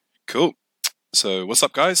Cool. So, what's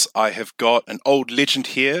up, guys? I have got an old legend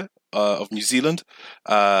here of New Zealand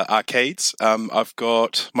arcades. I've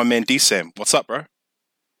got my man D-Sam. What's up, bro?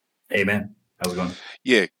 Hey man, how's it going?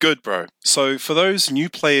 Yeah, good, bro. So, for those new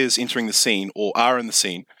players entering the scene or are in the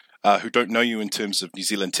scene who don't know you in terms of New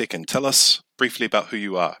Zealand Tekken, tell us briefly about who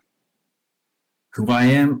you are. Who I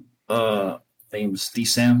am? Name's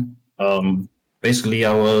D-Sam. Basically,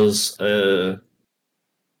 I was a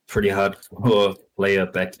pretty hardcore player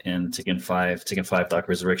back in Tekken 5 Dark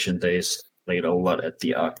Resurrection days. Played a lot at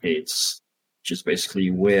the arcades, which is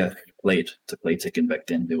basically where you played to play Tekken back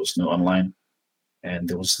then. There was no online, and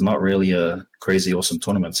there was not really a crazy awesome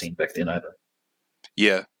tournament scene back then either.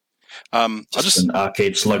 Yeah. Just an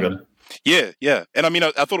arcade slugger. Yeah. And I mean,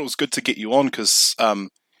 I thought it was good to get you on because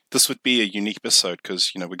this would be a unique episode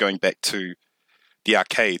because, we're going back to the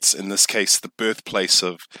arcades, in this case, the birthplace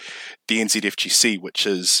of the NZFGC, which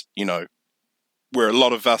is, where a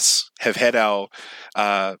lot of us have had our,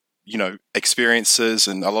 experiences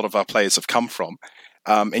and a lot of our players have come from.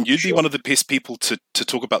 And you'd be one of the best people to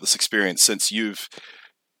talk about this experience since you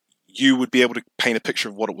would be able to paint a picture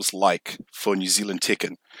of what it was like for New Zealand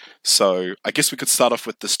Tekken. So I guess we could start off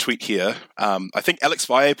with this tweet here. I think Alex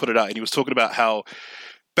Valle put it out and he was talking about how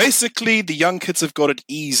basically the young kids have got it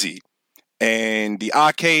easy. And the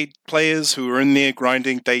arcade players who were in there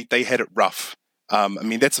grinding, they had it rough. I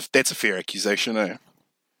mean, that's a fair accusation, eh?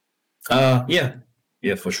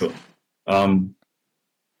 Yeah, for sure.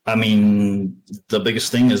 I mean, the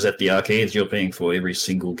biggest thing is at the arcades, you're paying for every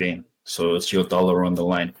single game, so it's your dollar on the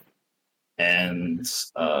line. And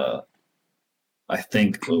I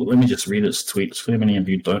think, let me just read this tweet. So many of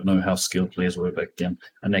you don't know how skilled players were back then.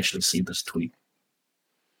 I can actually see this tweet.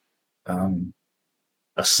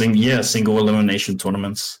 Single elimination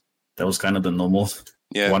tournaments. That was kind of the normal.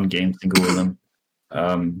 Yeah. One game, single elim.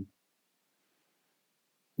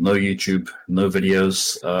 No YouTube, no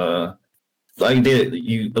videos.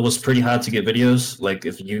 It was pretty hard to get videos. Like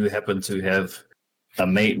if you happen to have a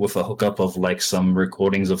mate with a hookup of like some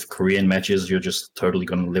recordings of Korean matches, you're just totally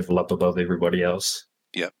going to level up above everybody else.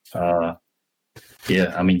 Yeah. I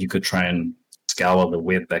mean, you could try and scour the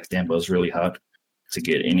web back then, but it was really hard to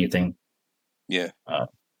get anything. Yeah.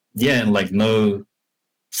 And like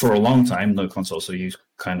for a long time, no console, so you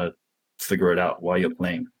kind of figure it out while you're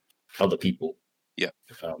playing other people. Yeah.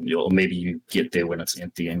 Or maybe you get there when it's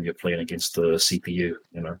empty and you're playing against the CPU,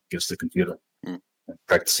 against the computer,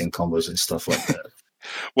 practicing combos and stuff like that.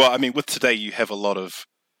 Well, I mean, with today, you have a lot of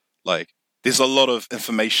there's a lot of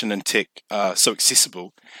information and tech so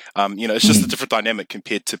accessible. It's just a different dynamic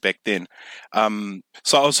compared to back then.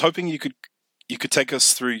 So I was hoping you could take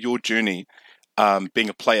us through your journey being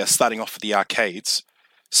a player, starting off at the arcades.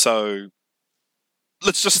 So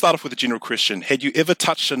let's just start off with a general question. Had you ever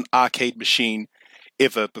touched an arcade machine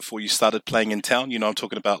ever before you started playing in town? I'm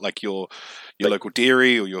talking about like your local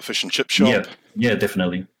dairy or your fish and chip shop. Yeah,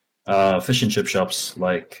 definitely. Fish and chip shops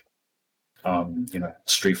like,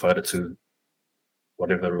 Street Fighter 2,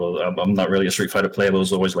 whatever. I'm not really a Street Fighter player, but it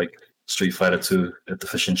was always like Street Fighter 2 at the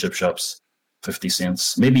fish and chip shops, 50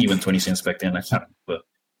 cents, maybe even 20 cents back then. I can't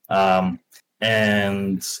remember.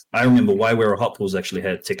 And I remember Waiwera Hot Pools actually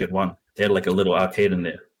had Tekken 1. They had like a little arcade in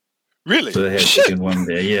there. Really? So they had Tekken 1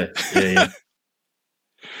 there. Yeah.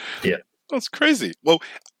 Yeah. That's crazy. Well,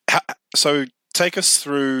 so take us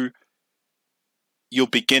through your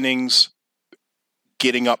beginnings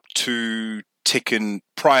getting up to Tekken,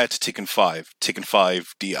 prior to Tekken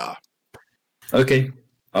 5 DR. Okay.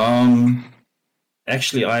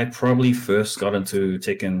 Actually, I probably first got into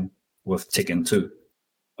Tekken with Tekken 2.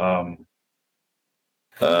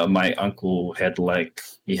 My uncle had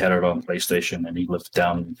he had it on PlayStation and he lived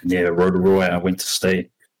down near Rotorua and I went to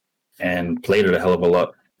stay and played it a hell of a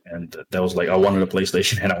lot. And that was I wanted a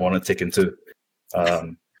PlayStation and I wanted Tekken 2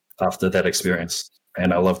 after that experience.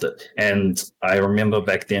 And I loved it. And I remember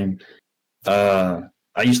back then, I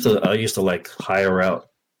used to hire out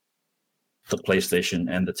the PlayStation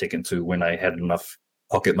and the Tekken 2 when I had enough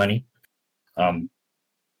pocket money. And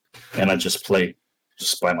I just play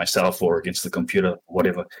just by myself or against the computer,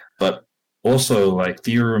 whatever. But also,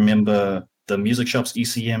 do you remember the music shops,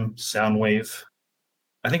 ECM, Soundwave?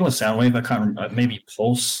 I think it was Soundwave. I can't remember. Maybe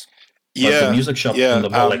Pulse. Yeah, the music shop in the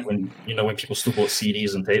mall, when people still bought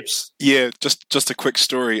CDs and tapes. Yeah, just a quick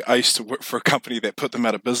story. I used to work for a company that put them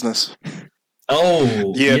out of business.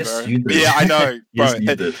 Oh, yeah, yes, bro. You did. Yeah, I know, bro. Yes,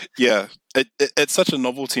 you did. Yeah, it's such a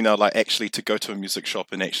novelty now, actually to go to a music shop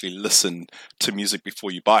and actually listen to music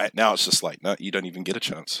before you buy it. Now it's just no, you don't even get a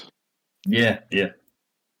chance. Yeah.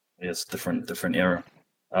 It's different era.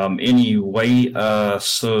 Anyway,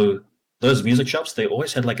 so those music shops, they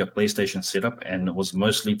always had like a PlayStation setup, and it was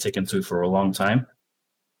mostly Tekken 2 for a long time.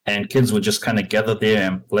 And kids would just kind of gather there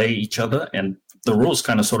and play each other, and the rules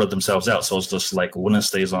kind of sorted themselves out. So it's just like winner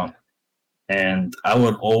stays on. And I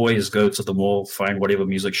would always go to the mall, find whatever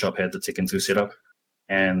music shop had the Tekken 2 setup,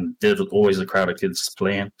 and there's always a crowd of kids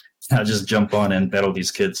playing. I just jump on and battle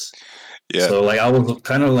these kids. Yeah. So like I was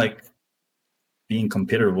kind of like being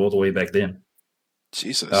competitive all the way back then.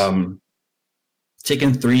 Jesus.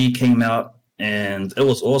 Tekken 3 came out and it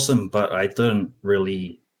was awesome, but I didn't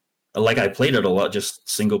really like. I played it a lot, just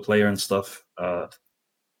single player and stuff.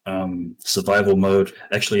 Survival mode.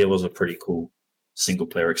 Actually, it was a pretty cool single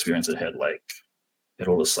player experience. It had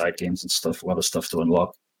all the side games and stuff, a lot of stuff to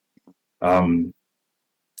unlock. But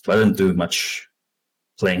I didn't do much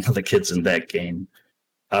playing other kids in that game.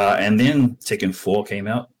 And then Tekken 4 came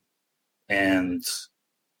out, and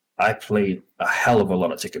I played a hell of a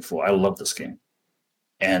lot of Tekken 4. I love this game.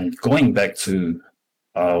 And going back to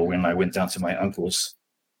when I went down to my uncle's,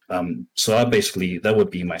 so I basically, that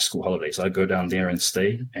would be my school holidays. I'd go down there and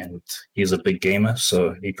stay, and he's a big gamer,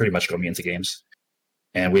 so he pretty much got me into games.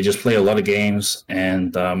 And we just play a lot of games,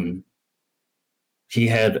 and he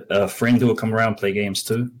had a friend who would come around play games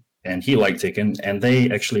too, and he liked Tekken, and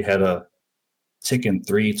they actually had a Tekken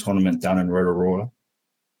 3 tournament down in Rotorua.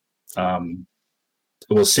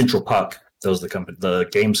 It was Central Park. That was the company, the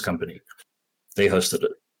games company. They hosted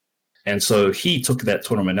it. And so he took that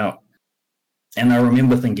tournament out. And I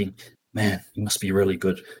remember thinking, man, he must be really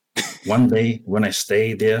good. One day when I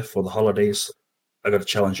stay there for the holidays, I got to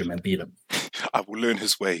challenge him and beat him. I will learn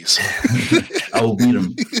his ways. I will beat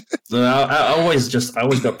him. So I always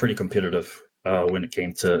got pretty competitive when it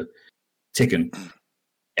came to Tekken.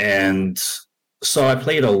 And so I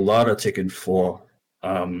played a lot of Tekken 4.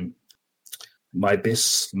 My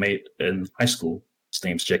best mate in high school, his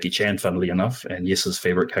name's Jackie Chan, funnily enough, and yes, his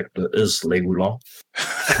favorite character is Lei Wulong.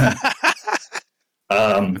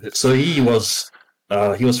 So he was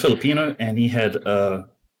Filipino, and he had a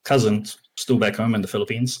cousin still back home in the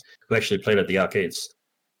Philippines who actually played at the arcades.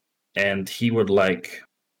 And he would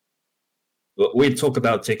we'd talk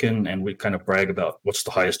about Tekken, and we'd kind of brag about what's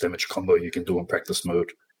the highest damage combo you can do in practice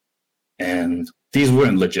mode. And these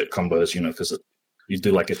weren't legit combos, because you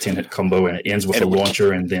do like a 10-hit combo and it ends with a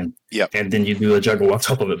launcher, and then you do a juggle on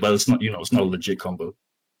top of it. But it's not, it's not a legit combo.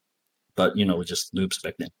 But we're just noobs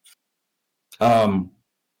back then.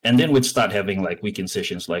 And then we'd start having like weekend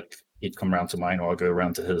sessions. Like he'd come around to mine, or I'd go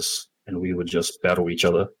around to his, and we would just battle each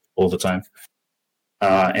other all the time.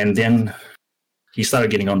 And then he started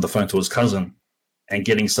getting on the phone to his cousin and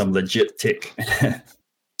getting some legit tech.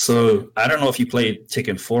 So I don't know if you played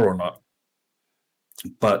Tekken 4 or not,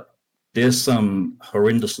 but there's some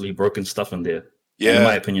horrendously broken stuff in there. Yeah. In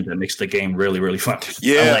my opinion, that makes the game really, really fun.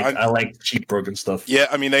 Yeah, I like cheap broken stuff. Yeah,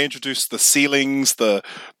 I mean, they introduced the ceilings, the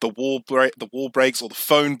wall breaks, or the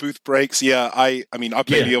phone booth breaks. Yeah, I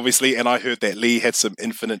played Lee, obviously, and I heard that Lee had some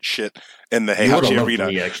infinite shit in the Heihachi Arena.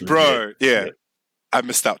 Lee, actually. Bro, yeah. I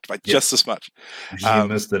missed out by just as much. You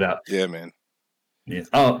missed it out. Yeah, man. Yeah.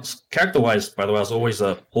 Oh, character-wise, by the way, I was always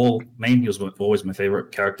Paul main. He was always my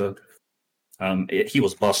favorite character. He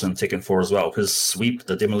was boss in Tekken 4 as well. His sweep,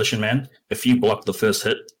 the Demolition Man, if you block the first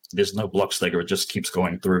hit, there's no block stagger. It just keeps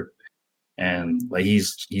going through. And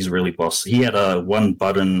he's really boss. He had a one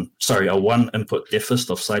input death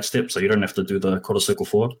fist of sidestep, so you don't have to do the quarter circle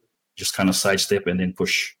forward. Just kind of sidestep and then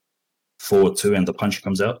push forward too, and the punch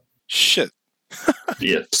comes out. Shit.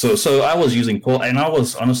 Yeah. So I was using Paul, and I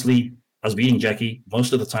was beating Jackie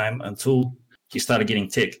most of the time until he started getting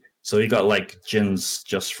tech. So he got like Jin's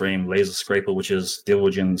Just Frame Laser Scraper, which is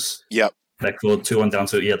Devil Jin's backfield 2-1 down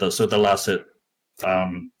to so the last hit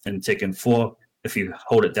in Tekken 4, if you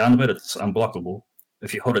hold it down a bit, it's unblockable.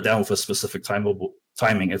 If you hold it down with a specific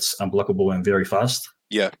timing, it's unblockable and very fast.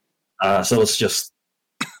 Yeah. So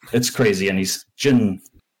it's crazy, and Jin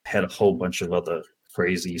had a whole bunch of other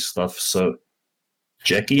crazy stuff. So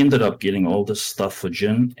Jackie ended up getting all this stuff for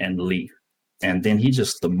Jin and Lee, and then he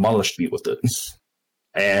just demolished me with it.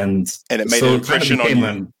 And it made an impression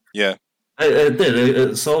on you. It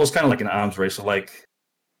did. So it was kind of like an arms race. So like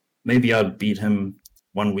maybe I'd beat him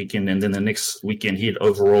one weekend, and then the next weekend he'd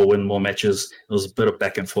overall win more matches. It was a bit of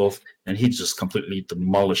back and forth, and he just completely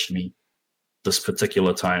demolished me this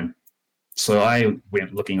particular time. So I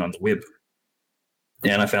went looking on the web,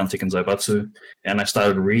 and I found Tekken Zaibatsu, and I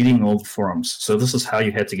started reading all the forums. So this is how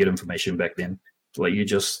you had to get information back then. Like you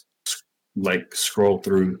just like scroll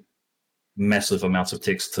through massive amounts of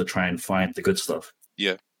text to try and find the good stuff.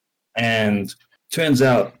 Yeah. And turns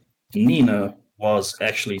out Nina was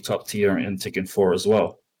actually top tier in Tekken 4 as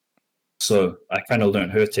well. So I kind of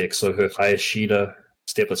learned her tech. So her Hayashida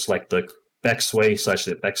step. It's like the backsway,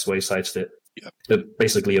 sidestep, backsway, sidestep. Yep. It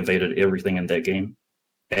basically evaded everything in that game.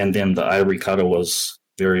 And then the ivory cutter was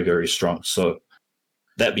very, very strong. So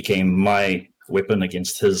that became my weapon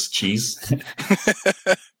against his cheese.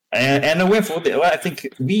 and it went for I think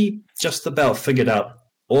we just about figured out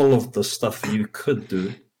all of the stuff you could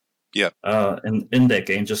do. Yeah. In that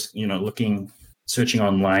game, just searching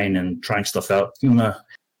online and trying stuff out. Huma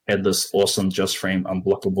had this awesome just frame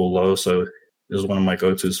unblockable low, so it was one of my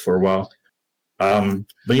go-tos for a while.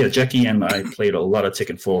 But yeah, Jackie and I played a lot of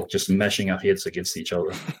Tekken 4, just mashing our heads against each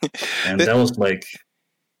other, and that was like,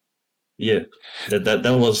 yeah, that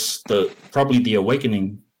was probably the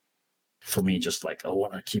awakening for me. Just like, I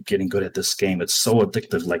want to keep getting good at this game. It's so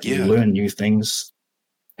addictive. Like you learn new things,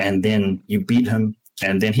 and then you beat him.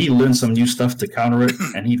 And then he learns some new stuff to counter it,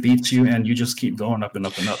 and he beats you, and you just keep going up and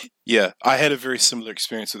up and up. Yeah, I had a very similar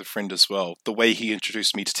experience with a friend as well. The way he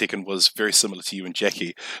introduced me to Tekken was very similar to you and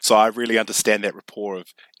Jackie. So I really understand that rapport of,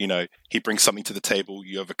 he brings something to the table,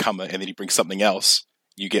 you overcome it, and then he brings something else,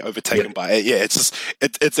 you get overtaken by it. Yeah,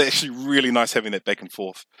 it's actually really nice having that back and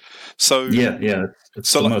forth. So yeah,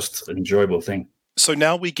 it's the most enjoyable thing. So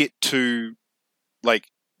now we get to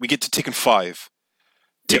Tekken 5,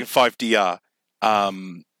 Tekken 5 DR.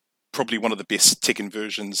 Probably one of the best Tekken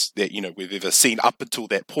versions that we've ever seen up until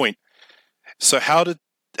that point. So how did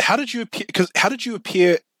you appear? How did you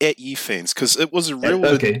appear at eFans? Because it was a real,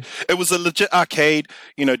 it was a legit arcade.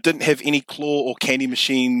 Didn't have any claw or candy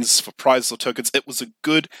machines for prizes or tokens. It was a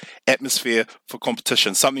good atmosphere for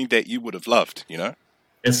competition, something that you would have loved.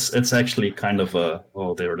 It's actually kind of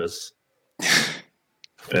there it is.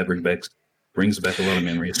 Brings back a lot of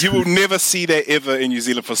memories. You will never see that ever in New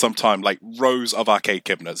Zealand for some time, like rows of arcade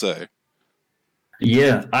cabinets, eh?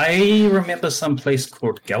 Yeah, I remember some place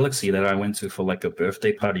called Galaxy that I went to for like a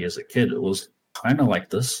birthday party as a kid. It was kind of like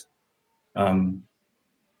this. I'm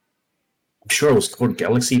sure it was called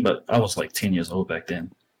Galaxy, but I was like 10 years old back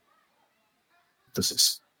then. This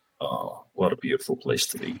is, what a beautiful place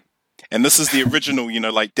to be. And this is the original,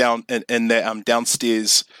 like down in that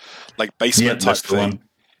downstairs, like basement type thing.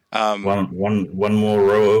 One more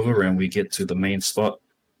row over and we get to the main spot.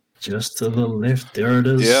 Just to the left, there it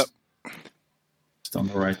is. Yep. Just on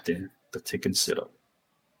the right there, the Tekken setup.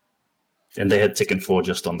 And they had Tekken 4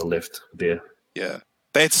 just on the left there. Yeah.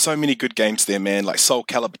 They had so many good games there, man, like Soul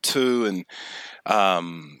Calibur 2 and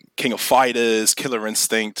King of Fighters, Killer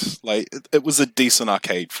Instinct. Like, it was a decent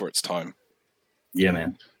arcade for its time. Yeah,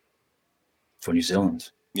 man. For New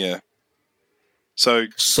Zealand. Yeah. So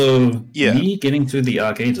me getting through the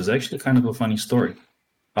arcades is actually kind of a funny story.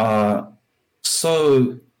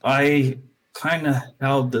 So I kind of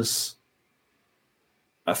held this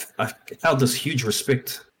huge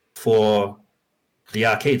respect for the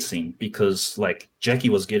arcade scene because like Jackie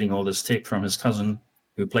was getting all this tech from his cousin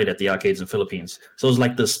who played at the arcades in Philippines. So it was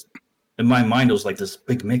like this, in my mind, it was like this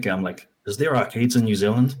big mecca. I'm like, is there arcades in New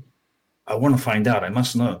Zealand? I want to find out. I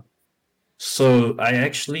must know. So I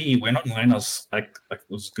actually went online. I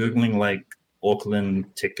was Googling like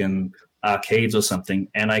Auckland Tekken arcades or something,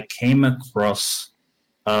 and I came across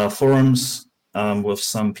forums with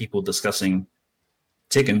some people discussing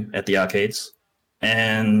Tekken at the arcades,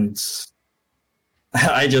 and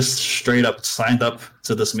I just straight up signed up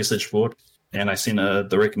to this message board, and I sent a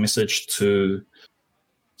direct message to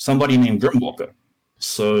somebody named Grimwalker.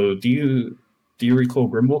 So do you recall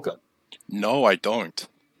Grimwalker? No, I don't.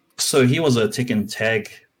 So he was a Tekken Tag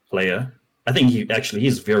player. I think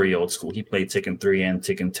he's very old school. He played Tekken 3 and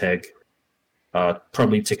Tekken Tag.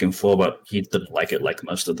 Probably Tekken 4, but he didn't like it like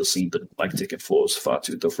most of the scene didn't like Tekken 4. It was far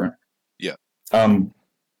too different. Yeah.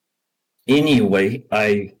 Anyway,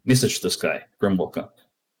 I messaged this guy, Grimwalker,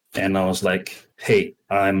 and I was like, hey,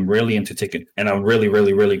 I'm really into Tekken, and I'm really,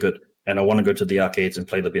 really, really good, and I want to go to the arcades and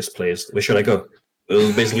play the best players. Where should I go? It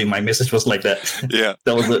was basically my message was like that. Yeah.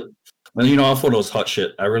 That was it. Well, I thought it was hot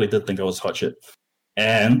shit. I really did think I was hot shit.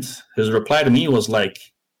 And his reply to me was like,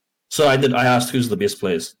 so I asked who's the best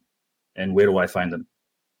players and where do I find them?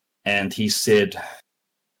 And he said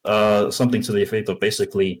something to the effect of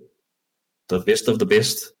basically the best of the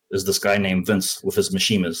best is this guy named Vince with his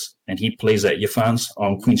Mishimas, and he plays at Yifans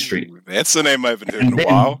on Queen Street. That's a name I haven't heard in a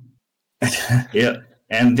while. Yeah.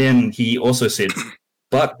 And then he also said,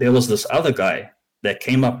 but there was this other guy that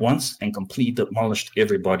came up once and completely demolished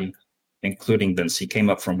everybody, including Vince. He came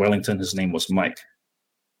up from Wellington. His name was Mike.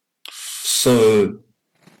 So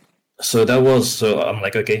I'm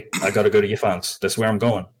like, okay, I got to go to Yifans. That's where I'm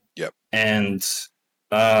going. Yep. And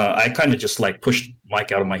I kind of just like pushed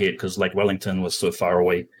Mike out of my head because like Wellington was so far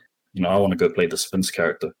away. I want to go play the Vince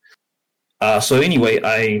character. So anyway,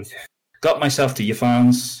 I got myself to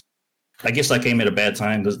Yifans, I guess I came at a bad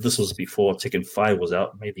time. This was before Tekken 5 was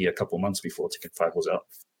out, maybe a couple months before Tekken 5 was out.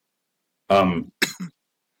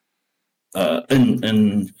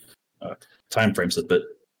 In time frames a bit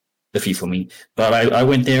iffy for me, but I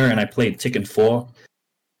went there and I played Tekken 4,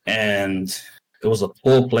 and it was a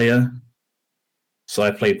Paul player, so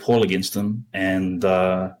I played Paul against him. And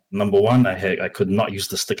number one, I could not use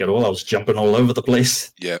the stick at all. I was jumping all over the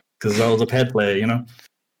place, because I was a pad player, you know.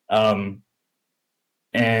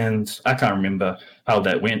 And I can't remember how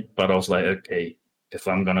that went, but I was like, okay, if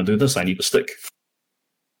I'm gonna do this, I need a stick.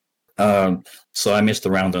 So I messed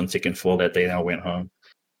around on Tekken 4 that day, and I went home,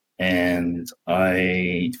 and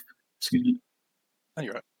excuse me. Oh,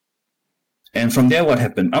 you're right. And from there, what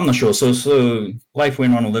happened? I'm not sure. So life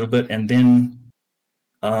went on a little bit, and then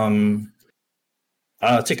Tekken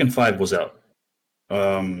 5 was out.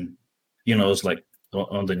 You know, it was like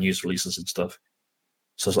on the news releases and stuff.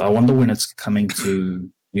 So I wonder when it's coming to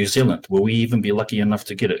New Zealand. Will we even be lucky enough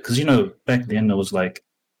to get it? Because, you know, back then it was like,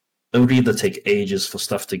 it would either take ages for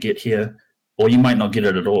stuff to get here, or you might not get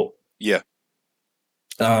it at all. Yeah.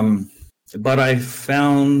 But I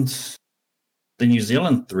found the New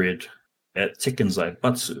Zealand thread at Tekken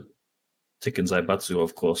Zaibatsu. Tekken Zaibatsu,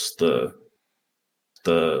 of course, the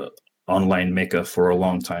online mecca for a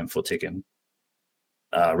long time for Tekken,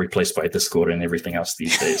 replaced by Discord and everything else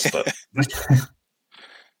these days. But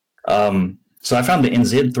so I found the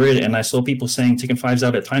NZ thread, and I saw people saying Tekken 5's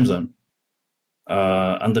out at Time Zone,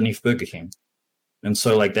 underneath Burger King. And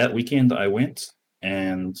so like that weekend I went,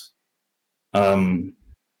 and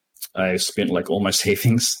I spent like all my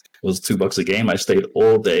savings. It was $2 a game. I stayed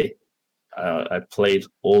all day. I played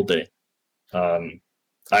all day. I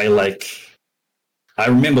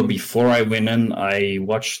remember before I went in, I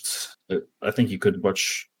watched, I think you could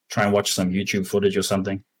try and watch some YouTube footage or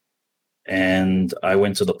something. And I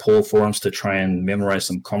went to the Paul forums to try and memorize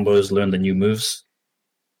some combos, learn the new moves.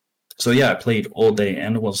 So yeah, I played all day,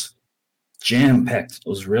 and it was jam-packed. It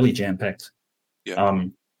was really jam-packed. Yeah.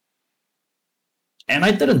 And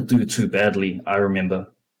I didn't do too badly, I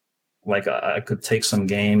remember. Like, I could take some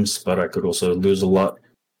games, but I could also lose a lot.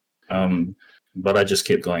 But I just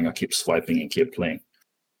kept going. I kept swiping and kept playing.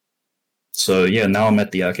 So yeah, now I'm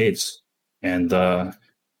at the arcades. And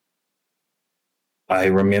I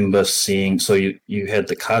remember seeing, so you had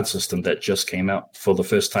the card system that just came out for the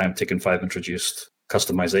first time. Tekken 5 introduced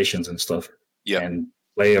customizations and stuff. Yeah. And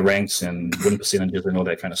player ranks and win percentages and all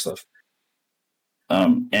that kind of stuff.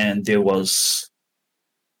 And there was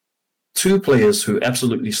two players who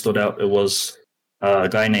absolutely stood out. It was a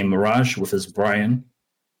guy named Mirage with his Brian,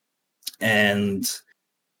 and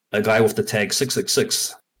a guy with the tag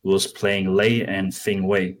 666 who was playing Lei and Feng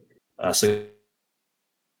Wei.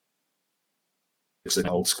 It's an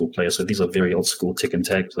old school player, so these are very old school Tekken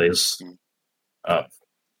tag players.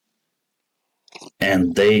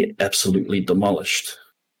 And they absolutely demolished.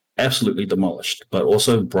 But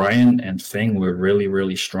also Brian and Feng were really,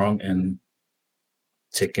 really strong in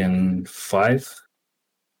Tekken 5.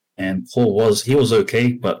 And Paul was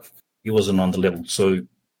okay, but he wasn't on the level. So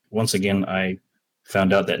once again, I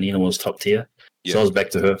found out that Nina was top tier. Yeah. So I was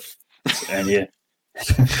back to her. And yeah.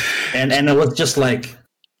 and it was just like,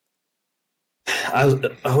 I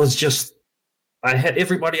had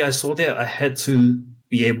everybody I saw there, I had to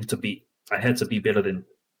be able to beat. I had to be better than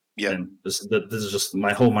them. This is just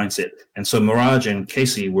my whole mindset. And so Mirage and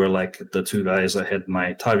Casey were like the two guys I had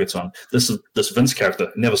my targets on. This Vince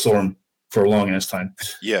character, never saw him for a long ass time.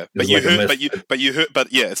 Yeah, but you heard,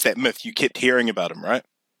 it's that myth. You kept hearing about him, right?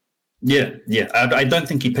 Yeah. I don't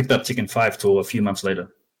think he picked up Tekken 5 till a few months later.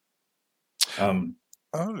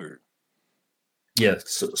 Yeah,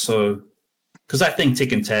 so because I think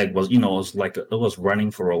Tekken Tag was, it was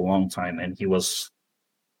running for a long time, and he was,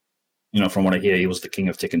 from what I hear, he was the king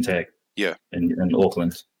of Tekken Tag. Yeah. In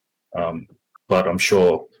Auckland. But I'm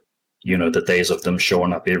sure, the days of them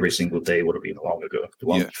showing up every single day would have been long ago,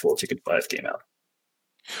 before Tekken 5 came out.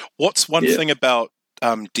 What's one thing about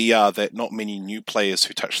DR that not many new players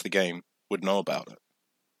who touch the game would know about it?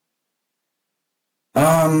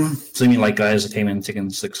 So you mean like guys that came in Tekken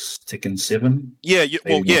 6, Tekken 7? Yeah,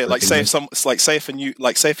 say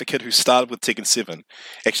if a kid who started with Tekken 7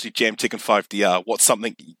 actually jammed Tekken 5 DR, what's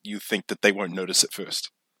something you think that they won't notice at first?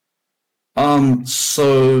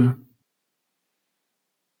 So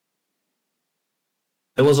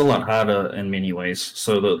it was a lot harder in many ways.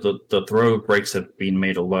 So the throw breaks have been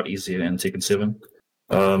made a lot easier in Tekken 7.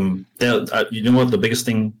 You know what the biggest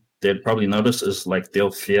thing they'd probably notice is like they'll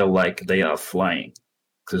feel like they are flying,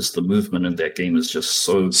 because the movement in that game is just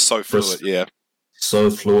so fluid, yeah,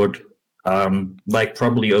 so fluid. Like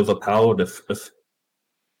probably overpowered if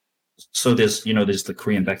so there's the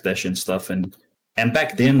Korean backdash and stuff, and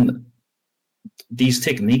back then these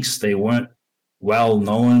techniques, they weren't well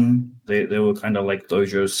known. They were kind of like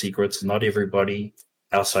dojo secrets. Not everybody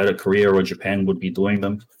outside of Korea or Japan would be doing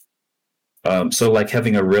them. So like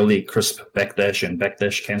having a really crisp backdash and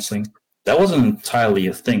backdash canceling, that wasn't entirely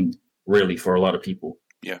a thing really for a lot of people.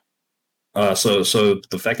 Yeah. So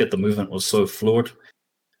the fact that the movement was so fluid,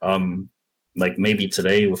 like maybe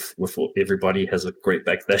today with everybody has a great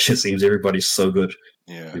backdash, it seems everybody's so good.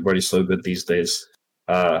 Yeah. Everybody's so good these days.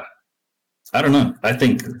 I don't know. I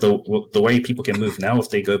think the way people can move now, if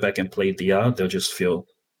they go back and play DR, they'll just feel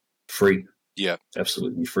free. Yeah.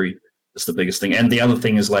 Absolutely free. That's the biggest thing. And the other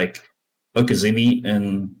thing is like Okazumi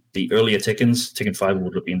in the earlier Tekken 5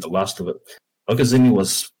 would have been the last of it. Okazumi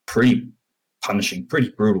was pretty punishing, pretty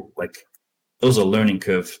brutal. Like it was a learning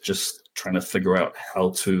curve just trying to figure out how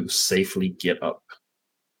to safely get up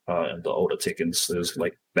in the older Tekkens. There's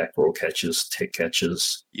like back roll catches, tech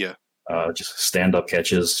catches. Yeah. Just stand-up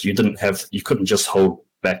catches. You couldn't just hold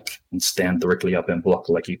back and stand directly up and block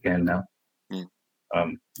like you can now.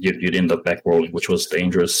 You'd end up back rolling, which was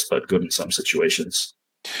dangerous but good in some situations.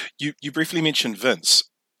 You briefly mentioned Vince.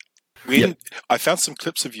 I found some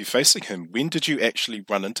clips of you facing him. When did you actually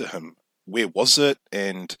run into him? Where was it?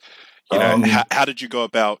 And how did you go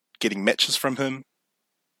about getting matches from him?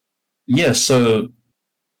 Yeah, so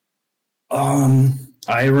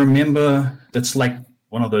I remember that's like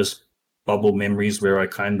one of those bubble memories where I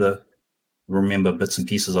kind of remember bits and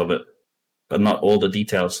pieces of it, but not all the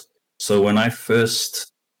details. So when I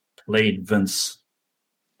first played Vince,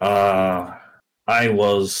 I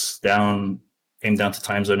came down to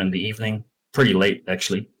time zone in the evening, pretty late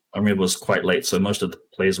actually. I remember it was quite late, so most of the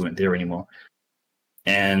players weren't there anymore.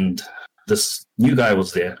 And this new guy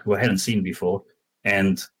was there who I hadn't seen before,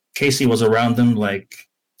 and Casey was around him, like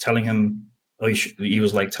telling him, he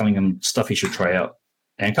was like telling him stuff he should try out.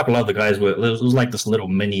 And a couple other guys it was like this little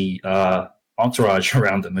mini entourage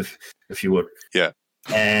around him, if you would. Yeah.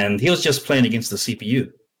 And he was just playing against the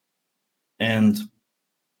CPU. And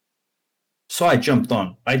so I jumped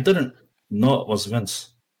on. I didn't know it was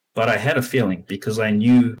Vince, but I had a feeling because I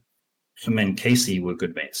knew him and Casey were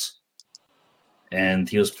good mates. And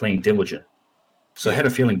he was playing Diligent. So I had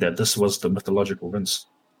a feeling that this was the mythological Vince.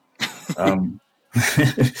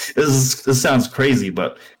 This sounds crazy,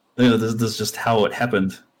 but this is just how it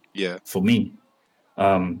happened. Yeah. For me.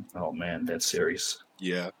 Oh man, that series.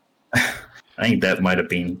 Yeah. I think that might have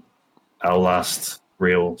been our last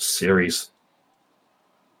real series.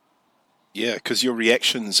 Yeah, because your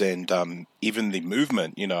reactions and even the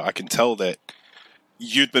movement, I can tell that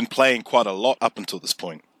you'd been playing quite a lot up until this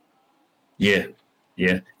point. Yeah.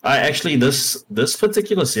 I actually this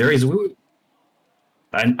particular series we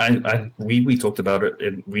talked about it,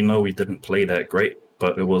 and we know we didn't play that great,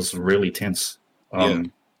 but it was really tense.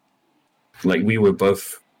 Like we were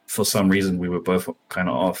both, for some reason, we were both kind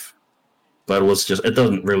of off. But it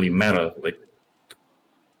doesn't really matter. Like,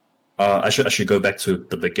 I should go back to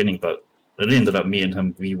the beginning, but it ended up me and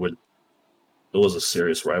him. It was a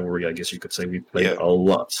serious rivalry, I guess you could say. We played a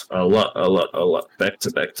lot, back to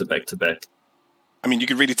back. I mean, you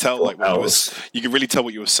could really tell what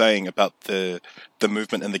you were saying about the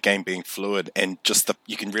movement in the game being fluid, and just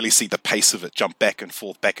you can really see the pace of it jump back and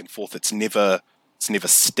forth. It's never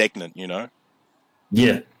stagnant,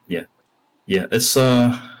 Yeah. It's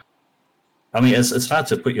I mean, it's hard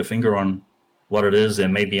to put your finger on what it is,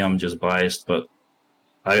 and maybe I'm just biased, but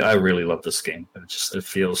I really love this game. It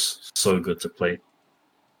feels so good to play.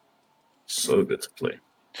 So good to play.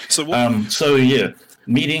 So yeah,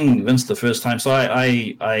 meeting Vince the first time. So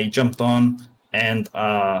I jumped on, and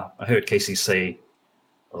I heard Casey say,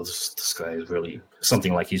 "Oh, this guy is really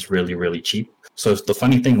something like he's really, really cheap." So the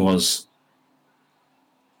funny thing was,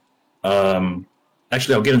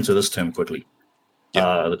 actually, I'll get into this term quickly.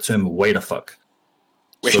 The term "way the fuck."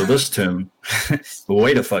 So this term,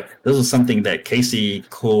 "way the fuck," this is something that Casey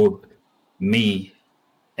called me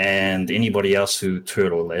and anybody else who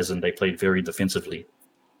turtled, as in they played very defensively.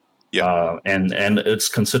 Yeah, and it's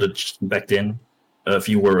considered back then, if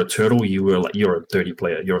you were a turtle, you're a dirty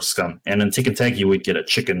player, you're a scum. And in Tekken Tag, you would get a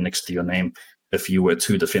chicken next to your name if you were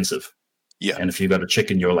too defensive. Yeah, and if you got a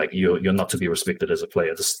chicken, you're not to be respected as a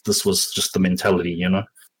player. This was just the mentality,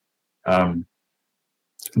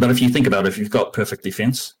 But if you think about it, if you've got perfect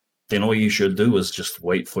defense, then all you should do is just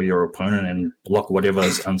wait for your opponent and block whatever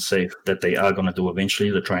is unsafe that they are going to do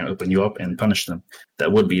eventually to try and open you up and punish them.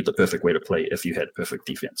 That would be the perfect way to play if you had perfect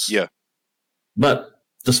defense. Yeah. But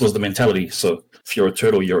this was the mentality. So if you're a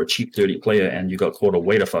turtle, you're a cheap, dirty player, and you got called a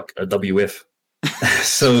way the fuck, a WF.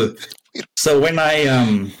 So when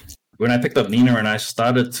when I picked up Nina and I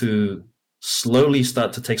started to slowly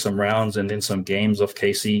start to take some rounds and then some games of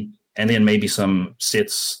Casey, and then maybe some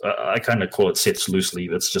sets. I kind of call it sets loosely.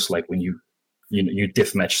 It's just like when you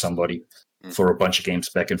diff match somebody for a bunch of games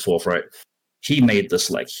back and forth, right? He made this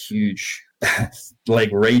like huge, like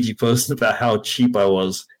ragey post about how cheap I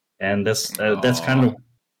was, and that's kind of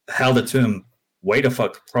how the term "way the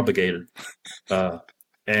fuck" propagated.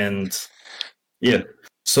 And yeah,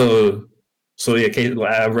 so yeah,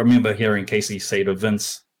 I remember hearing Casey say to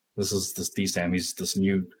Vince, "This D-Sam. He's this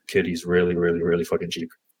new kid. He's really, really, really fucking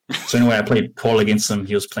cheap." So anyway, I played Paul against him.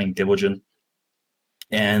 He was playing Devilgen,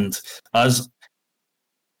 and I was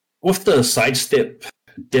with the sidestep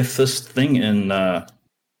death fist thing in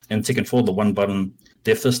Tekken 4, the one button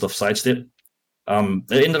death fist of sidestep.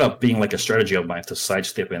 It ended up being like a strategy of mine to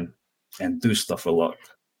sidestep and do stuff a lot.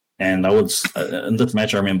 And I would in this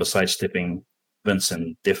match, I remember sidestepping Vince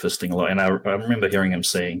and death fisting a lot, and I remember hearing him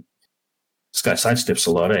saying, "This guy sidesteps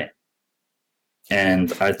a lot, eh?"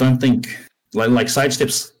 And I don't think like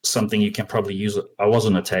sidestep's something you can probably use. I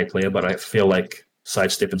wasn't a tag player, but I feel like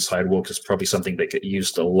sidestep and sidewalk is probably something that get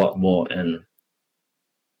used a lot more in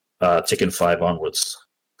Tekken 5 onwards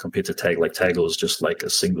compared to tag. Like tag was just like a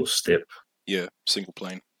single step. Yeah, single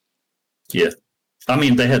plane. Yeah. I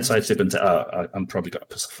mean, they had sidestep and I'm probably going to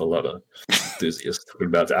piss off a lot of enthusiasts talking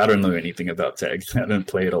about that. I don't know anything about tag. I don't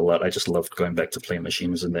play it a lot. I just loved going back to play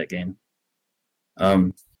machines in that game.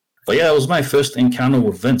 But yeah, it was my first encounter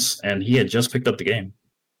with Vince, and he had just picked up the game.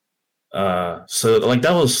 So like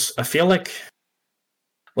that was, I feel like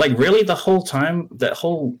really the whole time, that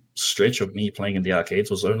whole stretch of me playing in the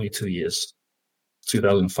arcades was only 2 years,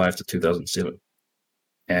 2005 to 2007.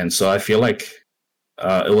 And so I feel like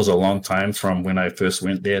it was a long time from when I first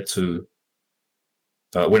went there to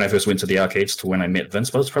when I first went to the arcades to when I met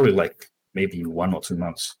Vince. But it was probably like maybe 1 or 2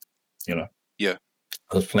 months, you know? Yeah.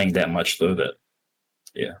 I was playing that much though that,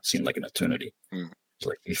 yeah, it seemed like an eternity. It's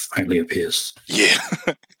like he finally appears. Yeah.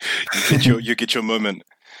 you get your moment.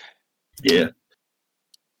 Yeah.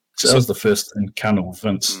 So that was the first encounter with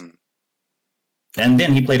Vince. And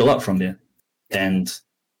then he played a lot from there. And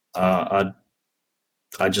I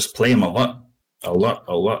just play him a lot.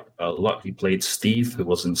 He played Steve, who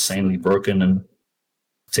was insanely broken in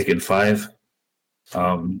Tekken 5.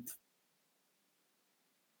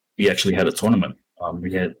 He actually had a tournament.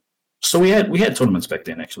 We had tournaments back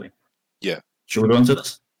then, actually. Yeah. Should we go into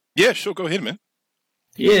this? Yeah, sure. Go ahead, man.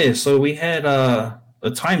 Yeah, so we had a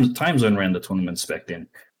time zone ran the tournaments back then.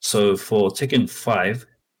 So for Tekken 5,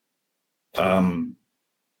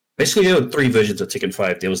 basically there were 3 versions of Tekken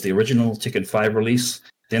 5. There was the original Tekken 5 release.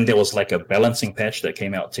 Then there was like a balancing patch that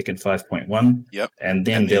came out, Tekken 5.1. Yep. And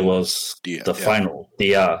then there was the final,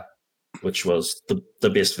 DR, which was the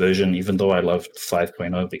best version, even though I loved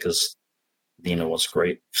 5.0 because Nina was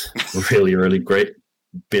great. Really, really great.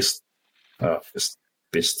 Best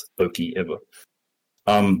Oki ever.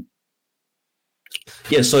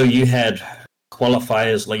 Yeah, so you had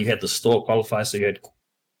qualifiers, like you had the store qualifiers, so you had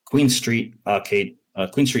Queen Street Arcade,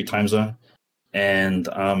 Queen Street Time Zone, and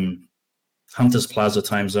Hunters Plaza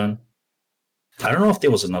Time Zone. I don't know if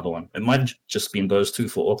there was another one. It might have just been those 2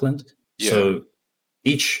 for Auckland. Yeah. So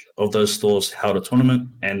each of those stores held a tournament,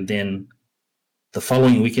 and then the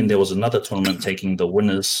following weekend there was another tournament taking the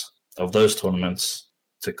winners of those tournaments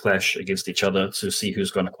to clash against each other to see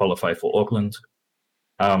who's going to qualify for Auckland.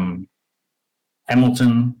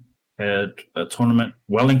 Hamilton had a tournament.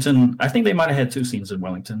 Wellington, I think they might have had 2 scenes in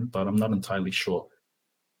Wellington, but I'm not entirely sure.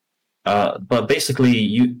 But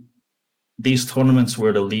basically, these tournaments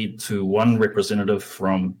were to lead to 1 representative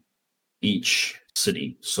from each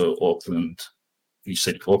city. So Auckland,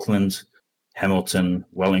 Hamilton,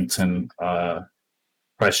 Wellington,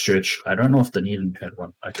 Christchurch. I don't know if Dunedin had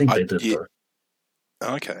one. I think they did. Yeah.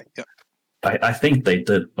 Okay, yeah. I think they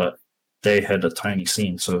did, but they had a tiny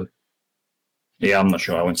scene, so yeah, I'm not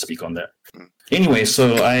sure. I won't speak on that. Anyway,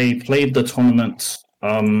 so I played the tournament,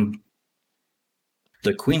 the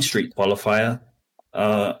Queen Street qualifier.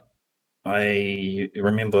 I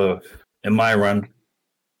remember in my run,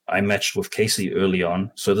 I matched with Casey early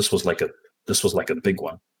on, so this was like a big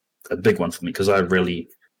one for me because I really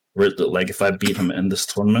like if I beat him in this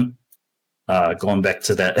tournament. Going back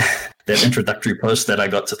to that introductory post that I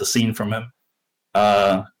got to the scene from him.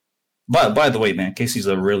 But by the way, man, Casey's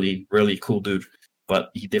a really, really cool dude, but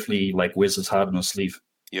he definitely like wears his heart on his sleeve.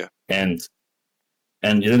 Yeah. And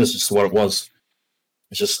it is just what it was.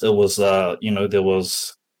 There was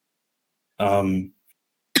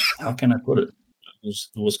how can I put it? It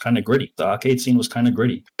was kind of gritty. The arcade scene was kind of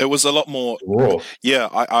gritty. It was a lot more raw. Yeah,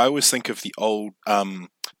 I always think of the old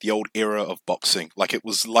the old era of boxing. Like it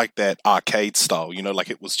was like that arcade style, like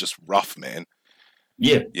it was just rough, man.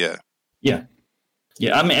 Yeah, Yeah. yeah,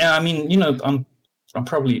 yeah. I mean,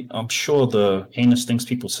 I'm sure the heinous things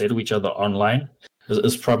people say to each other online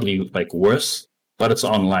is probably like worse, but it's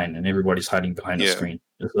online and everybody's hiding behind a screen.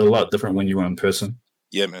 It's a lot different when you're in person.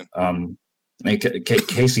 Yeah, man. And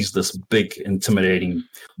Casey's this big, intimidating,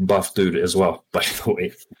 buff dude as well, by the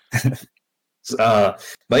way.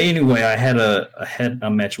 But anyway, I had a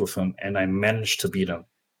match with him, and I managed to beat him,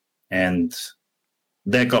 and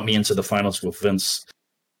that got me into the finals with Vince.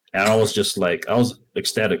 And I was just like, I was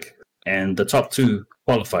ecstatic. And the top two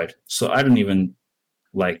qualified, so I didn't even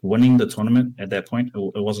like winning the tournament at that point.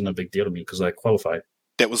 It wasn't a big deal to me because I qualified.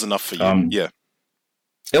 That was enough for you. Yeah,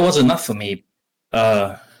 it was enough for me.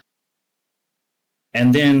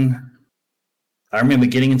 And then I remember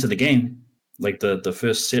getting into the game, like the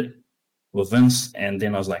first set with Vince, and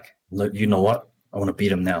then I was like, look, you know what? I want to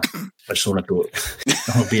beat him now. I just want to do it.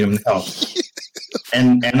 I want to beat him now.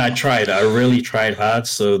 And I tried. I really tried hard.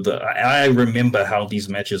 So I remember how these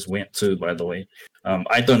matches went too, by the way.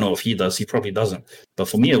 I don't know if he does. He probably doesn't. But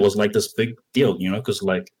for me, it was like this big deal, because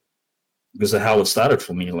of how it started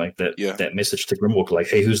for me, like that message to Grimwalker, like,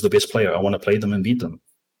 hey, who's the best player? I want to play them and beat them.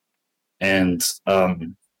 And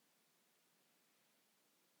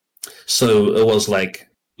so it was like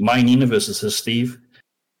my Nina versus his Steve,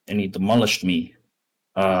 and he demolished me.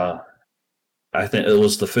 I think it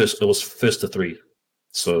was first to three.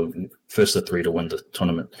 So first to three to win the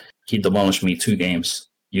tournament. He demolished me 2 games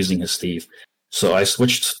using his Steve. So I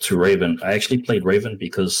switched to Raven. I actually played Raven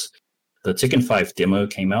because the Tekken 5 demo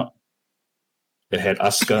came out. It had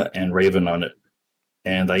Asuka and Raven on it.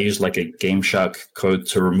 And I used like a Game Shark code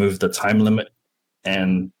to remove the time limit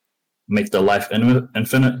and make the life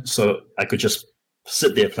infinite. So I could just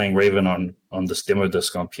sit there playing Raven on this demo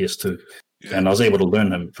disc on PS2. Yeah. And I was able to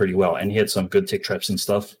learn him pretty well. And he had some good tech traps and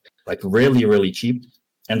stuff, like really, really cheap.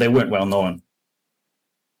 And they weren't well known.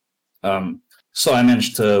 So I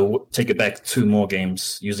managed to take it back 2 more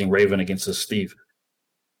games using Raven against his Steve.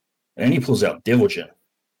 And he pulls out Devil Jin.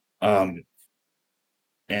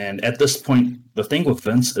 And at this point, the thing with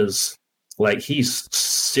Vince is, like, he's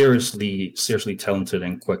seriously talented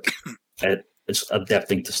and quick at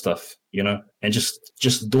adapting to stuff, and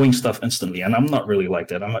just doing stuff instantly. And I'm not really like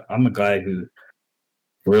that. I'm a guy who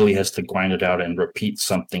really has to grind it out and repeat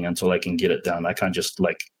something until I can get it down. I can't just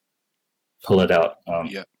like pull it out.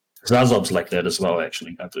 Zazob's like that as well,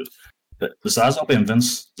 actually. But Zazob and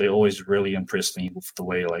Vince, they always really impressed me with the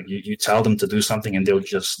way, like, you tell them to do something and they'll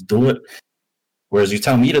just do it. Whereas you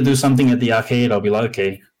tell me to do something at the arcade, I'll be like,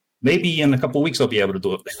 okay, maybe in a couple of weeks I'll be able to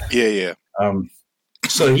do it. Yeah.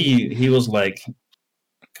 So he was like,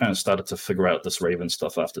 kind of started to figure out this Raven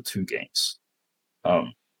stuff after 2 games.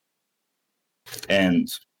 And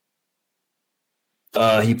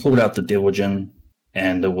he pulled out the Devil Jin,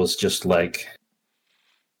 and it was just like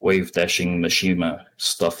wave dashing Mishima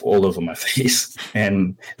stuff all over my face.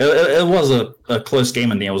 And it was a close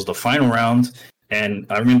game, and it was the final round. And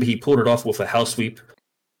I remember he pulled it off with a house sweep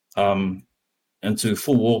into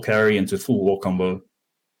full wall carry, into full wall combo.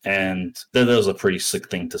 And that was a pretty sick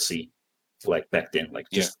thing to see, like back then, like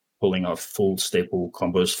just pulling off full staple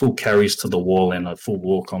combos, full carries to the wall and a full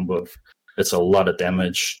wall combo. It's a lot of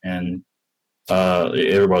damage. And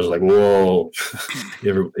everybody was like, whoa.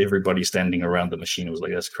 Everybody standing around the machine was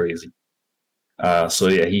like, that's crazy. So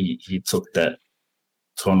yeah, he took that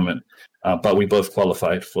tournament. But we both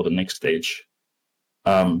qualified for the next stage.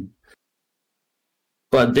 But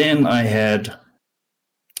then I had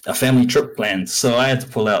a family trip planned, so I had to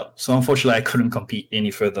pull out. So unfortunately, I couldn't compete any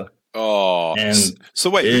further. Oh, and so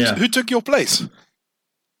wait, who took your place?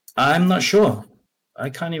 I'm not sure. I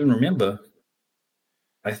can't even remember.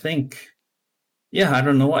 I think, I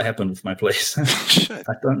don't know what happened with my place.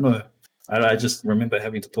 I don't know. I just remember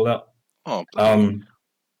having to pull out. Oh, and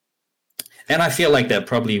I feel like that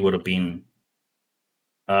probably would have been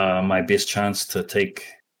my best chance to take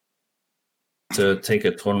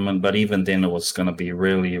a tournament, but even then it was going to be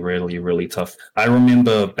really, really, really tough. I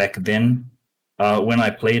remember back then when I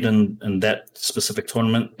played in that specific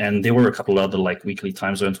tournament, and there were a couple other like weekly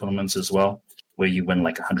time zone tournaments as well, where you win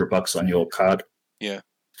like $100 on your card. Yeah.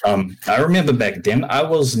 I remember back then I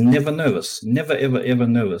was never nervous, never ever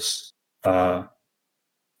nervous.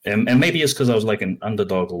 And maybe it's because I was like an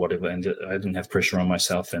underdog or whatever, and I didn't have pressure on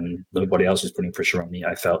myself, and nobody else was putting pressure on me,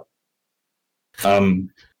 I felt.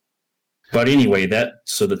 But anyway,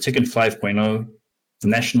 so the Tekken 5.0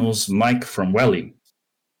 Nationals, Mike from Welly,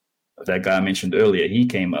 that guy I mentioned earlier, he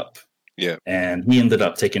came up. Yeah. And he ended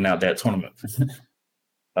up taking out that tournament.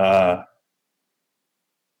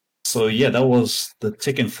 So yeah, that was the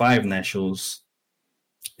Tekken 5 Nationals.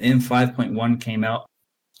 In 5.1 came out.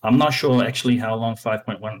 I'm not sure actually how long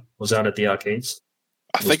 5.1 was out at the arcades.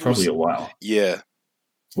 I It was think it probably was, a while. yeah,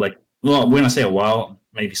 Like, well, when I say a while,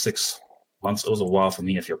 maybe 6 months. It was a while for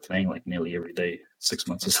me if you're playing like nearly every day. 6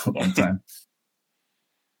 months is a long time.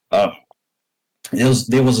 Uh,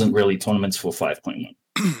 there wasn't really tournaments for 5.1.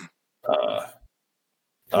 Uh,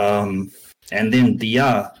 and then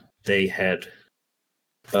DR, they had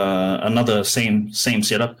another same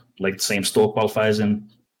setup, like same store qualifiers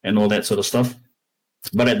and all that sort of stuff.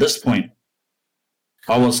 But at this point,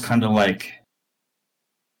 I was kind of like,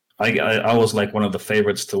 I was like one of the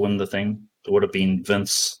favorites to win the thing. It would have been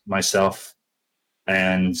Vince, myself,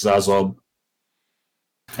 and Zazob.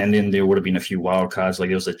 And then there would have been a few wild cards. Like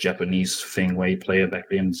there was a Japanese Fengwei player back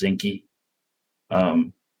then, Zinky.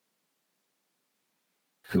 Who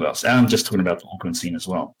else? And I'm just talking about the Auckland scene as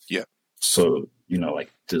well. Yeah. So,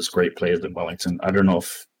 like there's great players in Wellington. I don't know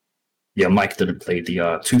if, Mike didn't play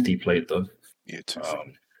the Toothy played though. Yeah,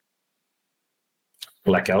 Toothy.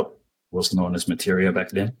 Blackout was known as Materia back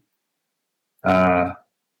then. And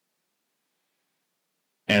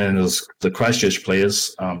it was the Christchurch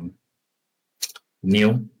players,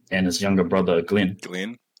 Neil and his younger brother, Glenn.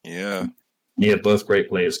 Glenn, yeah. Yeah, both great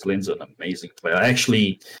players. Glenn's an amazing player. I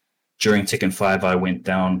actually, during Tekken 5, I went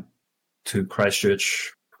down to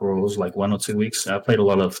Christchurch for it was like 1 or 2 weeks. I played a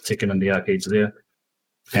lot of Tekken in the arcades there.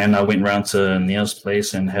 And I went round to Neil's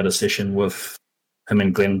place and had a session with him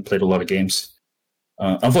and Glenn, played a lot of games.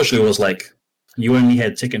 Unfortunately, it was like you only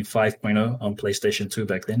had Tekken 5.0 on PlayStation 2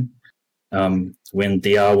 back then, when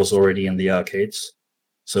DR was already in the arcades.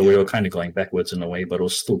 So we were kind of going backwards in a way, but it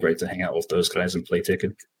was still great to hang out with those guys and play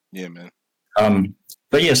Tekken. Yeah, man.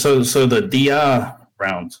 But yeah, so the DR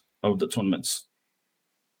round of the tournaments,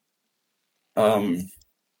 it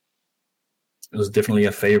was definitely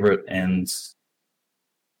a favorite, and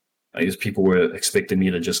I guess people were expecting me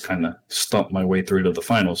to just kind of stomp my way through to the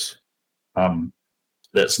finals.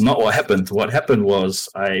 That's not what happened. What happened was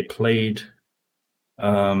I played.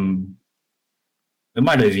 It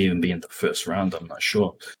might have even been the first round, I'm not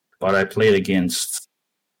sure. But I played against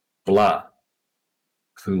Blah,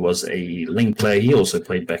 who was a Ling player. He also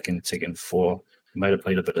played back in Tekken 4. He might have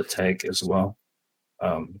played a bit of tag as well.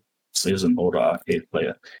 So he was an older arcade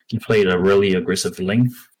player. He played a really aggressive Ling.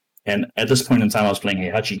 And at this point in time, I was playing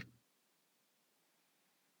Heihachi.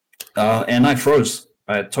 And I froze.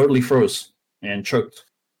 I totally froze and choked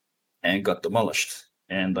and got demolished.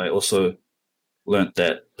 And I also learned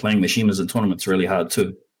that playing Mishimas in tournaments is really hard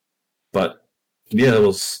too. But yeah, that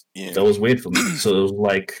was weird for me. So it was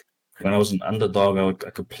like when I was an underdog, I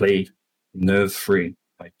could play nerve free,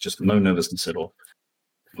 like just no nervousness at all,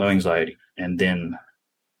 no anxiety. And then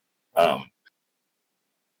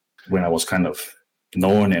when I was kind of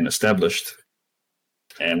known and established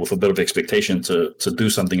and with a bit of expectation to do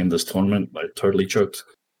something in this tournament, I totally choked.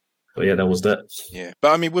 But yeah, that was that. Yeah.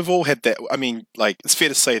 But I mean, we've all had that. I mean, like, it's fair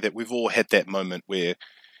to say that we've all had that moment where,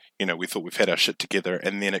 we thought we've had our shit together,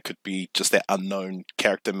 and then it could be just that unknown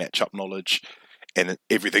character matchup knowledge, and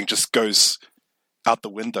everything just goes out the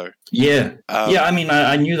window. Yeah. I mean,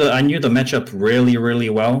 I knew the matchup really, really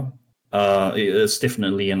well. It's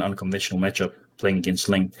definitely an unconventional matchup playing against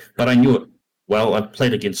Ling, but I knew it well. I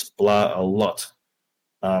played against Blah a lot.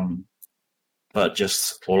 But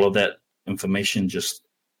just all of that information just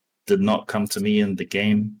did not come to me in the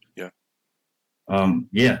game.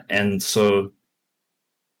 Yeah. And so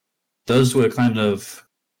those were kind of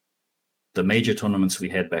the major tournaments we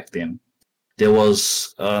had back then. There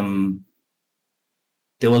was a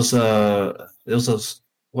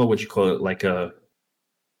what would you call it? Like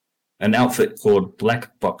an outfit called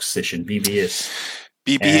Black Box Session, BBS.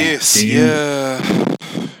 BBS, yeah.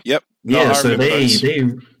 Yep. Yeah, no, so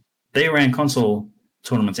they ran console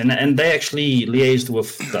tournaments, and they actually liaised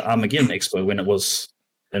with the Armageddon Expo when it was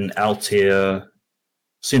in Altair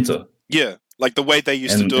Center. Yeah, like the way they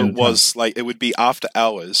used to do it was like it would be after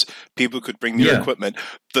hours. People could bring their equipment.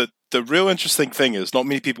 The real interesting thing is not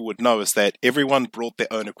many people would know is that everyone brought their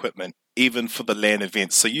own equipment, even for the LAN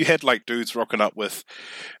events. So you had like dudes rocking up with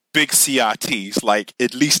big CRTs, like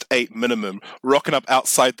at least 8 minimum, rocking up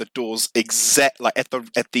outside the doors at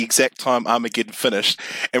the exact time Armageddon finished,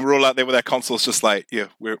 and we're all out there with our consoles, just like, yeah,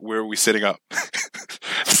 where are we setting up?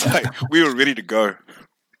 It's like we were ready to go.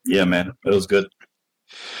 Yeah, man, it was good.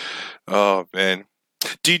 Oh man,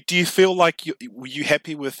 do you feel like were you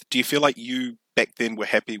happy with? Do you feel like you back then were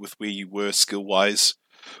happy with where you were skill wise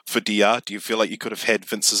for DR? Do you feel like you could have had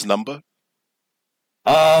Vince's number?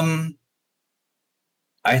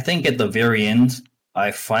 I think at the very end,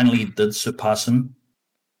 I finally did surpass him.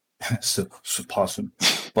 Surpass him.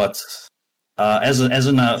 But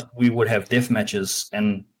we would have death matches,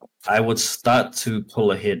 and I would start to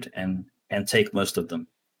pull ahead and take most of them.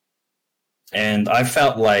 And I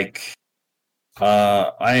felt like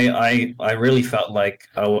I really felt like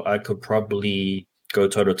I could probably go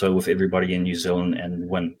toe to toe with everybody in New Zealand and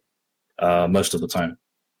win most of the time.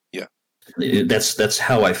 Yeah, that's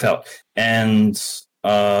how I felt. And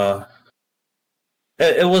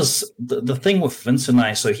it was the thing with Vince and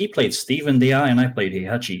I. So he played Steve in DR, and I played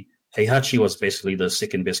Heihachi. Heihachi was basically the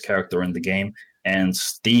second best character in the game, and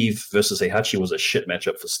Steve versus Heihachi was a shit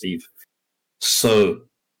matchup for Steve. So,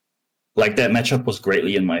 like, that matchup was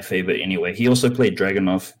greatly in my favor anyway. He also played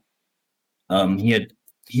Dragunov.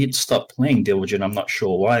 He had stopped playing Devilgen. I'm not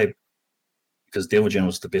sure why, because Devilgen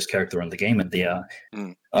was the best character in the game in DR.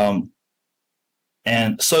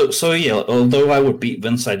 And so yeah, although I would beat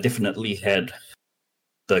Vince, I definitely had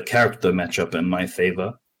the character matchup in my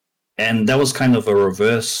favor. And that was kind of a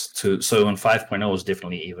reverse to, so in 5.0 was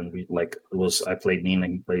definitely even. I played Nina,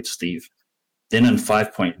 he played Steve. Then in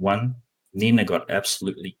 5.1, Nina got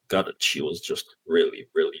absolutely gutted. She was just really,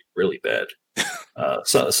 really, really bad.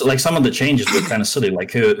 So like some of the changes were kind of silly.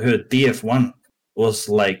 Like her DF1 was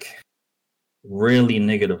like really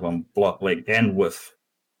negative on block, like, and width.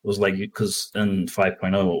 It was like, because in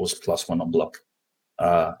 5.0 it was +1 on block.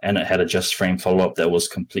 And it had a just frame follow-up that was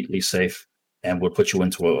completely safe and would put you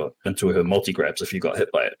into her multi-grabs if you got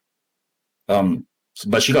hit by it.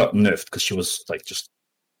 But she got nerfed because she was like just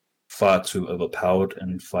far too overpowered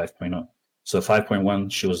in 5.0. So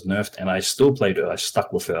 5.1, she was nerfed, and I still played her. I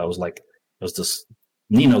stuck with her. I was this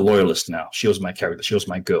Nina loyalist now. She was my character. She was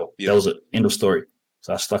my girl. Yeah. That was it. End of story.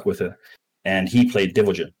 So I stuck with her. And he played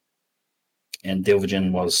Devilgen. And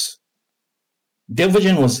Devilgen was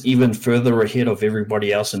even further ahead of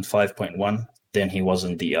everybody else in 5.1 than he was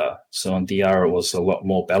in DR. So in DR, it was a lot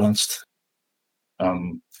more balanced.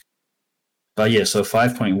 But yeah, so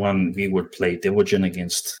 5.1, we would play Devilgen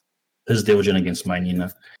against my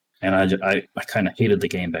Nina. And I kind of hated the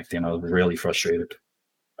game back then. I was really frustrated.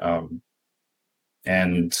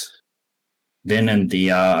 And then in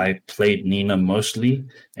DR, I played Nina mostly.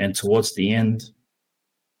 And towards the end,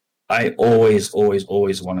 I always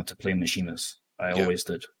wanted to play Machinas. I always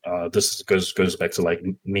did. This goes back to like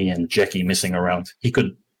me and Jackie messing around. He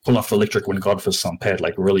could pull off Electric Wind Godfist on pad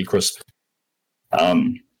like really crisp.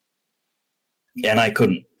 And I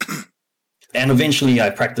couldn't. And eventually I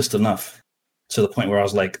practiced enough to the point where I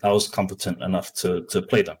was competent enough to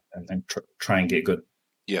play them and try and get good.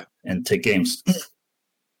 Yeah. And take games.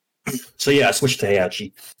 So yeah, I switched to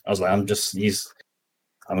Heihachi. I was like, I'm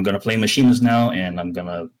going to play Machinas now, and I'm going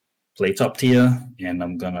to play top tier, and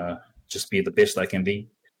I'm going to just be the best I can be.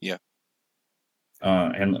 Yeah.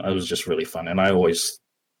 And it was just really fun. And I always,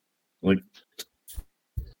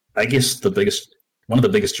 I guess one of the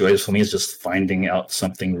biggest joys for me is just finding out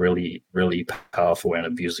something really, really powerful and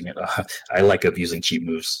abusing it. I like abusing cheap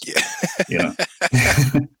moves. Yeah. You know?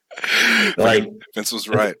 Like, Vince was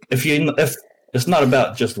right. If it's not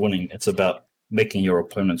about just winning, it's about making your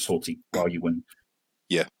opponent salty while you win.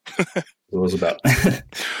 Yeah. It was about.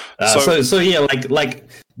 So yeah, like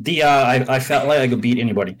DR, I felt like I could beat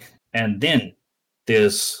anybody, and then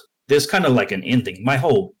there's kind of like an ending. My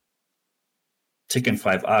whole Tekken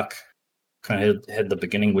 5 arc kind of had the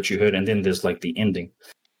beginning, which you heard, and then there's like the ending.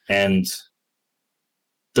 And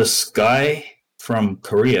this guy from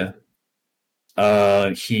Korea,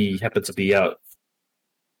 he happened to be out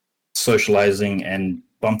socializing and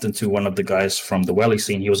bumped into one of the guys from the Welly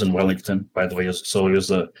scene. He was in Wellington, by the way. So he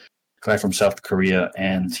was a guy from South Korea,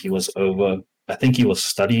 and he was over, I think he was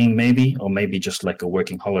studying maybe, or maybe just like a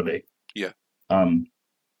working holiday. Yeah.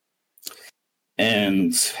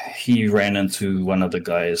 And he ran into one of the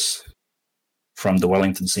guys from the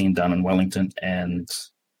Wellington scene down in Wellington, and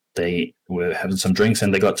they were having some drinks,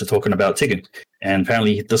 and they got to talking about Tekken. And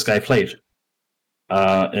apparently this guy played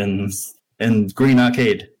in Green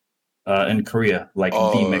Arcade in Korea, like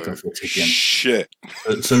the maker for Tekken. Shit.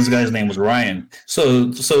 So this guy's name was Ryan. So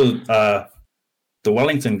the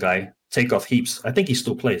Wellington guy, Takeoff Heaps, I think he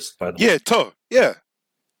still plays, by the way. Yeah, To. Yeah.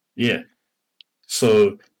 Yeah.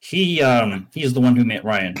 So he's the one who met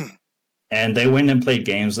Ryan. And they went and played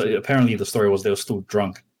games. Apparently the story was they were still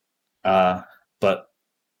drunk. But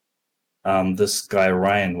this guy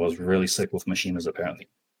Ryan was really sick with Machinas apparently.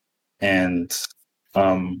 And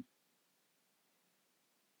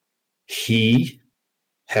he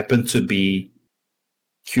happened to be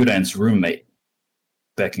Kyudan's roommate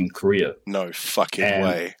back in Korea. No fucking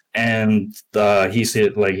way. And he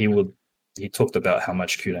said like he talked about how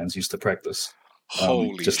much Kyudan's used to practice.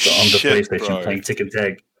 Holy just shit, on the PlayStation bro. playing Tekken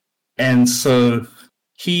Tag. And so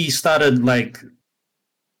he started like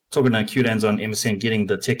talking to Qdans on MSN, getting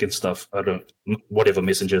the tech and stuff. Whatever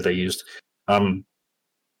messenger they used.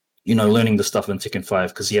 Learning the stuff in Tekken 5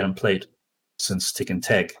 because he hadn't played since Tekken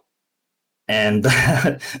Tag. And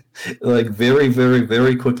like very, very,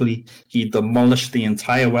 very quickly, he demolished the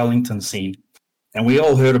entire Wellington scene. And we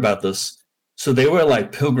all heard about this. So they were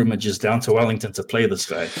like pilgrimages down to Wellington to play this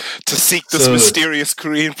guy. To seek this mysterious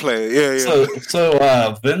Korean player. Yeah.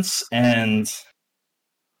 So Vince and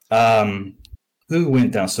who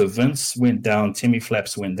went down? So Vince went down, Timmy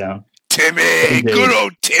Flaps went down. Timmy! Good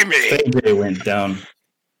old Timmy! They went down.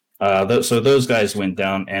 So those guys went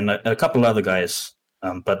down, and a couple other guys,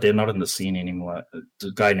 but they're not in the scene anymore.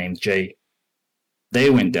 The guy named Jay,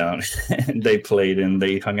 they went down and they played, and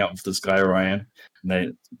they hung out with this guy Ryan.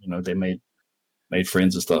 And they made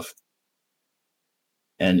friends and stuff.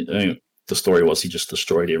 And the story was he just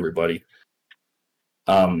destroyed everybody.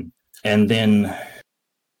 And then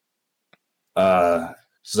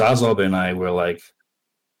Zazob and I were like,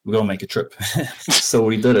 we're going to make a trip. So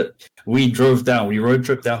we did it. We drove down. We road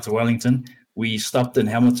trip down to Wellington. We stopped in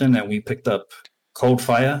Hamilton and we picked up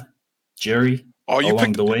Coldfire, Jerry,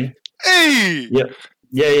 along the way. Hey!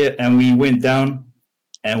 Yeah. And we went down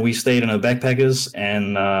and we stayed in a backpackers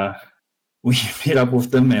and we met up with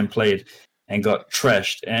them and played and got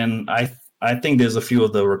trashed. And I think there's a few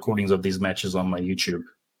of the recordings of these matches on my YouTube.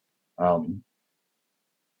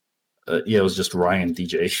 It was just Ryan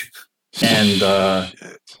DJ. And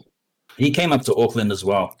he came up to Auckland as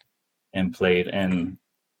well and played, and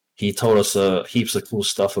he told us heaps of cool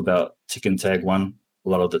stuff about Tekken Tag 1, a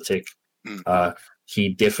lot of the tech. He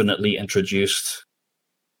definitely introduced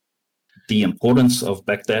the importance of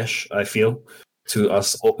backdash, I feel, to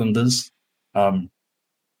us Aucklanders.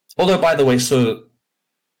 Although, by the way, so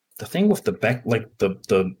the thing with the back, like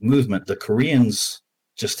the movement, the Koreans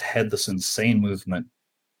just had this insane movement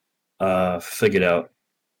figured out.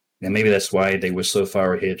 And maybe that's why they were so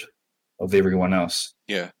far ahead of everyone else.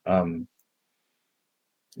 Yeah.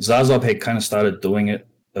 Zazob had kind of started doing it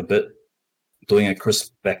a bit, doing a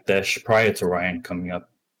crisp backdash prior to Ryan coming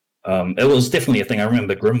up. It was definitely a thing. I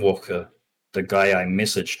remember Grimwalker, the guy I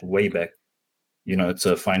messaged way back,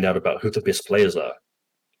 to find out about who the best players are.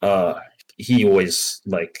 He always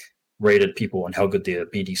rated people on how good their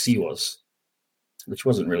BDC was, which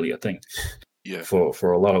wasn't really a thing. Yeah.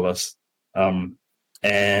 For a lot of us.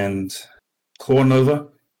 And Cornova,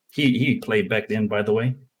 he played back then, by the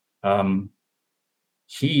way.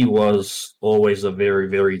 He was always a very,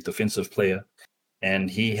 very defensive player, and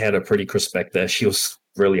he had a pretty crisp backdash. He was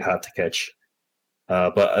really hard to catch.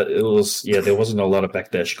 But there wasn't a lot of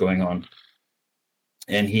backdash going on.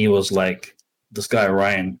 And he was like, this guy,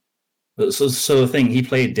 Ryan. So the thing, he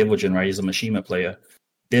played Devilgen, right? He's a Mishima player.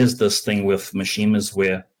 There's this thing with Mishimas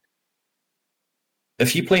where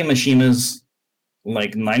if you play Mishimas,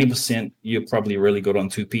 90%, you're probably really good on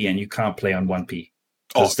 2P and you can't play on 1P.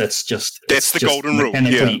 Because that's the golden rule.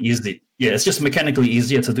 Easy. Yeah, it's just mechanically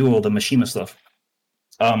easier to do all the Mishima stuff.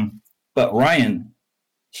 But Ryan,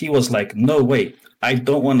 he was like, no, wait, I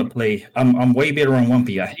don't want to play. I'm way better on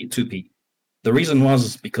 1P. I hate 2P. The reason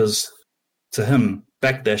was because to him,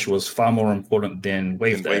 backdash was far more important than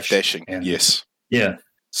wave dash. Wave dashing, yes. Yeah.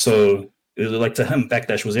 So it was to him,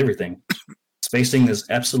 backdash was everything. Spacing is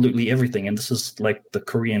absolutely everything, and this is the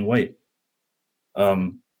Korean way.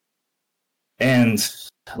 And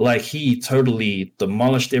he totally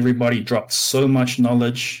demolished everybody, dropped so much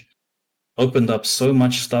knowledge, opened up so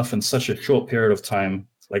much stuff in such a short period of time.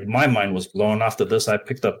 My mind was blown. After this, I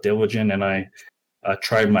picked up Devilgen and I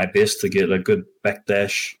tried my best to get a good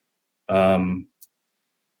backdash.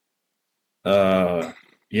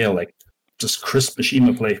 Just crisp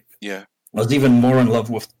Mishima play. Yeah. I was even more in love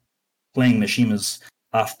with playing Mishimas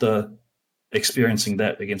after experiencing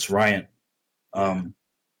that against Ryan.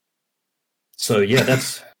 So yeah,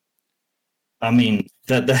 that's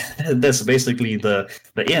that's basically the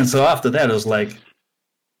end. So after that, it was I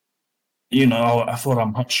thought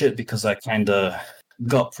I'm hot shit because I kind of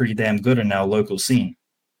got pretty damn good in our local scene.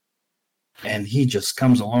 And he just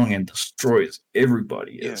comes along and destroys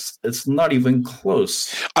everybody. Yeah. It's not even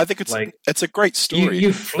close. I think it's a great story.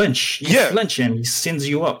 You flinch. You flinch and he sends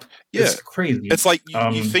you up. Yeah. It's crazy. It's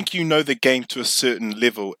you think you know the game to a certain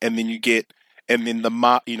level, and then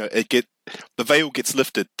the veil gets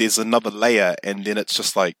lifted. There's another layer, and then it's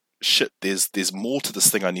just shit. There's more to this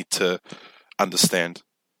thing I need to understand.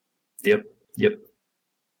 Yep.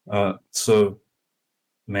 So,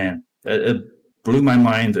 man, it blew my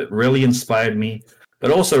mind. It really inspired me, but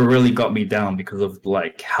also really got me down because of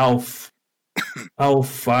how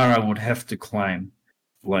far I would have to climb,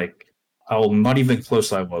 how not even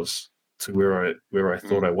close I was to where I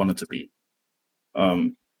thought I wanted to be.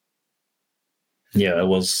 yeah, it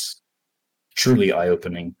was truly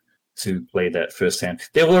eye-opening to play that firsthand.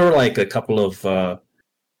 There were like a couple of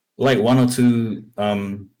like one or two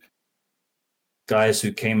guys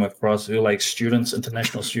who came across who were like students,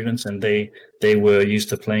 international students, and they were used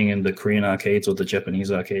to playing in the Korean arcades or the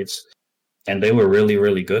Japanese arcades, and they were really,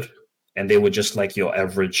 really good. And they were just like your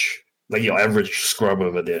average scrub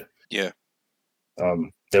over there. Yeah.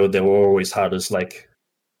 They were always hard. As like,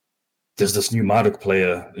 there's this new Marduk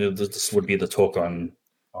player. This would be the talk on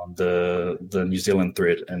the New Zealand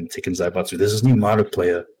thread and Tekken Zaibatsu. There's this new Marduk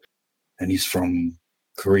player, and he's from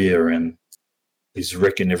Korea, and he's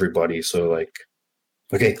wrecking everybody. So like,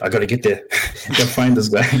 okay, I gotta get there. Gotta find this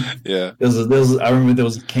guy. Yeah. I remember there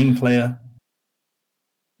was a King player.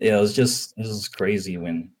 Yeah, it was crazy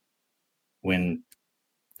when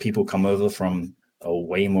people come over from a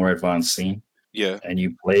way more advanced scene. Yeah. And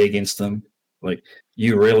you play against them. Like,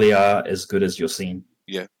 you really are as good as your scene.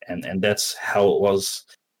 Yeah. And that's how it was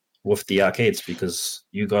with the arcades, because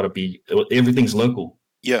you gotta be, everything's local.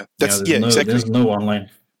 Yeah. Exactly. There's no online.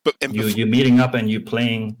 But you're meeting up and you're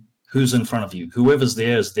playing who's in front of you. Whoever's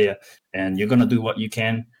there is there, and you're gonna do what you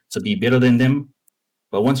can to be better than them.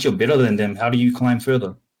 But once you're better than them, how do you climb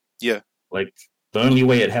further? Yeah. Like, the only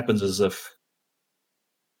way it happens is if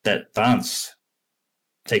that dance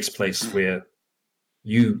takes place where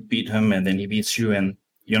you beat him and then he beats you, and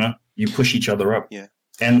you push each other up. Yeah.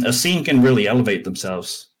 And a scene can really elevate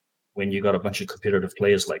themselves when you got a bunch of competitive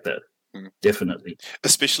players like that. Definitely.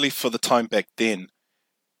 Especially for the time back then,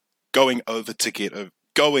 going overseas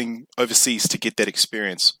to get that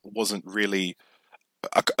experience wasn't really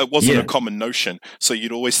a common notion. So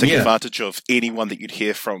you'd always take advantage of anyone that you'd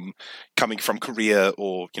hear from coming from Korea,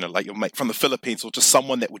 or like your mate from the Philippines, or just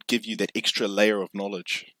someone that would give you that extra layer of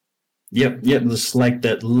knowledge. Yep. It's like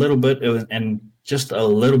that little bit, and just a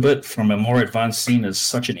little bit from a more advanced scene is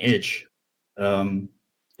such an edge.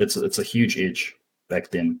 It's a huge edge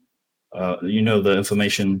back then. The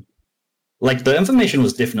information, the information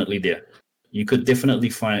was definitely there. You could definitely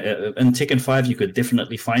find in Tekken 5. You could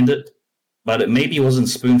definitely find it, but it maybe wasn't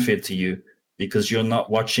spoon-fed to you because you're not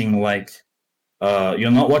watching a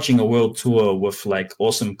world tour with like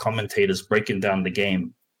awesome commentators breaking down the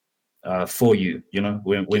game for you.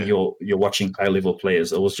 When you're watching high-level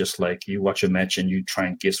players, it was just like you watch a match and you try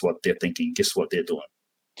and guess what they're thinking, guess what they're doing.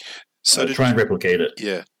 So try and replicate it.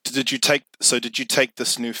 Yeah. Did you take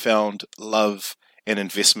this newfound love and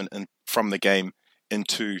investment from the game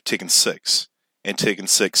into Tekken 6 and Tekken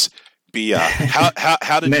 6 BR?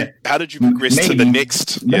 How did you progress to the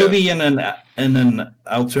next? Maybe in an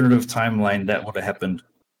alternative timeline that would have happened,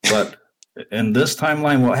 but in this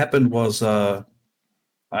timeline, what happened was I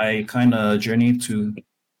kind of journeyed to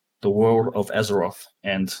the world of Azeroth,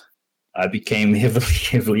 and I became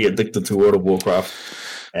heavily addicted to World of Warcraft.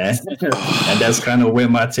 And that's kind of where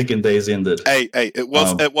my Tekken days ended. Hey, it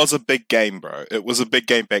was a big game, bro. It was a big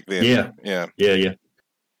game back then. Yeah.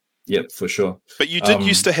 Yep, for sure. But you did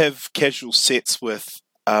used to have casual sets with,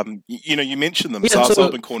 you mentioned them,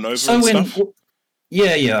 Zarzub and Cornova and stuff.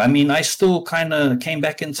 Yeah. I mean, I still kind of came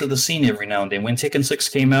back into the scene every now and then. When Tekken 6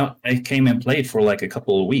 came out, I came and played for like a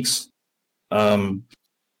couple of weeks. I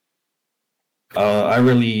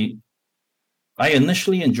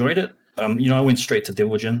initially enjoyed it. I went straight to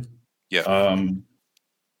Devilgen. Yeah.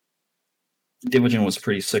 Devilgen was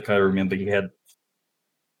pretty sick. I remember he had,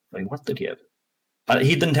 what did he have?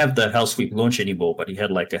 He didn't have the Hell Sweep launch anymore, but he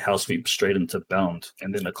had like a Hell Sweep straight into Bound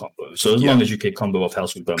and then a combo. So as long as you could combo off Hell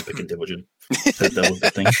Sweep, I'm picking Devilgen. That was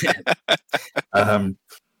the thing.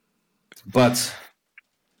 But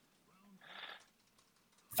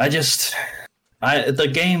the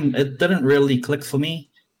game, it didn't really click for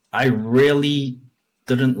me. I really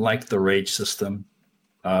didn't like the rage system.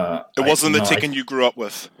 It wasn't the Tekken you grew up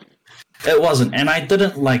with. It wasn't, and I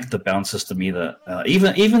didn't like the bounce system either.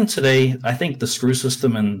 Even today, I think the screw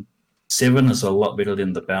system in 7 is a lot better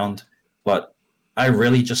than the bound, but I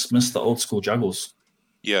really just miss the old school juggles.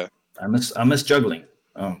 Yeah, I miss juggling.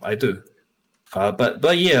 I do.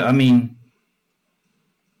 But yeah, I mean,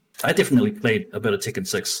 I definitely played a bit of Tekken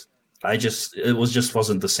 6. It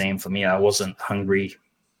wasn't the same for me. I wasn't hungry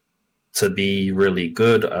to be really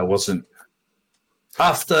good. I wasn't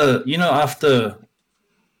after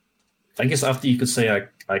I guess after you could say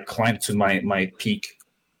I climbed to my peak.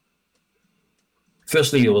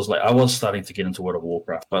 Firstly, it was like I was starting to get into World of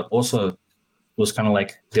Warcraft, but also it was kind of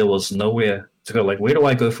like there was nowhere to go. Like, where do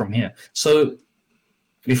I go from here? So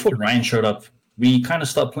before Ryan showed up, we kind of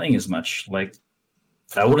stopped playing as much. Like,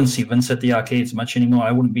 I wouldn't see Vince at the arcades much anymore.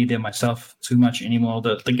 I wouldn't be there myself too much anymore.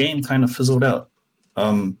 The game kind of fizzled out.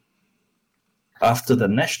 After the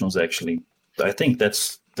Nationals, actually, I think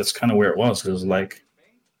that's that's kind of where it was. It was like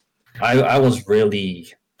I was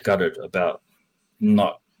really gutted about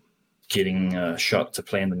not getting a shot to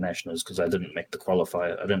play in the nationals because I didn't make the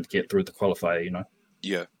qualifier. I didn't get through the qualifier, you know.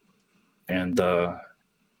 Yeah. And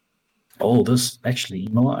this actually, you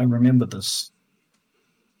know what? I remember this.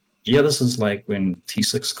 Yeah, this is like when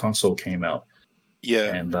T6 console came out.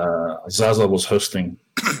 Yeah. And Zaza was hosting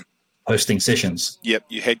sessions. Yep.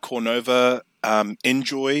 You had Cornova,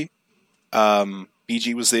 Enjoy,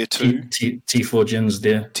 BG was there too. T4 Jin's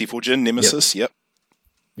there. T4 Jin, Nemesis. Yep.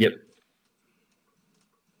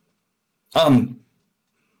 What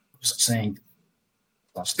was I saying?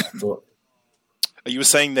 Last I thought. You were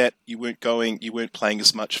saying that you weren't playing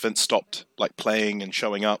as much. Vince stopped like playing and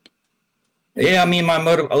showing up. Yeah, I mean, my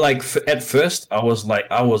motive, like at first, I was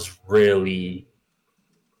really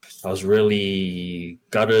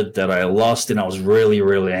gutted that I lost, and I was really,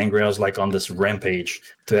 really angry. I was like on this rampage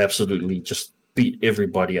to absolutely just beat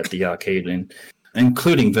everybody at the arcade, and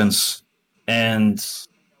including Vince, and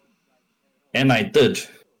I did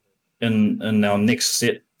in our next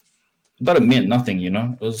set, but it meant nothing, you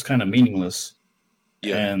know. It was kind of meaningless.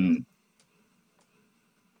 Yeah.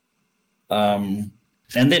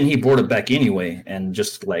 And then he brought it back anyway, and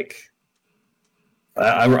just like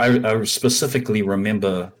I specifically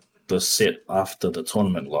remember the set after the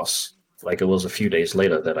tournament loss. Like it was a few days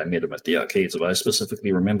later that I met him at the arcades, but I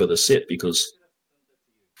specifically remember the set because,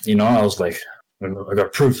 you know, I was like, I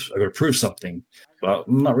got to prove something, but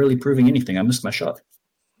I'm not really proving anything. I missed my shot.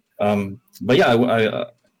 But yeah,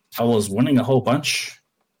 I was winning a whole bunch,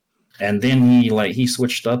 and then he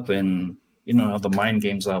switched up, and you know how the mind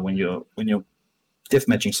games are when you're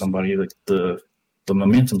deathmatching somebody, like the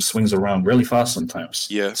momentum swings around really fast sometimes.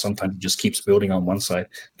 Yeah. Sometimes it just keeps building on one side.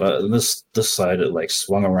 But this side it like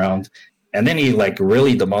swung around. And then he like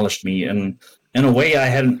really demolished me, and in a way I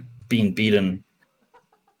hadn't been beaten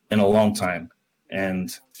in a long time.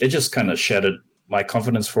 And it just kind of shattered my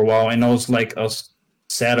confidence for a while. And I was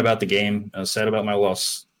sad about the game. I was sad about my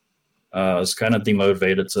loss. I was kind of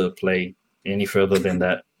demotivated to play any further than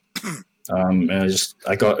that. And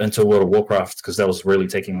I got into World of Warcraft because that was really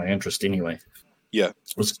taking my interest anyway. Yeah.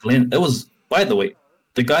 It was Glenn. It was, by the way,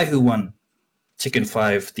 the guy who won Tekken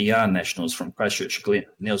 5 DR Nationals from Christchurch, Glenn,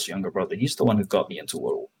 Neil's younger brother. He's the one who got me into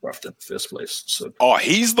World of Warcraft in the first place. So,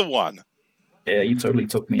 he's the one. Yeah, he totally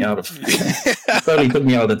took me out of the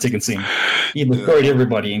Tekken scene. He destroyed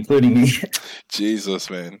everybody, including me. Jesus,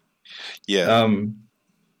 man. Yeah.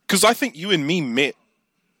 Because I think you and me met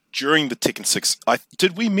during the Tekken 6.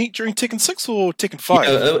 Did we meet during Tekken 6 or Tekken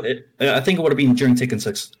 5? Yeah, I think it would have been during Tekken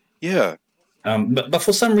 6. Yeah. But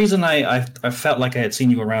for some reason, I felt like I had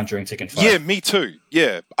seen you around during Tekken 5. Yeah, me too.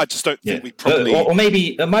 Yeah, I just don't think we probably... or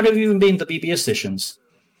maybe it might have even been the BBS sessions.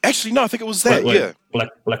 Actually, no, I think it was that, yeah.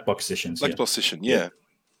 Black Box sessions. Black Box session, yeah.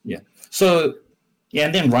 Yeah. So, yeah,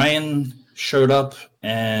 and then Ryan showed up,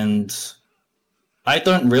 and I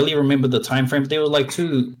don't really remember the time frame. There were like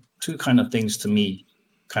two kind of things to me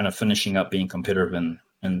kind of finishing up being competitive in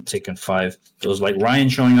Tekken 5. It was like Ryan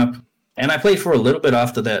showing up, and I played for a little bit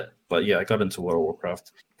after that, but yeah, I got into World of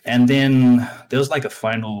Warcraft. And then there was like a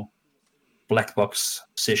final Black Box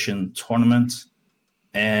session tournament,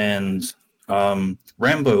 and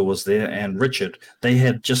Rambo was there and Richard. They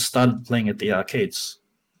had just started playing at the arcades.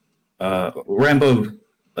 Rambo,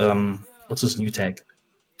 what's his new tag?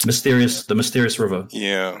 The Mysterious River.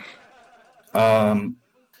 Yeah.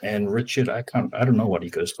 And Richard, I don't know what he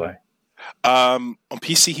goes by. On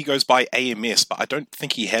PC he goes by AMS, but I don't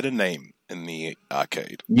think he had a name in the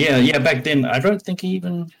arcade. Yeah, back then I don't think he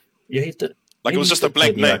even he did. Like it was just a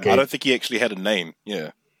blank name. Arcade. I don't think he actually had a name.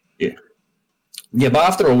 Yeah. Yeah, but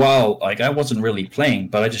after a while, like I wasn't really playing,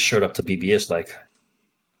 but I just showed up to BBS like,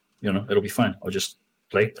 you know, it'll be fine. I'll just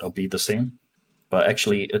play. I'll be the same. But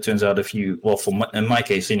actually, it turns out in my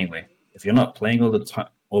case anyway, if you're not playing all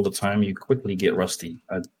the time, you quickly get rusty.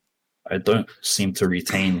 I don't seem to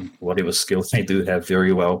retain whatever skills I do have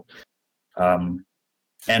very well.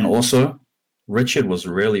 And also, Richard was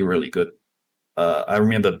really, really good. I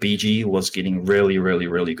remember BG was getting really, really,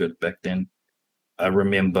 really good back then. I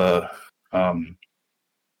remember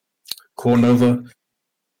Cornova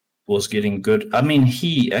was getting good. I mean,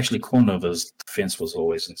 Cornova's defense was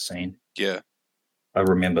always insane. Yeah. I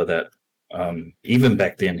remember that. Even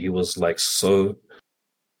back then, he was like so...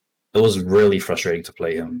 It was really frustrating to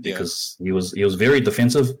play him because he was very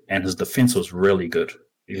defensive, and his defense was really good.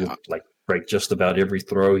 He would like break just about every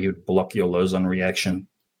throw. He would block your lows on reaction.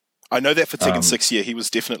 I know that for Tekken 6, he was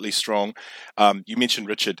definitely strong. You mentioned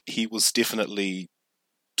Richard. He was definitely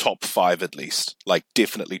top 5 at least. Like,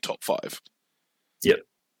 definitely top 5. Yep.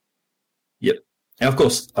 And of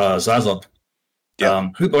course, Zazab. Yeah.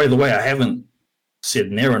 Who, by the way, I haven't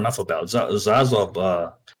said near enough about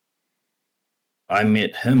Zazov. I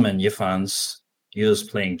met him in Yifans. He was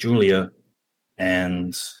playing Julia,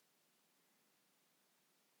 and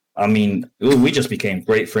I mean, we just became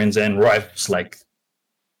great friends and rivals, like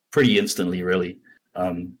pretty instantly, really.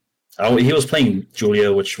 He was playing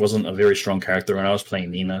Julia, which wasn't a very strong character, and I was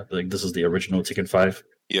playing Nina. Like, this is the original Tekken 5.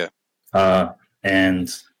 Yeah.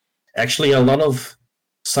 And actually, a lot of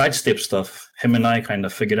sidestep stuff, him and I kind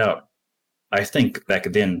of figured out. I think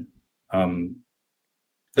back then,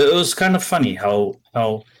 it was kind of funny how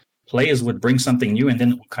players would bring something new and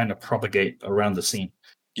then it would kind of propagate around the scene.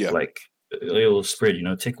 Yeah. Like, it will spread,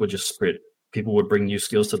 tech would just spread. People would bring new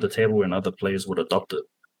skills to the table and other players would adopt it.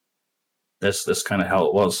 That's kind of how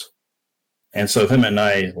it was. And so him and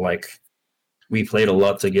I, like, we played a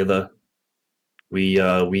lot together.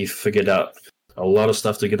 We figured out a lot of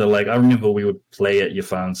stuff together. Like, I remember we would play at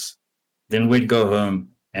Yifans, then we'd go home,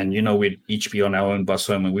 and we'd each be on our own bus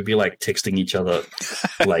home, and we'd be like texting each other,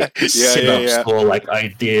 like setups or like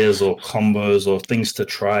ideas or combos or things to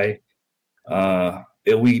try.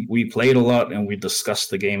 We played a lot and we discussed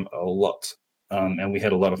the game a lot, and we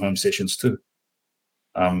had a lot of home sessions too.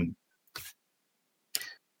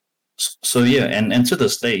 So yeah, and to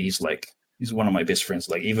this day, he's one of my best friends.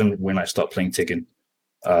 Like, even when I stopped playing Tekken,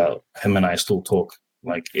 him and I still talk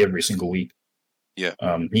like every single week. Yeah.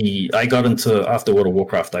 I got into, after World of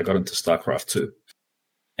Warcraft, I got into StarCraft 2,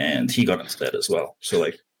 and he got into that as well. So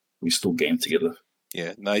like, we still game together.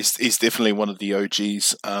 Yeah, no, he's definitely one of the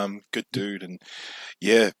OGs. Good dude, and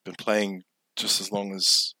yeah, been playing just as long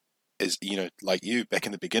as like you back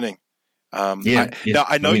in the beginning. Now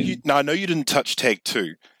I know you didn't touch Tag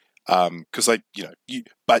 2, because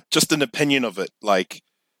but just an opinion of it, like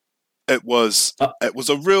it was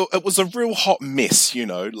a real hot mess,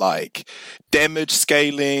 like damage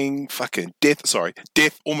scaling, fucking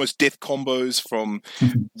almost death combos from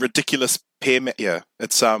ridiculous yeah,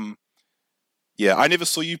 it's yeah, I never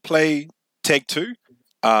saw you play Tag 2,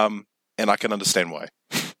 and I can understand why.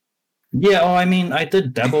 Yeah, I mean, I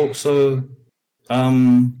did dabble. So,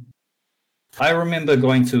 I remember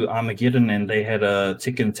going to Armageddon and they had a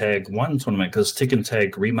Tekken Tag 1 tournament, because Tekken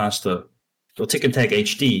Tag Remaster, or Tekken Tag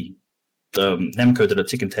HD, Namco did a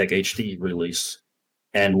Tekken Tag HD release.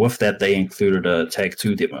 And with that, they included a Tag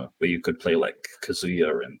 2 demo where you could play like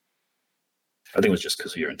Kazuya, and I think it was just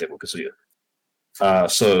Kazuya and Devil Kazuya.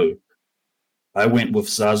 So I went with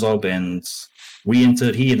Zazob and he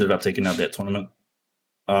ended up taking out that tournament.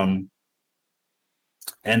 And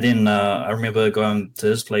then I remember going to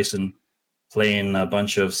his place and playing a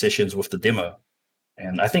bunch of sessions with the demo.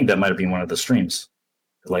 And I think that might have been one of the streams.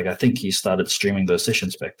 Like, I think he started streaming those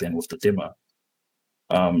sessions back then with the demo.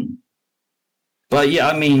 But yeah,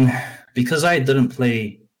 I mean, because I didn't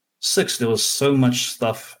play 6, there was so much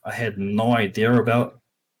stuff I had no idea about.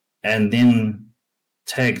 And then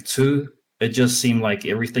Tag 2, it just seemed like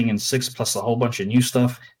everything in 6 plus a whole bunch of new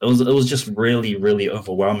stuff. It was just really, really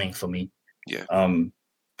overwhelming for me. Yeah.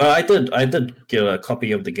 I did get a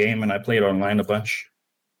copy of the game and I played online a bunch.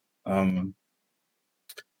 But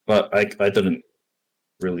I didn't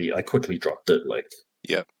really. I quickly dropped it. Like,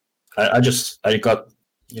 yeah, I got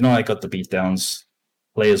the beatdowns.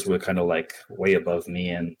 Players were kind of like way above me,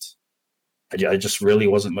 and I just really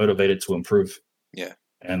wasn't motivated to improve. Yeah,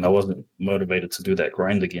 and I wasn't motivated to do that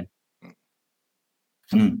grind again.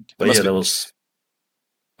 But yeah, there was.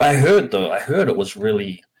 I heard it was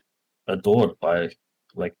really adored by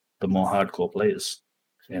like the more hardcore players,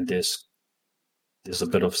 and there's a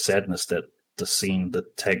bit of sadness that the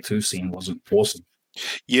Tag 2 scene wasn't awesome.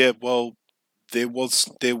 Yeah, well, there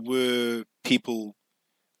were people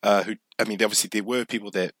who, I mean, obviously there were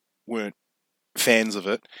people that weren't fans of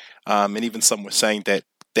it, and even some were saying that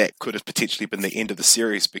could have potentially been the end of the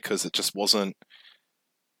series because it just wasn't,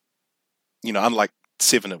 unlike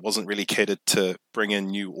 7, it wasn't really catered to bring in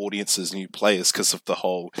new audiences, new players, because of the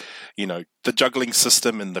whole, the juggling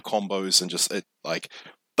system and the combos, and just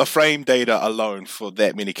the frame data alone for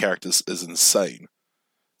that many characters is insane.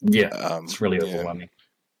 Yeah, it's really overwhelming.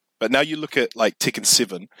 But now you look at like Tekken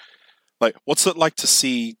 7, like what's it like to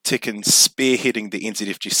see Tekken spearheading the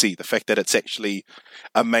NZFGC? The fact that it's actually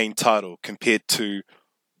a main title compared to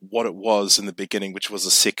what it was in the beginning, which was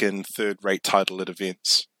a second, third-rate title at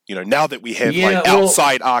events. Now that we have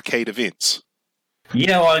outside arcade events.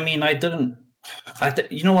 Yeah, well, I mean,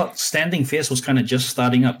 you know what? Standing Fierce was kind of just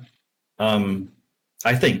starting up.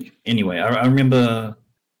 I think, anyway. I remember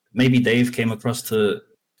maybe Dave came across to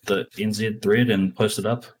the NZ thread and posted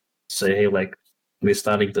up, say, hey, like, we're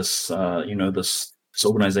starting this, this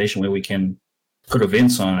organization where we can put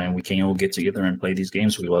events on and we can all get together and play these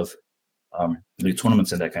games we love. the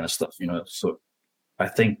tournaments and that kind of stuff. So I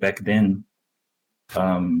think back then,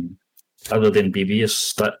 other than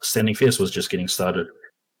BBS, Standing Fierce was just getting started.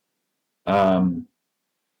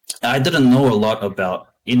 I didn't know a lot about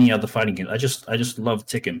any other fighting game. I just loved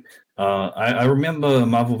Tekken. I remember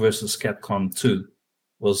Marvel vs. Capcom 2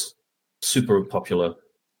 was super popular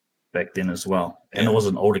back then as well, and it was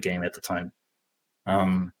an older game at the time.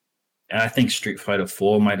 And I think Street Fighter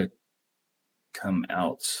 4 might have come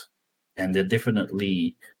out, and they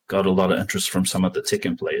definitely got a lot of interest from some of the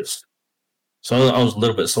Tekken players. So I was a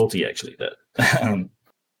little bit salty actually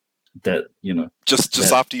that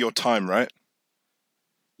just after your time, right?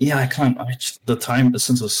 Yeah, I can't. The time,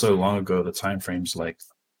 since it's so long ago, the time frames, like,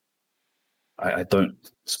 I don't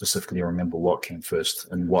specifically remember what came first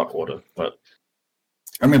in what order, but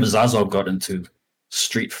I remember Zazov got into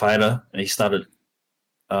Street Fighter and he started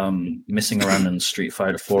messing around in Street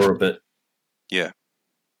Fighter 4 a bit. Yeah.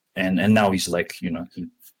 And now he's like, he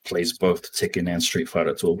plays both Tekken and Street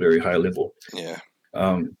Fighter to a very high level. Yeah.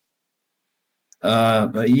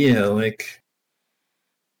 But yeah, like,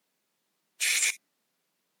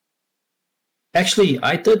 actually,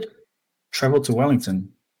 I did travel to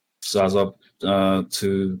Wellington, Zaza,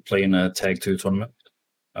 to play in a Tag 2 tournament.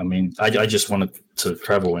 I mean, I just wanted to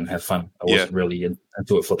travel and have fun. I wasn't really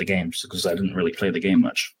into it for the games because I didn't really play the game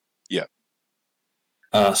much. Yeah.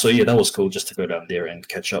 So yeah, that was cool just to go down there and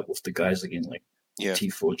catch up with the guys again, like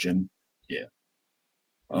T4 Jim. Yeah.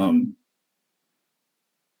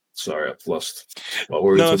 Sorry, I've lost. What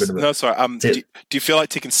were we talking about? No, sorry. Do you feel like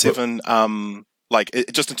Tekken 7,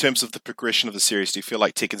 just in terms of the progression of the series, do you feel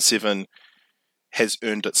like Tekken 7 has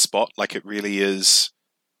earned its spot? Like it really is?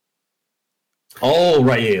 Oh,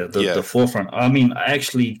 right, yeah, the forefront. I mean, I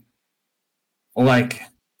actually, like,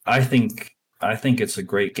 I think it's a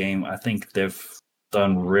great game. I think they've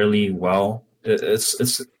done really well.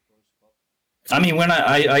 It's. I mean, when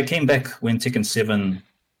I came back when Tekken 7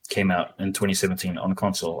 came out in 2017 on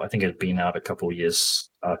console, I think it had been out a couple of years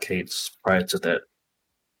arcades prior to that.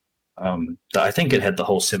 I think it had the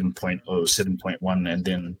whole 7.0, 7.1, and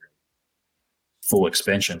then full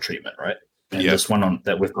expansion treatment, right? And this one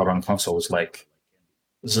that we've got on console is like,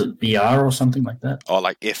 is it BR or something like that? Oh,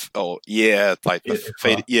 like like the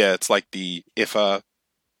fade. Yeah, it's like the FR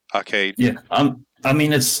arcade. Yeah, I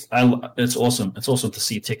mean, it's awesome. It's awesome to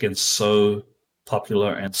see Tekken so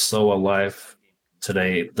popular and so alive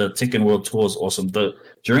today. The Tekken World Tour is awesome.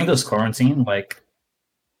 During this quarantine, like,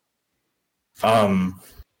 I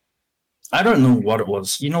don't know what it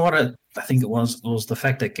was. You know what I think it was? It was the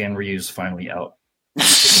fact that Ganryu's finally out in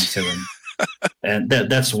Tekken 7. And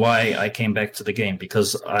that's why I came back to the game,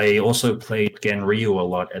 because I also played Ganryu a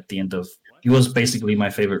lot at the end of... He was basically my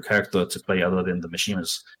favorite character to play other than the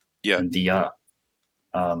Mishimas in DR.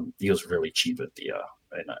 He was really cheap at DR.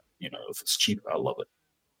 And, if it's cheap, I love it.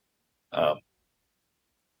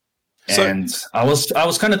 And I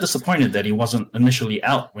was kind of disappointed that he wasn't initially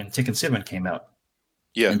out when Tekken 7 came out.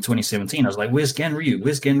 Yeah. In 2017, I was like, "Where's Ganryu?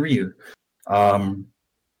 Where's Ganryu?" And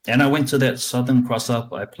I went to that Southern Cross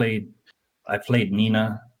Up. I played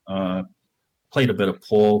Nina. Played a bit of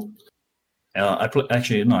Paul. I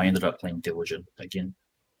ended up playing Diligent again.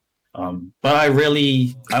 But I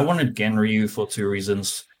wanted Ganryu for two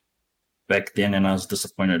reasons back then, and I was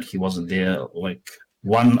disappointed he wasn't there. Like,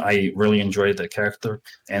 one, I really enjoyed the character,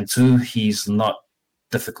 and two, he's not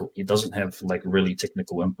difficult. He doesn't have like really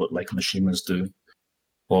technical input like Mishimas do,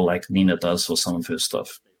 or like Nina does for some of her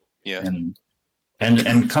stuff. Yeah.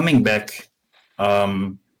 And coming back,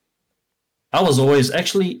 I was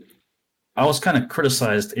kind of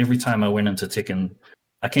criticized every time I went into Tekken.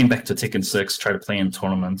 I came back to Tekken 6, try to play in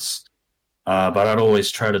tournaments, but I'd always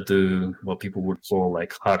try to do what people would call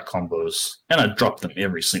like hard combos, and I'd drop them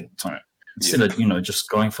every single time instead of just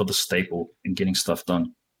going for the staple and getting stuff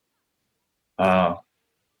done.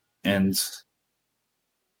 And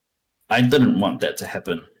I didn't want that to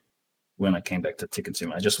happen when I came back to Tekken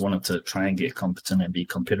 7. I just wanted to try and get competent and be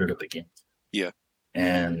competitive again. Yeah.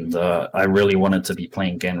 And I really wanted to be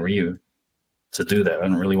playing Ganryu to do that. I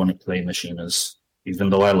didn't really want to play Mishimas, even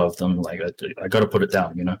though I love them. Like, I got to put it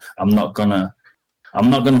down. I'm not gonna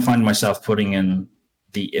find myself putting in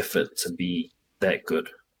the effort to be that good.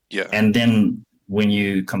 Yeah. And then when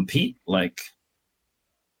you compete, like,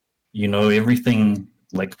 everything,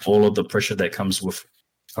 like all of the pressure that comes with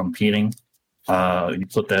competing, you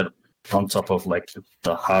put that on top of like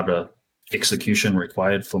the harder execution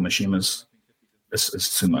required for Mishimas.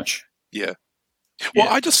 It's too much. Yeah. Well,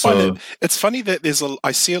 I just find it's funny that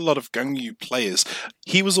I see a lot of Ganryu players.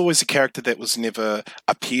 He was always a character that was never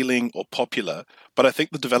appealing or popular, but I think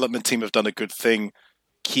the development team have done a good thing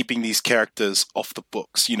keeping these characters off the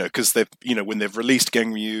books, because they've, when they've released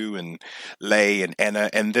Ganryu and Lei and Anna,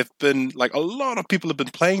 and they've been like a lot of people have been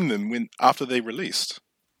playing them after they released.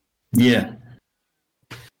 Yeah,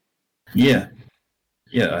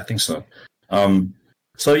 I think so.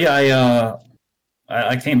 So yeah,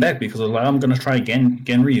 I came back because I was like, I'm gonna try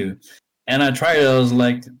Ganryu, and I tried it. I was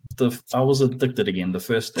like, I was addicted again the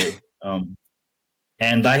first day.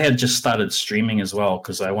 And I had just started streaming as well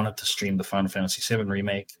because I wanted to stream the Final Fantasy VII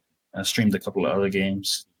remake. I streamed a couple of other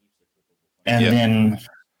games, and then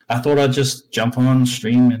I thought I'd just jump on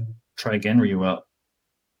stream and try Ganryu out,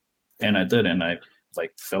 and I did, and I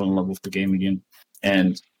like fell in love with the game again.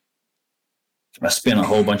 And I spent a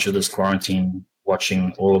whole bunch of this quarantine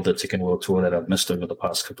watching all of the Tekken World Tour that I've missed over the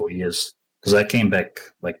past couple of years because I came back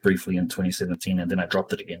like briefly in 2017 and then I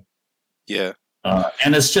dropped it again. Yeah.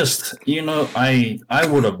 And it's just, I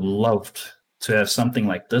would have loved to have something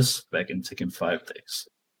like this back in Tekken 5 days.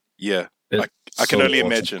 Yeah, I can only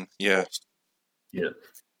imagine. Yeah.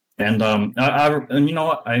 And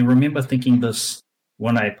I remember thinking this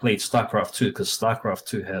when I played StarCraft 2, because StarCraft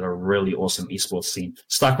 2 had a really awesome esports scene.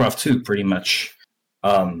 StarCraft 2 pretty much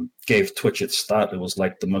gave Twitch its start. It was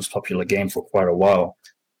like the most popular game for quite a while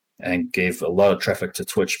and gave a lot of traffic to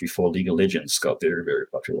Twitch before League of Legends got very, very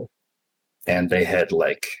popular. And they had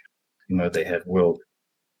they had world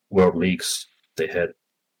leagues. They had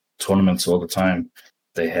tournaments all the time.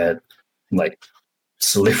 They had like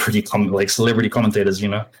celebrity commentators,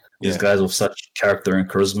 these guys with such character and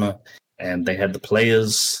charisma. And they had the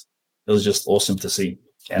players. It was just awesome to see.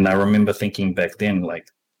 And I remember thinking back then, like,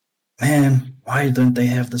 man, why don't they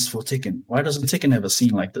have this for Tekken? Why doesn't Tekken have a scene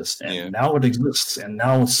like this? And now it exists, and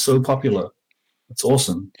now it's so popular. It's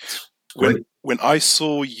awesome. When I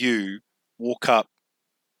saw you walk up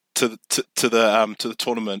to the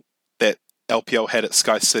tournament that LPL had at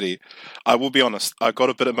Sky City, I will be honest, I got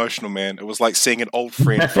a bit emotional, man. It was like seeing an old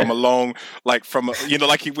friend from a long, like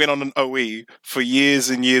he went on an OE for years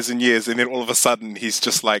and years and years, and then all of a sudden he's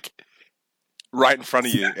just like right in front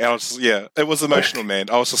of you. And I was it was emotional, man.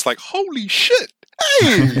 I was just like, holy shit,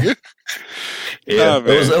 hey!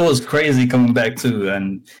 It was crazy coming back too,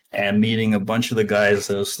 and meeting a bunch of the guys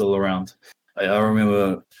that are still around. I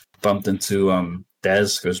remember bumped into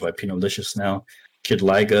Daz, goes by Pinolicious now, Kid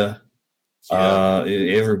Liger,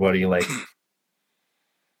 everybody, like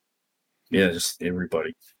just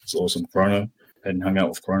everybody. It's awesome. Chrono, hadn't hung out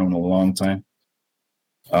with Chrono in a long time.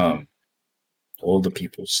 All the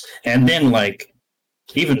peoples, and then like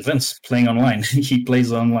even Vince playing online. He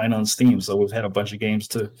plays online on Steam, so we've had a bunch of games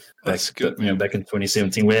too. That's good. Back in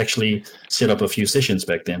 2017, we actually set up a few sessions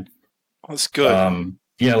back then. That's good.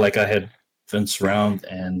 Like I had Vince Round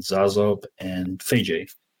and Zazob and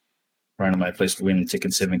Fejay right in my place when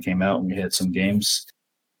Tekken 7 came out, and we had some games.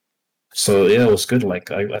 So it was good. Like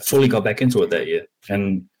I fully got back into it that year,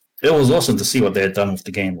 and it was awesome to see what they had done with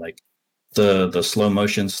the game. Like the slow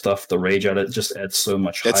motion stuff, the rage out, it just adds so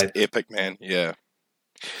much hype. That's epic, man. Yeah.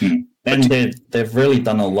 And they've really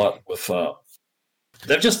done a lot with.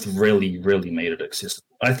 They've just really, really made it accessible.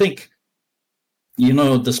 I think,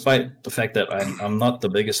 despite the fact that I'm not the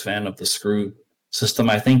biggest fan of the screw system,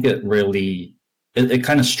 I think it really it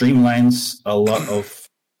kind of streamlines a lot of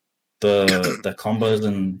the combos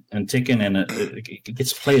and Tekken, and it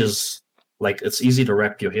gets players, like, it's easy to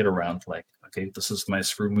wrap your head around. Like, okay, this is my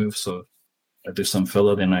screw move, so I do some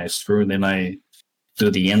filler, then I screw, then I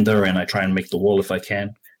do the ender, and I try and make the wall if I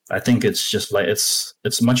can. I think it's just like it's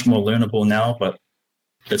much more learnable now, but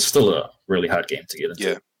it's still a really hard game to get into.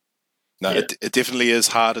 Yeah. No, it definitely is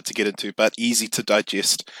harder to get into, but easy to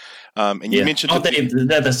digest. And you mentioned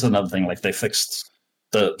that's another thing. Like, they fixed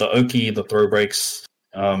the Oki, the throw breaks.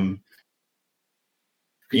 And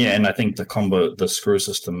I think the screw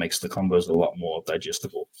system makes the combos a lot more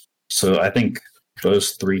digestible. So I think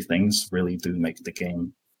those three things really do make the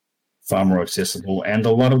game far more accessible. And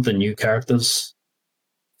a lot of the new characters,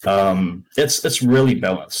 it's really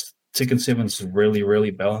balanced. Tekken 7 is really,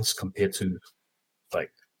 really balanced compared to,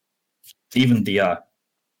 like, even DR.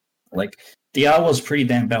 Like, DR was pretty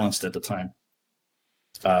damn balanced at the time,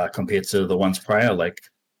 compared to the ones prior. Like,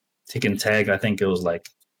 Tekken Tag, I think there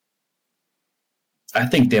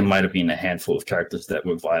might have been a handful of characters that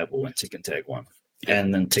were viable in Tekken Tag 1.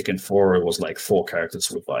 And then Tekken 4, it was like 4 characters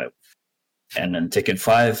were viable. And then Tekken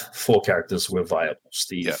 5, 4 characters were viable.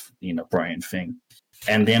 Steve, Brian, Fing.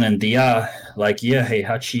 And then in DR, like,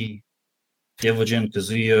 Heihachi, Devojin,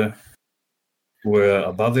 Kazuya were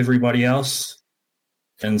above everybody else.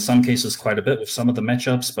 In some cases, quite a bit with some of the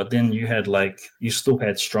matchups. But then you still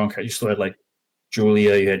had strong characters. You still had, like,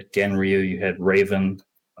 Julia, you had Ganryu, you had Raven.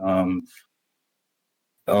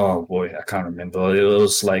 oh boy, I can't remember. It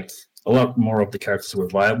was like a lot more of the characters were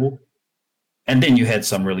viable, and then you had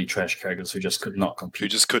some really trash characters who just could not Who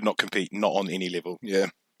compete. just could not compete, not on any level. Yeah.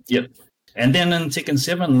 Yep. And then in Tekken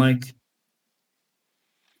 7, like,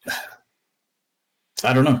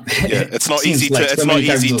 I don't know. Yeah, it's not Seems easy like to so many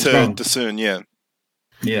characters are to strong. discern. Yeah,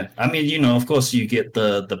 Yeah, I mean, you know, of course, you get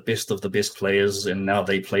the best of the best players, and now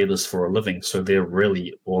they play this for a living, so they're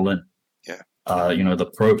really all in. Yeah. You know, the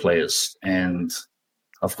pro players, and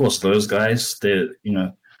of course, those guys, they're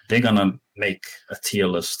gonna make a tier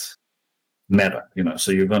list matter. You know,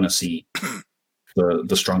 so you're gonna see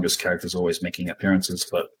the strongest characters always making appearances,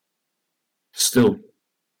 but still,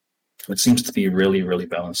 it seems to be really, really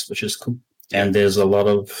balanced, which is cool. And there's a lot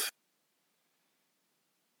of,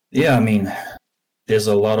 yeah, I mean, there's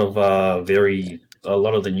a lot of a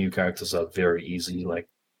lot of the new characters are very easy, like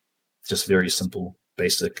just very simple,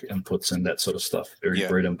 basic inputs and that sort of stuff. Very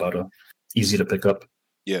bread and butter, easy to pick up.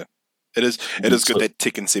 Yeah. It is good that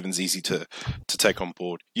Tekken 7's easy to take on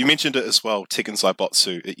board. You mentioned it as well, Tekken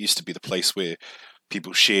Zaibatsu. It used to be the place where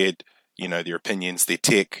people shared, you know, their opinions, their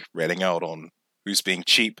tech, ratting out on who's being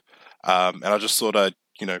cheap. And I just thought I'd,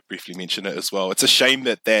 you know, briefly mention it as well. It's a shame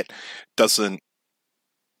that doesn't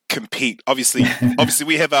compete. Obviously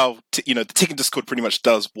we have our, the Tekken Discord pretty much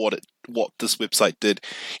does what this website did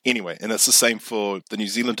anyway, and it's the same for the New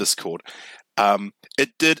Zealand Discord. It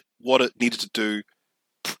did what it needed to do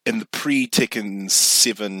in the pre-Tekken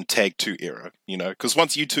 7 Tag 2 era, you know, because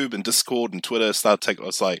once YouTube and Discord and Twitter started taking,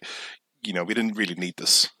 it's like, you know, we didn't really need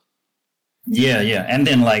this. Yeah, and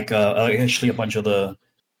then like actually a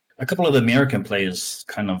couple of the American players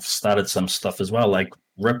kind of started some stuff as well, like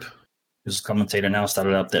Rip, who's a commentator now,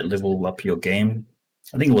 started up that Level Up Your Game.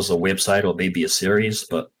 I think it was a website or maybe a series,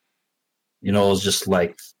 but, you know, it was just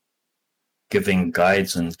like giving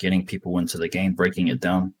guides and getting people into the game, breaking it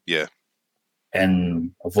down. Yeah.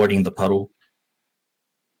 And avoiding the puddle.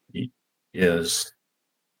 Yes.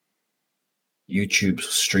 YouTube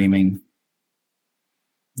streaming.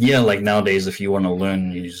 Yeah, like nowadays, if you want to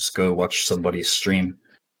learn, you just go watch somebody stream,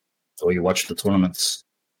 or you watch the tournaments.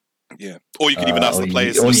 Yeah, or you can even ask the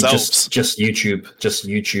players themselves. Just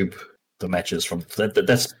YouTube the matches from that.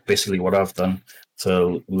 That's basically what I've done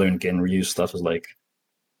to learn Genryu stuff. Is like,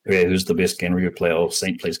 okay, who's the best Genryu player? Oh,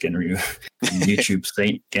 Saint plays Genryu. YouTube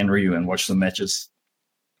Saint Genryu and watch the matches.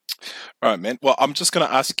 All right, man. Well, I'm just going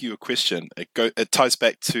to ask you a question. It ties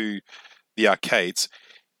back to the arcades.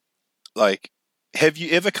 Like, have you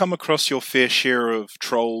ever come across your fair share of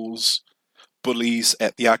trolls, bullies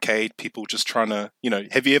at the arcade? People just trying to, you know,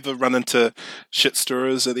 have you ever run into shit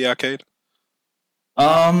stirrers at the arcade?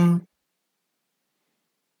 I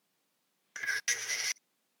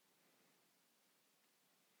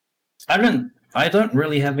don't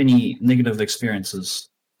really have any negative experiences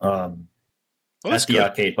at the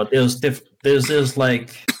arcade, but there's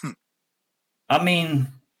like, I mean,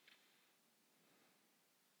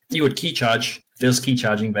 you would key charge. There's key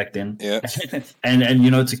charging back then. Yeah. and you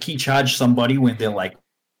know, to key charge somebody when they're like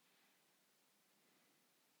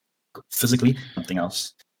physically something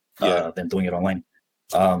else than doing it online.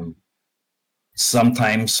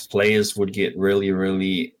 Sometimes players would get really,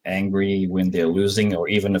 really angry when they're losing, or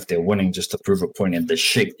even if they're winning, just to prove a point, and they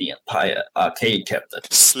shake the entire arcade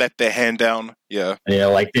cabinet. Slap their hand down. Yeah. Yeah,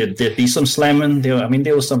 like there'd be some slamming.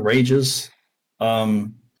 There were some rages.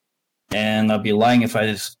 And I'd be lying if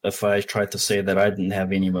I tried to say that I didn't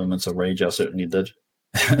have any moments of rage. I certainly did.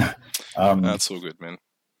 That's all good, man.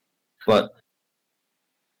 But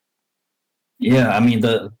yeah, I mean,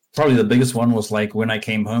 probably the biggest one was like when I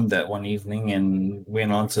came home that one evening and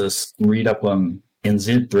went on to read up on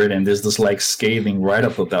NZ Thread, and there's this like scathing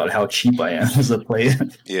write-up about how cheap I am as a player.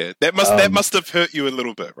 Yeah, that must have hurt you a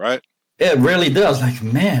little bit, right? It really did. I was like,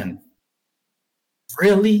 man,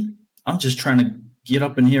 really? I'm just trying to get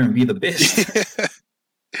up in here and be the best.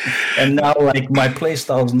 And now, like, my play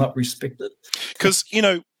style is not respected. Because, you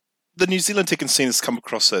know, the New Zealand Tekken scene has come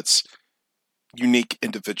across its unique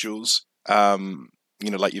individuals. You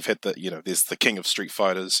know, like you've had there's the King of Street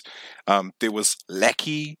Fighters. There was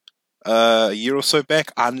Lackey a year or so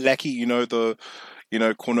back. Unlucky,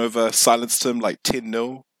 Cornova silenced him like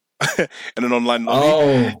 10-0 in an online lobby.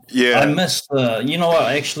 Oh, yeah. I missed, you know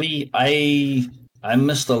what, actually, I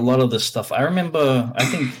missed a lot of this stuff. I remember, I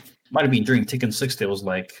think, might have been during Tekken 6, it was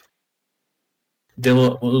like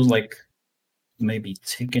maybe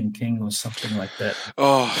Tekken King or something like that.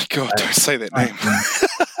 Oh, God, don't say that name.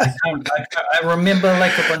 I remember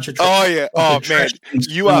like a bunch of... Oh, yeah. Oh, man.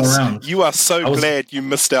 You are so glad you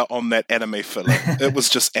missed out on that anime filler. It was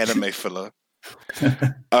just anime filler.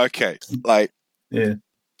 Okay. Like... Yeah.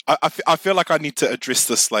 I feel like I need to address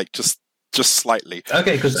this, like, just just slightly.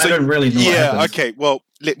 Okay, because I So, don't really know what yeah, happens. okay. Well,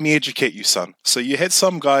 let me educate you, son. So you had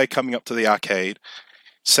some guy coming up to the arcade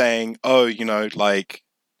saying, "Oh, like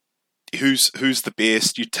who's the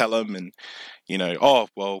best?" You tell him, and oh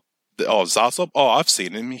well, Zazop. Oh, I've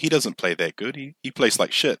seen him. He doesn't play that good. He plays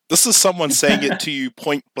like shit. This is someone saying it to you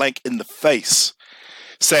point blank in the face,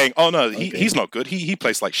 saying, "Oh no, Okay. he's not good. He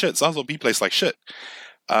plays like shit. Zazop, he plays like shit."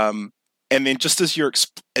 And then just as you're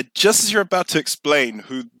about to explain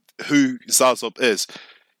who Zazop is,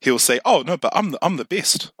 he'll say, "Oh no, but I'm the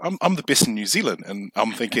best. I'm the best in New Zealand." And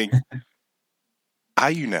I'm thinking,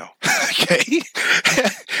 are you now? Okay,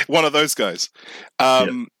 one of those guys.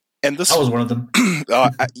 And this I was one of them.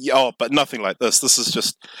 but nothing like this. This is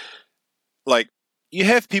just like you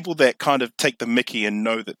have people that kind of take the mickey and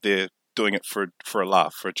know that they're doing it for a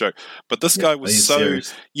laugh, for a joke. But this guy was so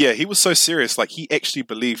serious. Yeah, he was so serious. Like he actually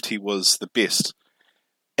believed he was the best,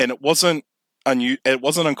 and it wasn't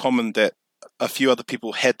uncommon that a few other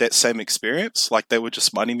people had that same experience. Like they were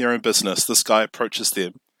just minding their own business. This guy approaches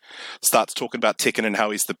them, starts talking about Tekken and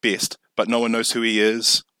how he's the best, but no one knows who he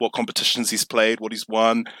is, what competitions he's played, what he's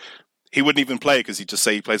won. He wouldn't even play because he'd just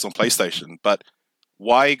say he plays on PlayStation. But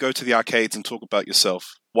why go to the arcades and talk about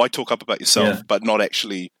yourself? Why talk up about yourself, but not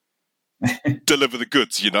actually deliver the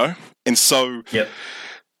goods, And so,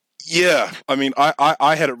 yeah, I mean,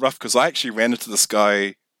 I had it rough because I actually ran into this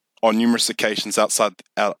guy on numerous occasions out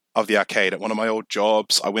of the arcade at one of my old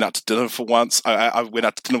jobs. I went out to dinner for once. I went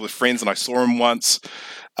out to dinner with friends and I saw him once.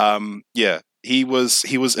 Yeah, he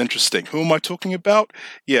was interesting. Who am I talking about?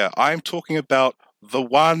 Yeah, I'm talking about the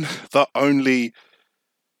one, the only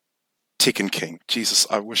Tekken King. Jesus,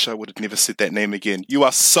 I wish I would have never said that name again. You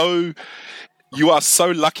are so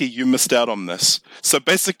lucky you missed out on this. So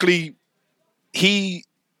basically, he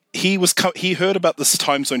heard about this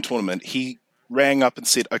time zone tournament. He rang up and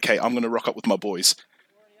said, "Okay, I'm going to rock up with my boys."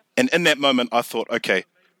 And in that moment, I thought, "Okay,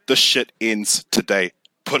 this shit ends today.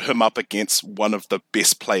 Put him up against one of the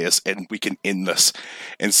best players, and we can end this."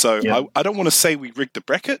 And so I don't want to say we rigged the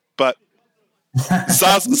bracket, but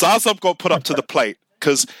Zazop got put up to the plate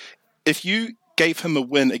because if you gave him a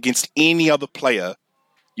win against any other player,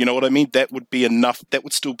 you know what I mean? That would be enough. That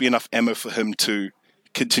would still be enough ammo for him to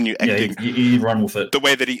continue acting he run with it the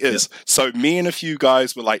way that he is. So me and a few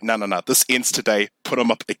guys were like, no, this ends today. Put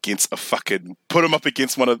him up against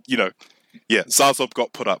one of, Zazop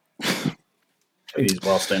got put up. He's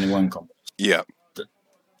whilst anyone comes. Yeah.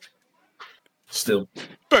 Still.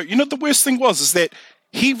 Bro, the worst thing is that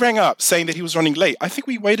he rang up saying that he was running late. I think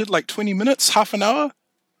we waited like 20 minutes, half an hour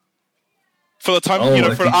for the time,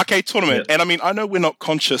 for the arcade tournament. Yeah. And I mean, I know we're not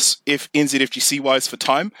conscious if NZFGC wise for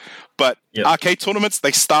time, but arcade tournaments,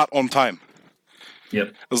 they start on time. Yep.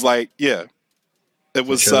 It was like, it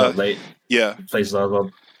was late. Yeah. Places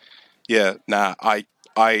are Yeah. Nah,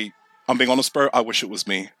 I'm being honest, bro. I wish it was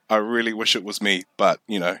me. I really wish it was me, but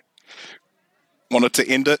wanted to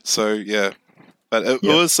end it. So yeah, but it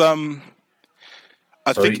was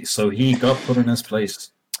So he got put in his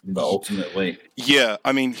place in the ultimate way. Yeah,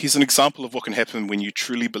 I mean, he's an example of what can happen when you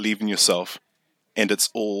truly believe in yourself, and it's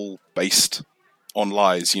all based on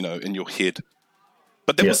lies, in your head.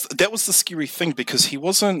 But that was the scary thing because he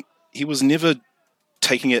was never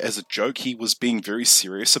taking it as a joke. He was being very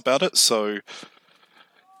serious about it. So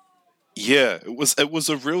yeah, it was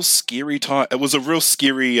a real scary time. It was a real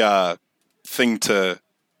scary thing to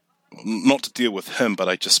not to deal with him, but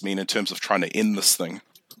I just mean in terms of trying to end this thing.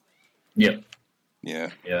 Yep. Yeah.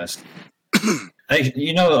 Yes. Hey,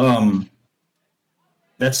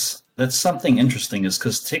 that's something interesting is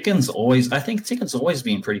because Tekken's always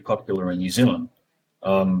been pretty popular in New Zealand.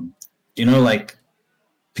 Like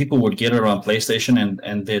people would get it on PlayStation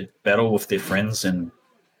and they'd battle with their friends and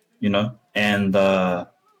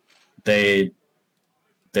they'd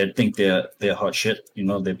think they're hot shit.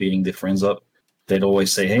 They're beating their friends up. They'd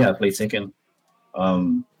always say, "Hey, I play Tekken.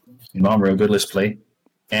 I'm real good. Let's play."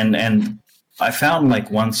 And I found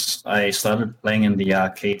like once I started playing in the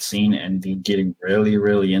arcade scene and getting really,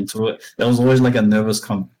 really into it, there was always like a nervous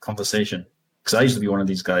conversation because I used to be one of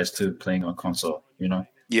these guys too, playing on console.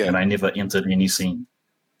 Yeah. And I never entered any scene,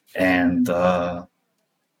 and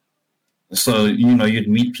so you'd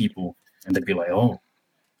meet people and they'd be like, "Oh,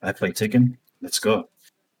 I play Tekken. Let's go."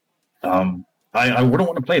 I wouldn't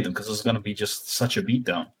want to play them because it's going to be just such a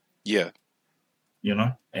beatdown. Yeah.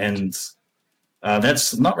 And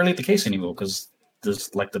that's not really the case anymore because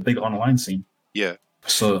there's like the big online scene. Yeah.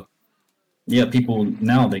 So, yeah, people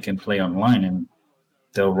now they can play online and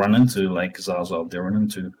they'll run into like Zaza, they'll run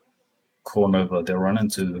into Cornova, they'll run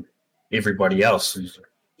into everybody else who's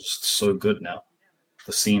just so good now.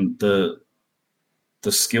 The scene, the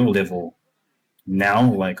skill level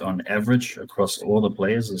now, like on average across all the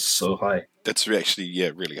players, is so high. That's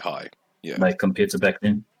actually really high. Yeah. Like compared to back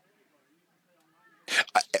then.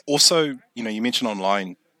 Also, you mentioned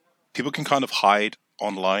online. People can kind of hide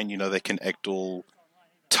online. They can act all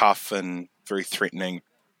tough and very threatening.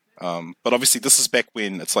 But obviously, this is back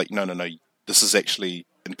when it's like, no. This is actually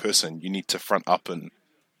in person. You need to front up and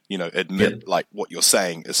admit like what you're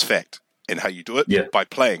saying is fact and how you do it by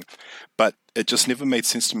playing. But it just never made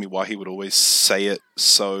sense to me why he would always say it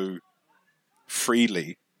so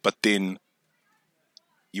freely. But then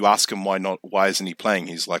you ask him why isn't he playing?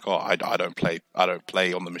 He's like, oh, I don't play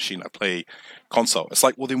on the machine. I play console. It's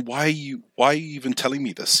like, well, then why are you even telling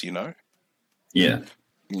me this? Yeah.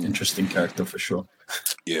 Interesting character for sure.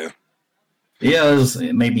 Yeah. Yeah,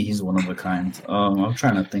 maybe he's one of a kind. I'm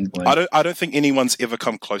trying to think. Like, I don't think anyone's ever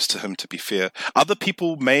come close to him. To be fair, other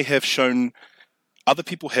people have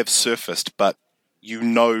surfaced, but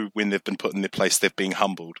when they've been put in their place, they've been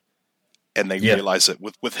humbled, and they realize it.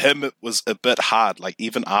 With him, it was a bit hard. Like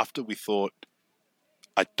even after we thought,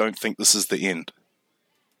 I don't think this is the end.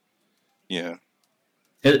 Yeah,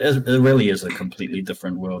 it really is a completely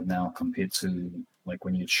different world now compared to like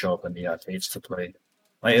when you'd show up in the arcades to play.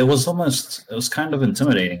 Like it was kind of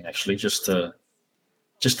intimidating actually, just to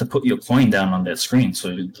put your coin down on that screen.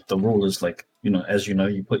 So the rule is like, as you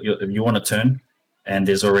if you want to turn and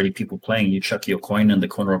there's already people playing, you chuck your coin in the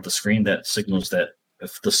corner of the screen. That signals that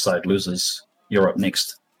if this side loses, you're up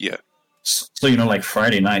next. Yeah. So like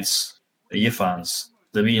Friday nights, the Yifans,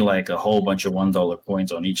 there'd be like a whole bunch of $1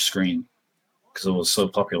 coins on each screen because it was so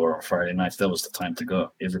popular on Friday nights. That was the time to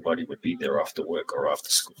go. Everybody would be there after work or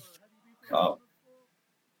after school.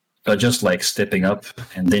 But just like stepping up,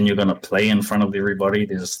 and then you're gonna play in front of everybody.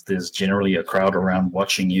 There's generally a crowd around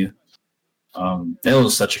watching you. That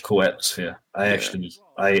was such a cool atmosphere. I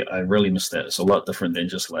really miss that. It's a lot different than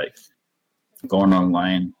just like going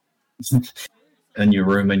online in your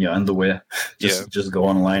room in your underwear. Just go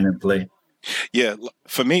online and play. Yeah,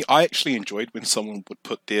 for me, I actually enjoyed when someone would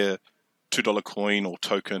put their $2 coin or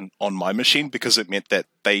token on my machine because it meant that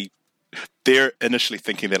they're initially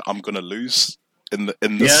thinking that I'm gonna lose in the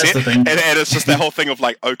set, and it's just that whole thing of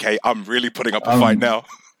like, okay, I'm really putting up a fight now.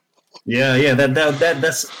 Yeah,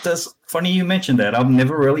 that's funny you mentioned that. I've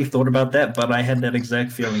never really thought about that, but I had that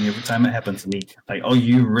exact feeling every time it happened to me. Like, oh,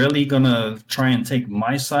 you really gonna try and take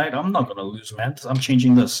my side? I'm not gonna lose, man. I'm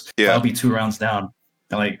changing this. Yeah. I'll be 2 rounds down.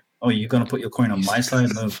 And like, oh, you're gonna put your coin on my side?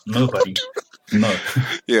 No, nobody. No.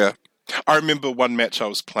 Yeah, I remember one match I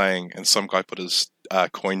was playing, and some guy put his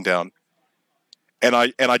coin down. And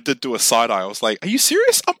I did do a side eye. I was like, "Are you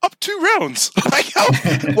serious? I'm up 2 rounds. Like,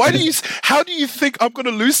 how do you think I'm going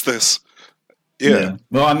to lose this?" Yeah.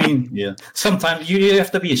 Well, I mean, sometimes you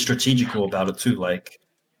have to be strategical about it too. Like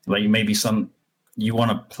maybe you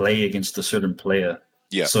want to play against a certain player.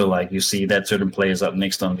 Yeah. So like you see that certain player's up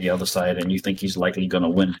next on the other side, and you think he's likely going to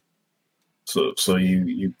win. So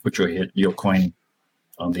you put your coin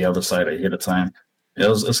on the other side ahead of time.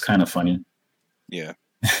 It's kind of funny. Yeah.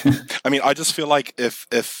 I mean, I just feel like if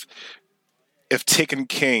Tekken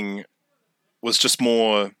King was just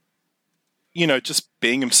more, just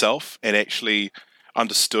being himself and actually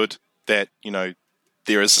understood that,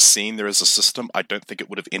 there is a scene, there is a system, I don't think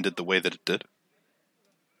it would have ended the way that it did.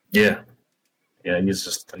 Yeah. Yeah, he's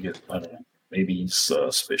just, I guess, I don't know, maybe he's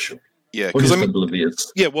special. Yeah, because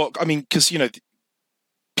oblivious. Yeah, well, I mean, because,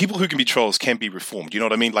 people who can be trolls can be reformed, you know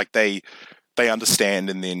what I mean? Like, they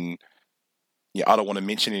understand, and then... Yeah, I don't want to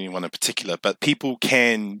mention anyone in particular, but people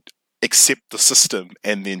can accept the system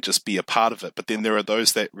and then just be a part of it. But then there are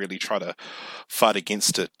those that really try to fight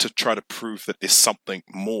against it to try to prove that there's something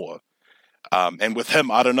more. And with him,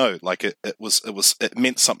 I don't know, like it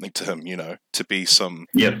meant something to him, to be some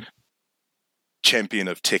champion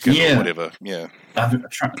of Tekken or whatever. Yeah, I'm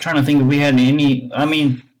trying to think if we had any. I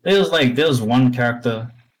mean, there's one character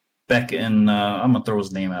back in. I'm gonna throw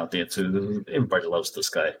his name out there too. Everybody loves this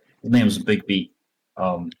guy. His name is Big B.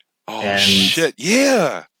 Shit!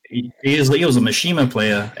 Yeah, he was a Mishima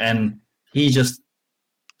player, and he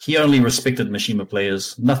only respected Mishima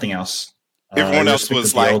players, nothing else. Everyone else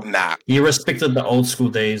was like, nah. He respected the old school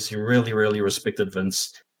days. He really, really respected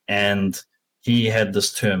Vince, and he had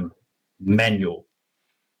this term, manual,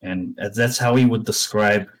 and that's how he would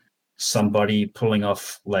describe somebody pulling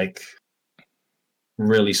off like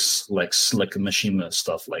really like slick Mishima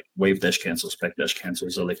stuff, like wave dash cancels, back dash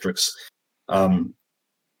cancels, electrics.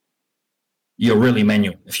 You're really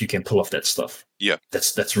manual if you can pull off that stuff. Yeah,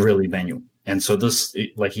 that's really manual. And so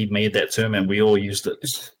he made that term, and we all used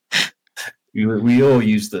it. we all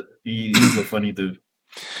used it. He's a funny dude.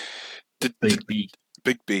 Big B.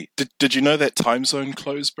 Big B. Did you know that time zone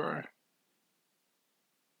closed, bro?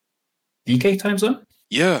 DK Time Zone?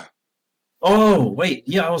 Yeah. Oh, wait.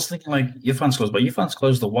 Yeah, I was thinking like Yufan's closed, but Yufan's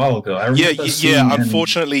closed a while ago. I Yeah, remember yeah. seeing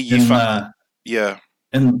Unfortunately, in yeah,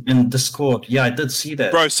 in Discord. Yeah, I did see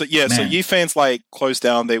that. bro. So yeah, so Man, Yifans like closed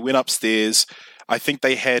down. They went upstairs. I think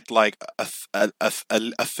they had like a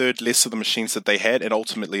third less of the machines that they had, and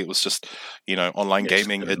ultimately it was just online yeah, just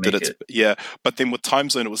gaming. couldn't It did make its it. yeah, but then with Time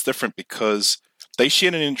Zone it was different because they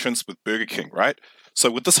shared an entrance with Burger King, right?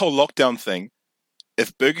 So with this whole lockdown thing,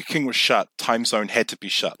 if Burger King was shut, Time Zone had to be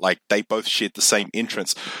shut. Like they both shared the same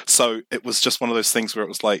entrance. So it was just one of those things where it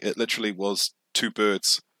was like it literally was two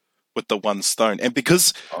birds with the one stone. And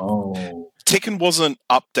because Oh, Tekken wasn't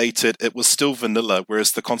updated, it was still vanilla,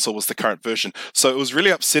 whereas the console was the current version. So it was really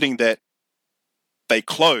upsetting that they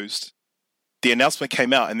closed. The announcement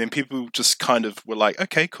came out, and then people just kind of were like,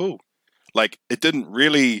 "Okay, cool." Like it didn't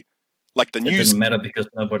really like the it news. didn't matter because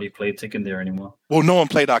nobody played Tekken there anymore. Well, no one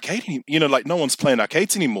played arcade. Like no one's playing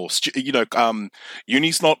arcades anymore.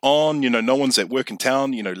 Uni's not on. No one's at work in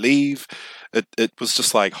town. Leave. It was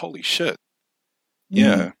just like holy shit.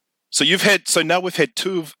 Yeah. So now we've had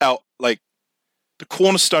two of our like the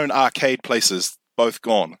cornerstone arcade places both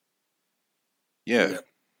gone. Yeah,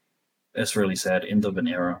 It's really sad. End of an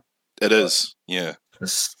era. it is. Yeah.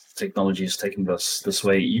 This technology is taking us this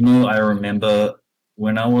way. I remember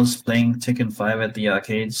when I was playing Tekken 5 at the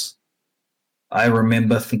arcades, I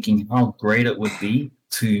remember thinking how great it would be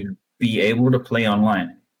to be able to play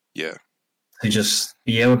online. Yeah. To just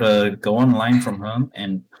be able to go online from home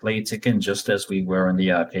and play Tekken just as we were in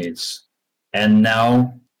the arcades. And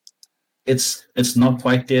now it's not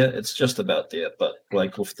quite there. It's just about there, but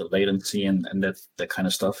like with the latency and that kind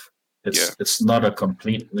of stuff, it's not a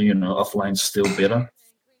complete offline still better.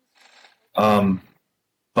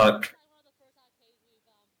 But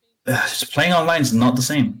playing online is not the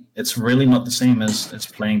same. It's really not the same as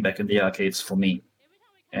playing back in the arcades for me.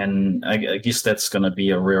 And I guess that's going to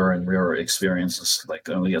be a rarer and rarer experiences. Like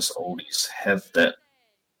only us oldies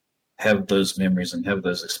have those memories and have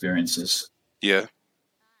those experiences. Yeah.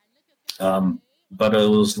 But it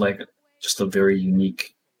was like just a very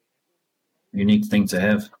unique thing to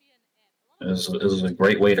have. It was a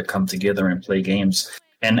great way to come together and play games.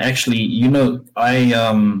 And actually,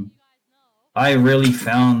 I really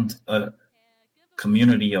found a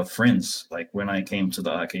community of friends like when I came to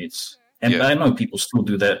the arcades. And I know people still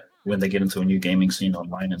do that when they get into a new gaming scene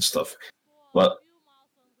online and stuff. But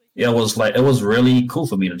yeah, it was really cool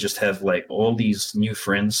for me to just have like all these new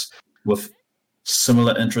friends with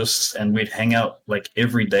similar interests, and we'd hang out like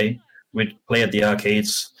every day. We'd play at the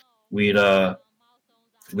arcades. We'd go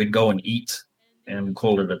and eat and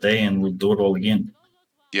call it a day, and we'd do it all again.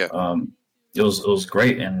 Yeah. It was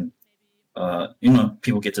great, and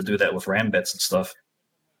people get to do that with RAM bets and stuff.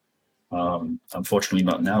 Unfortunately,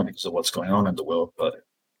 not now because of what's going on in the world. But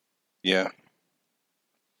yeah,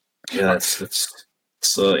 it's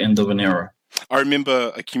the end of an era. I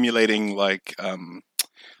remember accumulating like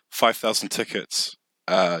 5,000 tickets.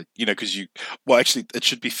 Because actually, it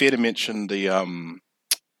should be fair to mention the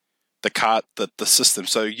card, the system.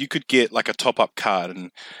 So you could get like a top-up card,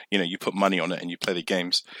 and you put money on it and you play the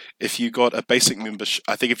games. If you got a basic membership,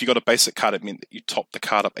 I think if you got a basic card, it meant that you topped the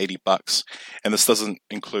card up $80, and this doesn't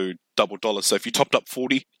include double dollars. So if you topped up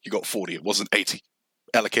 40, you got 40. It wasn't 80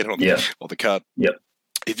 allocated on the card. Yep.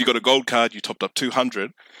 If you got a gold card, you topped up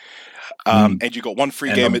 200, and you got one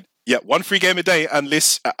free game. One free game a day,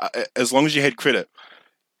 unless as long as you had credit.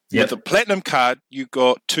 Yep. With a platinum card, you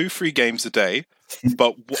got 2 free games a day.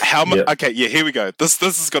 But how much? Yep. Okay, yeah, here we go. This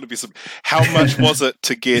has got to be some. How much was it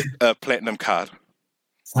to get a platinum card?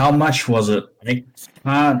 How much was it?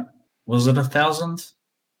 Was it 1,000?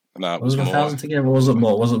 No, was it 1,000 to get? Or was it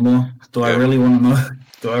more? Was it more? Do I really want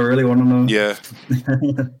to know? Yeah.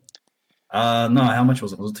 No. How much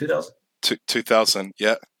was it? Was it 2,000? 2,000.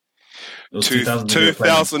 Yeah. It was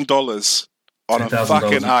 $2,000 on a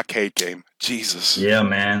fucking arcade game. Jesus. Yeah,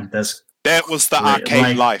 man. That was the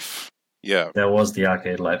arcade life. Yeah, that was the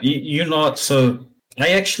arcade life. So I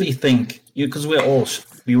actually think because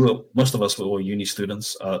most of us were all uni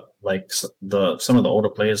students. Like some of the older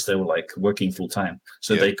players, they were like working full time,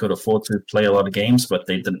 so they could afford to play a lot of games, but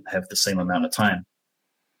they didn't have the same amount of time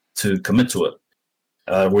to commit to it.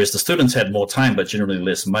 Whereas the students had more time, but generally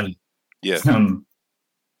less money. Yeah.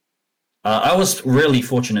 I was really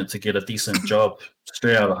fortunate to get a decent job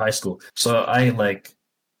straight out of high school. So I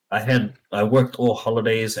worked all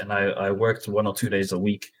holidays, and I worked 1 or 2 days a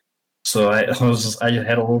week. So I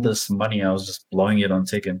had all this money. I was just blowing it on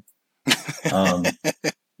Tekken.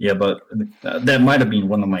 Yeah, but that might have been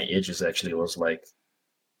one of my edges. Actually, was like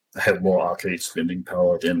I had more arcade spending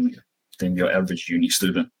power than your average uni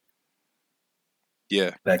student.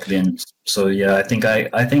 Yeah. back then. So yeah, I think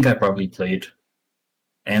I probably played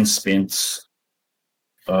and spent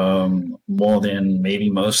more than maybe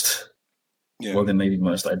most. Yeah. More than maybe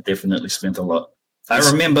most. I definitely spent a lot. I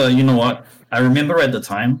Yes. remember, you know what? I remember at the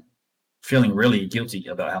time feeling really guilty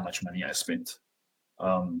about how much money I spent.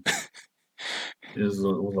 Um, it was a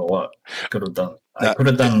lot. Could have done. I Nah, could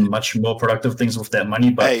have done much more productive things with that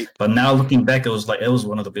money, but hey, now looking back, it was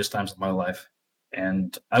one of the best times of my life,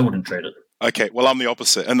 and I wouldn't trade it. okay, well, I'm the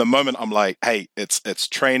opposite. In the moment, I'm like, hey, it's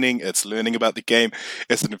training, it's learning about the game,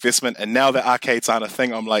 it's an investment. And now that arcades aren't a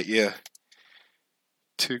thing, I'm like, yeah,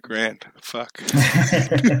 $2,000. Fuck.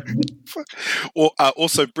 Or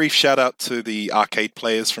also, brief shout out to the arcade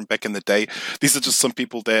players from back in the day. These are just some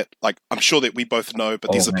people that, like, I'm sure that we both know,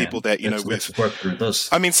 but these Oh are people man, that let's work through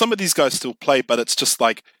this. I mean, some of these guys still play, but it's just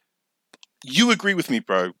like, you agree with me,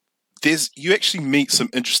 bro. You actually meet some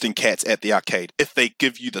interesting cats at the arcade if they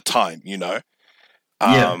give you the time, you know.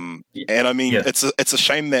 Yeah, And I mean, yeah. it's a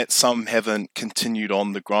shame that some haven't continued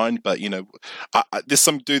on the grind, but you know, there's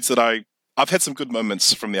some dudes that I've had some good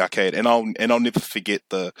moments from the arcade, and I'll never forget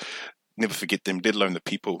them, let alone the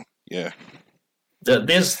people. Yeah,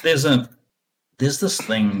 There's this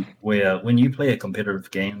thing where when you play a competitive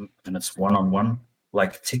game and it's one on one,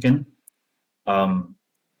 like Tekken, um,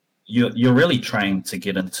 you're really trying to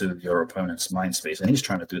get into your opponent's mind space, and he's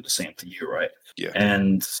trying to do the same to you, right? yeah,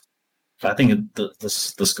 And I think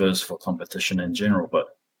this goes for competition in general,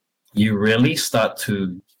 but you really start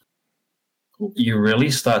to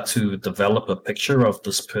develop a picture of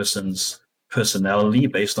this person's personality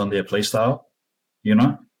based on their playstyle. You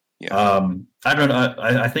know, yeah, I don't know.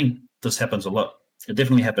 I think this happens a lot. It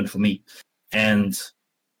definitely happened for me, and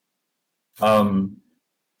um,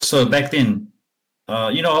 so back then,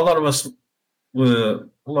 a lot of us were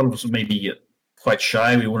maybe quite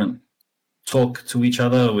shy. We wouldn't talk to each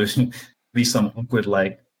other. We'd be some awkward,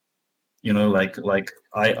 like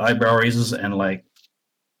eyebrow raises, and like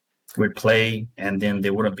we'd play, and then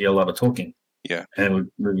there wouldn't be a lot of talking. yeah, And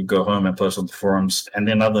we'd go home and post on the forums, and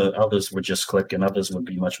then others would just click, and others would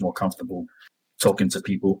be much more comfortable talking to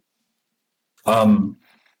people.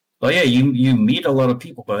 But yeah, you meet a lot of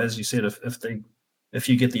people, but as you said, if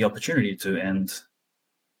you get the opportunity to, and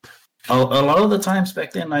a lot of the times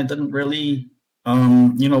back then, I didn't really,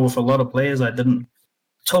 with a lot of players, I didn't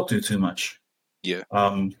talk to too much. yeah,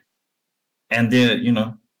 And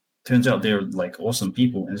they're, turns out they're like awesome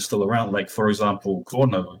people and still around. Like for example,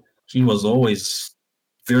 Corno, he was always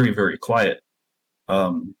very, very quiet.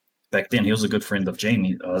 Back then, he was a good friend of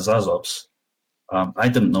Jamie Zazov's. I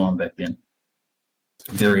didn't know him back then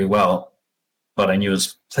very well, but I knew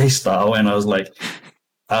his play style, and I was like,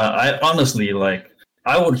 I honestly like,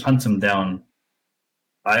 I would hunt him down.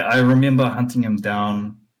 I remember hunting him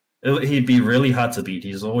down. He'd be really hard to beat.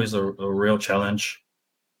 He's always a real challenge.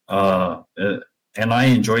 And I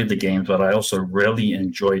enjoyed the games, but I also really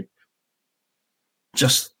enjoyed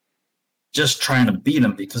just trying to beat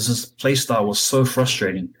him because his playstyle was so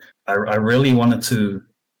frustrating. I really wanted to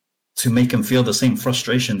make him feel the same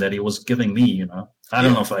frustration that he was giving me, you know. I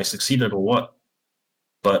don't know if I succeeded or what,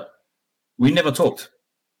 but we never talked.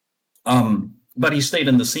 But he stayed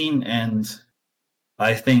in the scene, and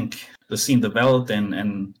I think the scene developed,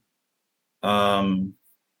 and I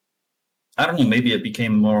don't know, maybe it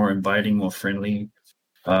became more inviting, more friendly.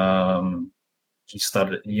 He had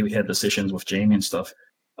the sessions with Jamie and stuff.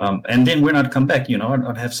 And then when I'd come back,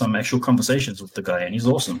 I'd have some actual conversations with the guy, and he's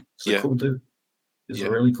awesome. He's a cool dude. He's a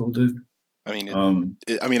really cool dude. I mean,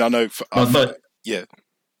 I know. Yeah,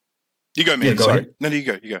 you go, man. Yeah, go Sorry, ahead. no, you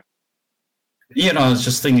go. You go. I was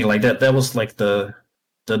just thinking like that. That was like the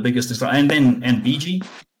biggest. And BG,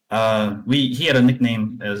 he had a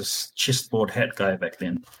nickname as chessboard hat guy back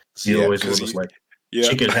then. He always was like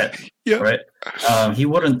chicken hat, right? He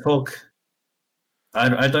wouldn't talk.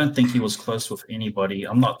 I don't think he was close with anybody.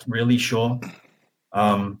 I'm not really sure.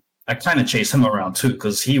 I kind of chased him around too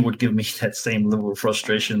because he would give me that same level of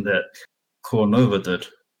frustration that Cornova did.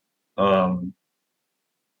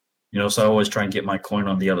 So I always try and get my coin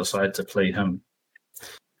on the other side to play him.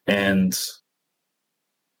 And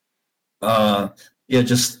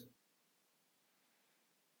just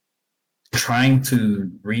trying to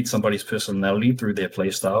read somebody's personality through their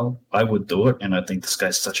play style. I would do it, and I think this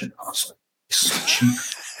guy's such an asshole. He's so cheap.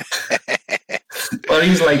 But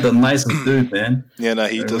he's like the nicest dude, man. Yeah, no,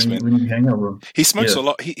 he does, man. When you hang out with him. He smokes a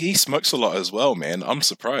lot. He smokes a lot as well, man. I'm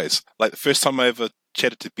surprised. Like the first time I ever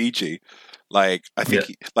chatted to BG, like I think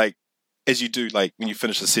as you do, like when you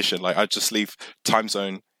finish the session, like I just leave time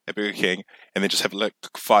zone at Burger King, and then just have like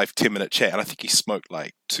 5-10 minute chat. And I think he smoked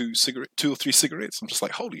like 2 or 3 cigarettes. I'm just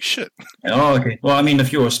like, holy shit. Oh, okay. Well, I mean,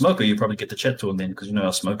 if you're a smoker, you probably get to chat to them then, because you know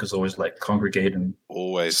our smokers always like congregate and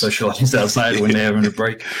Always socialize outside when they're having a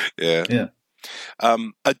break. Yeah. Yeah.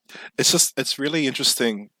 It's really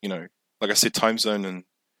interesting, like I said, Time Zone and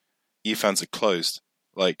earphones are closed.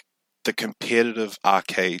 Like, the competitive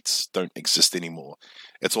arcades don't exist anymore.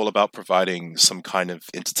 It's all about providing some kind of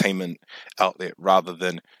entertainment outlet rather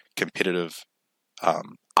than competitive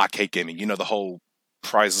arcade gaming. The whole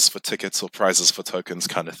prizes for tickets or prizes for tokens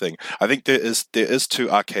kind of thing. I think there is 2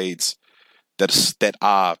 arcades that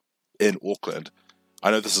are in Auckland. I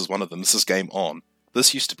know this is one of them. This is Game On.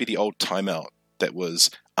 This used to be the old Timeout that was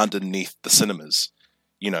underneath the cinemas,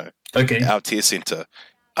 Okay. our tier center.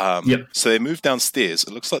 Yep. So they moved downstairs.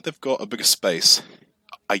 It looks like they've got a bigger space.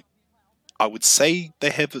 I would say they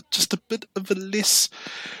have just a bit of a less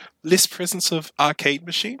presence of arcade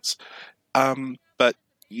machines. But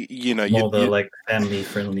More the like family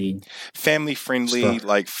friendly stuff.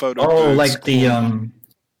 like photo. Oh, booths, like the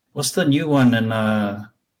what's the new one in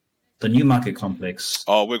the Newmarket complex?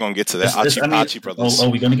 Oh, we're gonna get to that. Archie Brothers. Oh,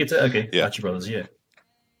 we're gonna get to that? Okay. Yeah. Archie Brothers, yeah.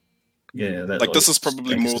 Yeah, Like, this is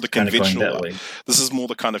probably more the conventional. way. This is more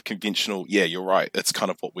the kind of conventional. Yeah, you're right. It's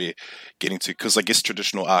kind of what we're getting to, because I guess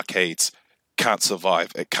traditional arcades can't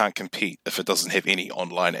survive. It can't compete if it doesn't have any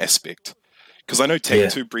online aspect. Because I know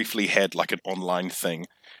Take-Two briefly had like an online thing.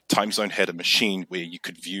 Time Zone had a machine where you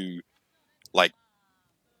could view like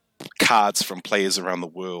cards from players around the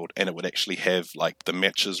world, and it would actually have like the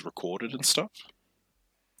matches recorded and stuff.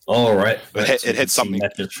 Oh, right. It had something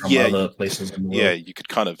matches from other places in the world. Yeah, you could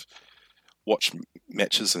kind of watch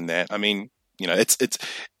matches in that. I mean,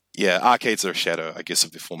 arcades are a shadow, I guess,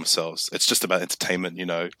 of their former selves. It's just about entertainment,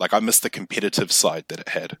 Like, I miss the competitive side that it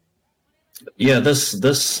had. Yeah, this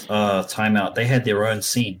Timeout, they had their own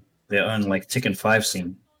scene, their own like Tekken 5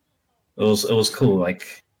 scene. It was cool.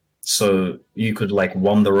 Like, so you could like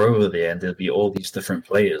wander over there, and there'd be all these different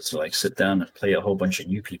players, like sit down and play a whole bunch of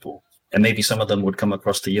new people, and maybe some of them would come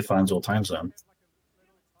across to Earphones or Time Zone.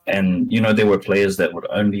 And there were players that would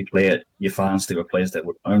only play at Earphones. There were players that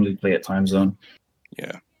would only play at Time Zone.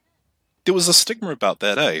 Yeah, there was a stigma about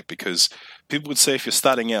that, because people would say if you're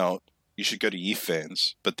starting out, you should go to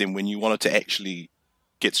Earphones, but then when you wanted to actually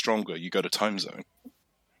get stronger, you go to Time Zone.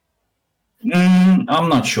 I'm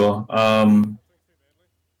not sure.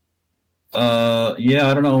 Yeah,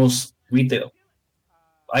 I don't know.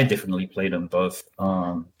 I definitely played them both.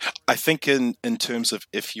 I think in terms of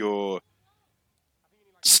if you're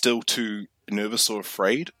still too nervous or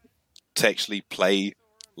afraid to actually play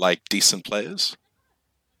like decent players.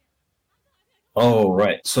 Oh,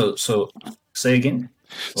 right. So say again.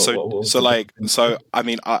 I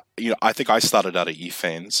mean, I think I started out at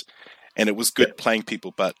eFans, and it was good playing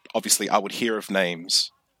people, but obviously I would hear of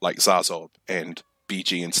names like Zazob and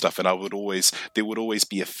BG and stuff, and there would always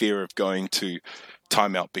be a fear of going to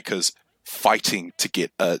Timeout, because fighting to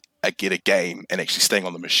get a game and actually staying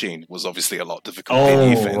on the machine was obviously a lot difficult.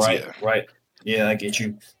 Right. Yeah, I get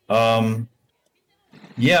you.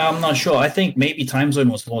 Yeah, I'm not sure. I think maybe Time Zone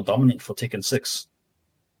was more dominant for Tekken 6.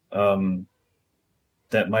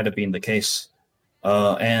 That might have been the case.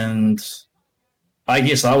 And I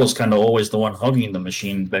guess I was kind of always the one hogging the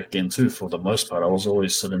machine back then too, for the most part. I was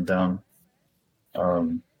always sitting down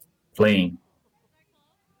playing.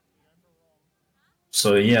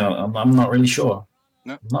 So yeah, I'm not really sure.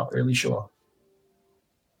 No. I'm not really sure.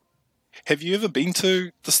 Have you ever been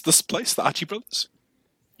to this place, the Archie Brothers?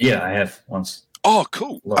 Yeah, I have once. Oh,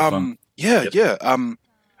 cool. Yeah. I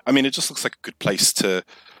mean, it just looks like a good place to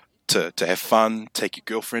have fun, take your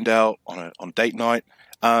girlfriend out on date night.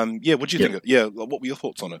 Yeah, what do you think? Yeah, what were your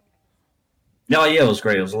thoughts on it? No, yeah, it was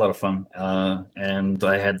great. It was a lot of fun. And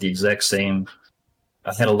I had the exact same.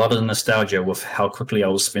 I had a lot of nostalgia with how quickly I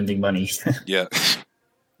was spending money. Yeah.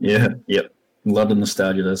 Yep. A lot of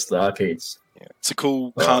nostalgia. That's the arcades. Yeah. It's a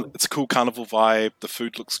cool carnival vibe. The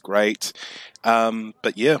food looks great.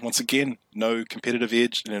 But yeah, once again, no competitive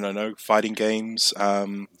edge, no fighting games.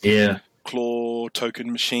 Claw,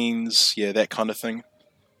 token machines, that kind of thing.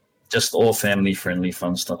 Just all family friendly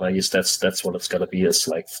fun stuff. I guess that's what it's gotta be. It's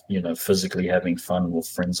like, physically having fun with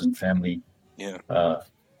friends and family. Yeah.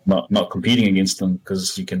 Not competing against them,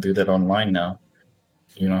 because you can do that online now.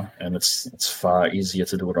 And it's far easier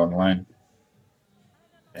to do it online.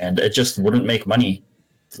 And it just wouldn't make money,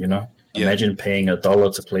 Yeah. Imagine paying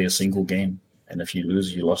 $1 to play a single game, and if you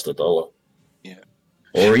lose, you lost $1. Yeah.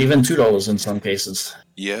 Or even $2 in some cases.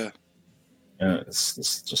 Yeah.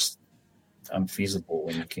 It's just unfeasible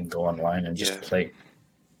when you can go online and just play.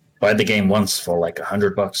 Buy the game once for like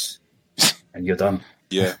 $100, and you're done.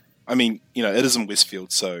 Yeah. I mean, it is in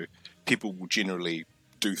Westfield, so people will generally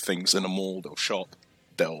do things in a mall. They'll shop,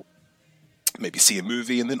 they'll maybe see a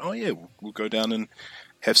movie, and then, oh yeah, we'll go down and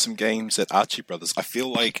have some games at Archie Brothers. I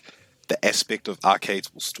feel like the aspect of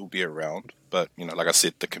arcades will still be around, but like I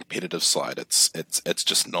said, the competitive side, it's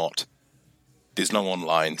just not. There's no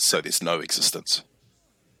online, so there's no existence.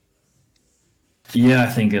 Yeah, I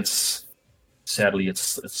think sadly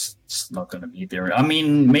it's not going to be there. I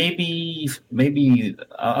mean, maybe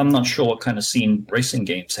I'm not sure what kind of scene racing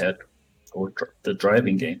games had, or the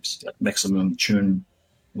driving games. Like Maximum Tune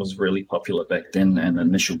was really popular back then, and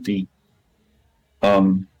Initial D.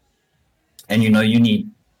 And you need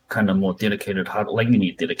kind of more dedicated hardware. Like, you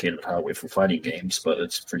need dedicated hardware for fighting games, but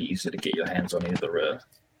it's pretty easy to get your hands on either a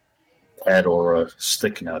pad or a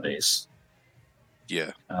stick nowadays.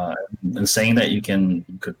 Yeah. And saying that, you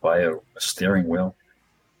could buy a steering wheel.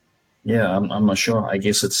 Yeah, I'm not sure. I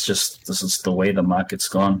guess it's just, this is the way the market's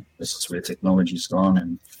gone. This is where technology's gone,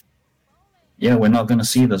 and yeah, we're not going to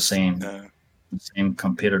see the same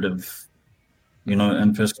competitive,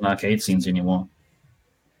 in-person arcade scenes anymore.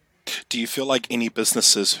 Do you feel like any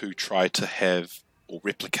businesses who try to have or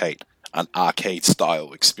replicate an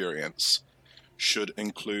arcade-style experience should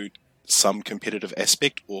include some competitive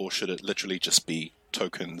aspect, or should it literally just be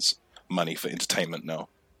tokens, money for entertainment now?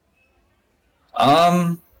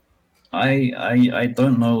 I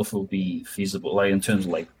don't know if it'll be feasible, like in terms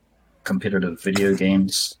of like competitive video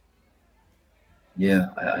games. Yeah,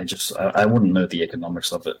 I wouldn't know the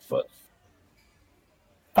economics of it, but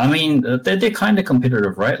I mean, they're kind of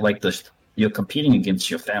competitive, right? Like, you're competing against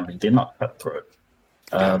your family. They're not cutthroat.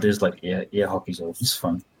 There's like air hockey's always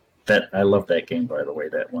fun. I love that game, by the way.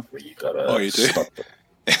 That one where you gotta stop them.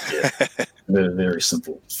 Yeah, very, very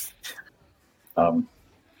simple.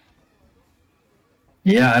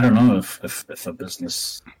 Yeah, I don't know if a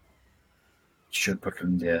business should put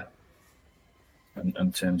in there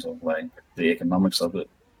in terms of like the economics of it.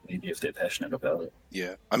 Maybe if they're passionate about it.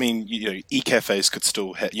 Yeah, I mean, e-cafes could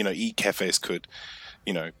still e-cafes could,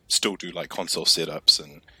 still do like console setups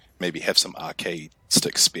and maybe have some arcade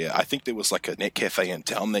sticks spare. I think there was like a net cafe in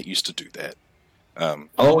town that used to do that.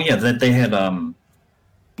 Oh yeah, that they had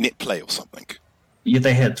net play or something. Yeah,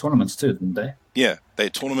 they had tournaments too, didn't they? Yeah, they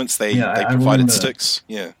had tournaments. They provided sticks.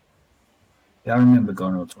 Yeah. Yeah, I remember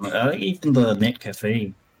going to a tournament. Even the net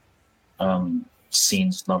cafe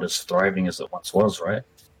scene's not as thriving as it once was, right?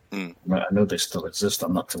 Mm. I know they still exist.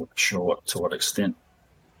 I'm not too sure to what extent.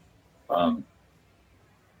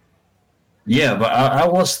 Yeah, but I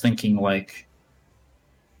was thinking, like,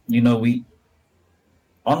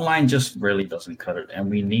 online just really doesn't cut it, and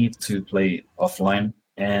we need to play offline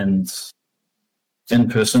and in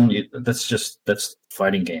person. That's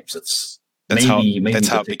fighting games. Maybe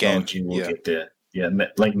the technology will get there. Yeah,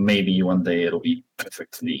 like maybe one day it'll be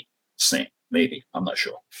perfectly same. Maybe, I'm not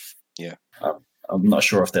sure. Yeah. I'm not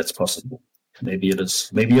sure if that's possible. Maybe it is.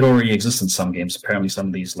 Maybe it already exists in some games. Apparently, some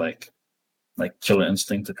of these like Killer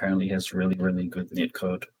Instinct apparently has really, really good net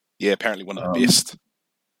code. Yeah, apparently one of the best.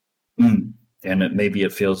 And maybe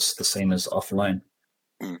it feels the same as offline.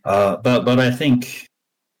 Mm. But I think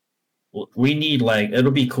we need, like,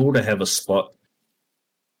 it'll be cool to have a spot,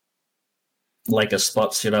 like a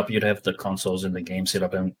spot set up. You'd have the consoles in the game set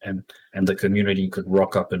up, and the community could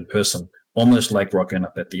rock up in person, almost like rocking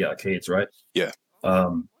up at the arcades, right? Yeah.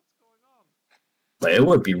 Like, it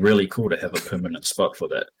would be really cool to have a permanent spot for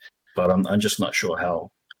that, but I'm just not sure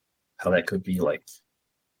how that could be, like,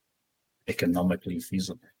 economically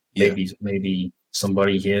feasible. Yeah. Maybe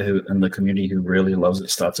somebody here who in the community who really loves it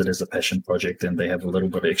starts it as a passion project, and they have a little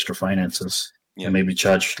bit of extra finances, and maybe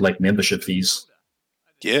charge like membership fees.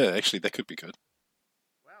 Yeah, actually, that could be good.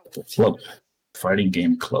 Club, fighting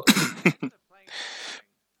game club.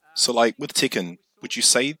 So, like, with Tekken, would you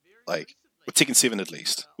say, like, with Tekken 7 at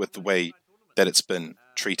least, with the way that it's been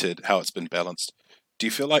treated, how it's been balanced, do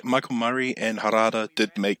you feel like Michael Murray and Harada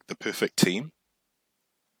did make the perfect team?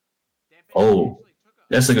 Oh,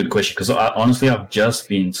 that's a good question, because honestly, I've just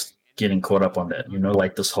been getting caught up on that.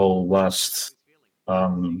 Like this whole last,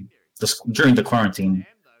 during the quarantine,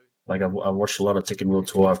 like I watched a lot of Tekken World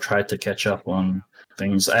Tour. I've tried to catch up on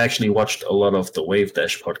things. I actually watched a lot of the Wave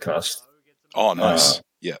Dash podcast. Oh, nice.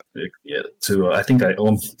 Yeah. I think I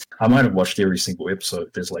might have watched every single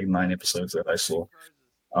episode. There's like 9 episodes that I saw.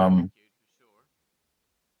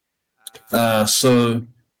 So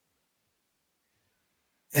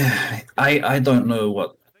I don't know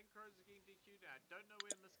what.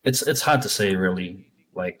 It's hard to say, really.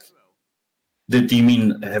 Like, do you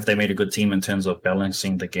mean, have they made a good team in terms of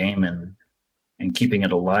balancing the game and keeping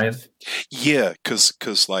it alive? Yeah,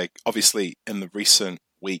 because like, obviously in the recent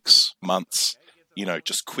weeks, months,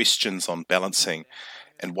 just questions on balancing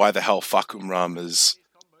and why the hell Fakum Ram is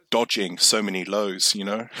dodging so many lows,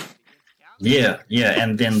 Yeah,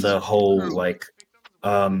 and then the whole like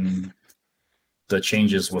the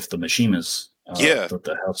changes with the Mishimas. Yeah.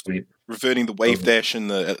 The house sweep. Reverting the wave dash and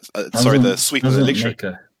the sweep of doesn't electric.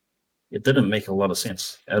 It didn't make a lot of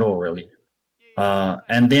sense at all, really.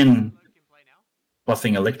 And then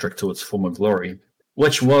buffing electric to its former glory,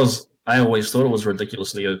 which was, I always thought it was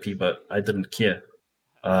ridiculously OP, but I didn't care.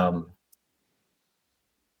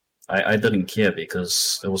 I didn't care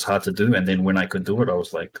because it was hard to do, and then when I could do it, I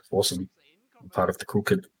was like, awesome. I'm part of the cool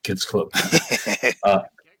kids club.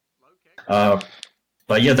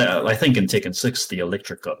 But yeah, I think in Tekken 6, the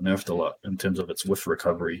electric got nerfed a lot in terms of its whiff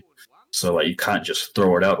recovery. So like you can't just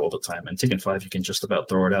throw it out all the time. In Tekken 5, you can just about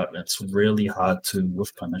throw it out, and it's really hard to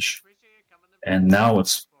whiff punish. And now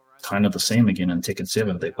it's kind of the same again in Tekken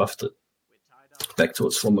 7. They buffed it back to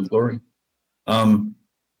its former glory. Yeah,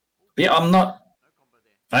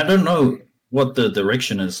 I don't know what the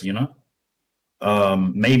direction is,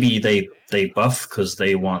 maybe they buff because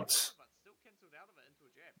they want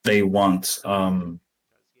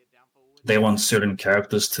certain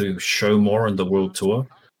characters to show more in the world tour.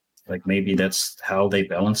 Like maybe that's how they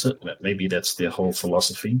balance it. Maybe that's their whole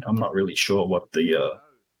philosophy. I'm not really sure what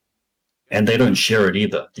and they don't share it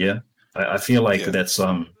either. Yeah, I feel like that's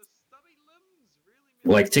like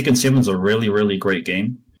Tekken 7 is a really, really great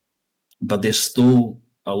game, but there's still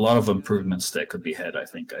a lot of improvements that could be had. I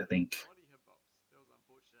think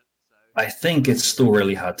it's still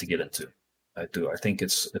really hard to get into. I do. I think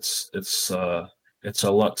it's a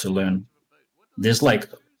lot to learn. There's like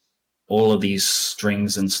all of these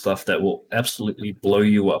strings and stuff that will absolutely blow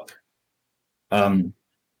you up.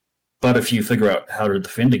 But if you figure out how to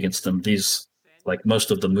defend against them, these like most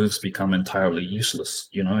of the moves become entirely useless,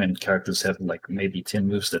 and characters have like maybe 10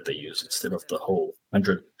 moves that they use instead of the whole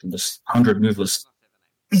 100 move list,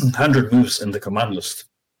 100 moves in the command list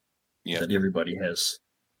that everybody has.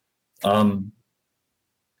 I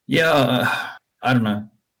don't know.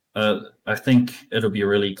 I think it'll be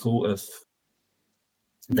really cool if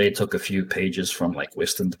they took a few pages from like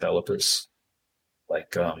Western developers,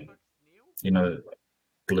 like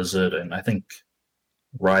Blizzard, and I think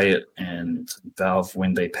Riot and Valve.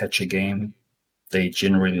 When they patch a game, they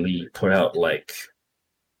generally put out like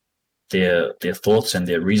their thoughts and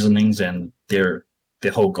their reasonings and their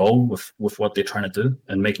whole goal with what they're trying to do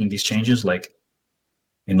and making these changes. Like,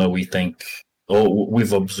 we think,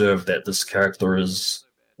 we've observed that this character is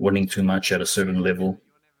winning too much at a certain level.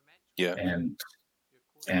 Yeah.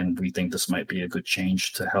 And we think this might be a good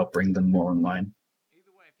change to help bring them more online.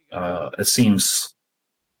 It seems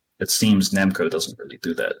Namco doesn't really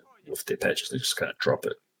do that with their patches. They just kind of drop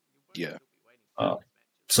it. Yeah.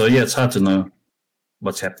 So yeah, it's hard to know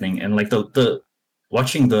what's happening. And like the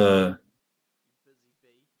watching the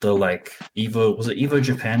like Evo, was it Evo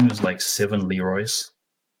Japan? It was like 7 Leroys.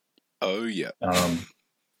 Oh yeah.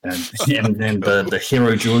 And then the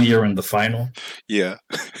Hero Julia in the final. Yeah.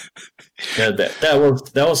 Yeah, that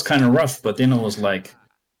was kind of rough, but then it was like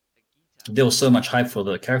there was so much hype for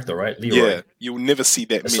the character, right? Leroy. Yeah, you'll never see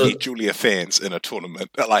that many Julia fans in a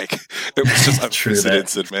tournament. Like, it was just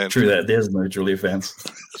unprecedented, man. True that. There's no Julia fans.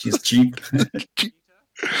 She's cheap.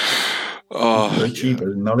 Cheap,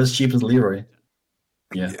 not as cheap as Leroy.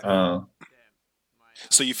 Yeah.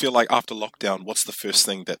 So you feel like after lockdown, what's the first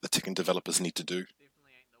thing that the Tekken developers need to do?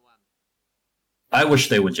 I wish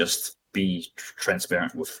they would just be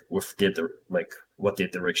transparent with their what their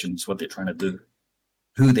directions, what they're trying to do,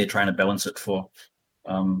 who they're trying to balance it for.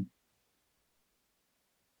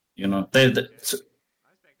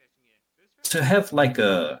 To have like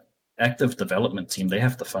a active development team, they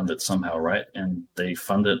have to fund it somehow, right? And they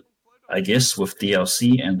fund it, I guess, with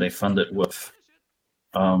DLC, and they fund it with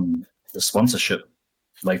the sponsorship,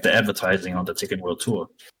 like the advertising on the Tekken World Tour.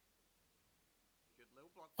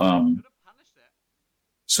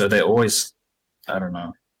 So they always, I don't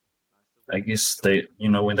know. I guess they,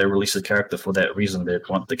 when they release a character for that reason, they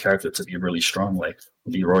want the character to be really strong, like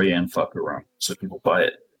Leroy and Fakuram, so people buy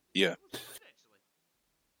it. Yeah.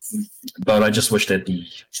 But I just wish they'd be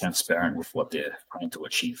transparent with what they're trying to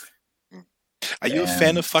achieve. Are you a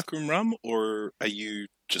fan of Fakuram Ram, or are you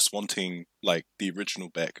just wanting like the original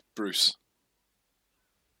back, Bruce?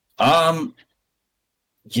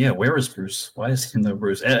 Yeah, where is Bruce? Why is he no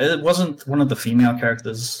Bruce? It wasn't one of the female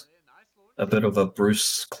characters a bit of a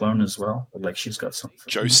Bruce clone as well? Like she's got something.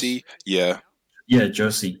 Josie, yeah. Yeah,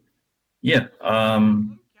 Josie. Yeah. I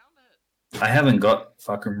haven't got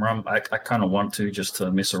Fakuram Ram. I kind of want to just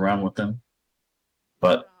to mess around with them,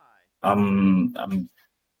 but I'm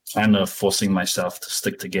kind of forcing myself to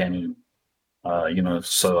stick to Gani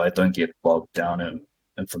so I don't get bogged down in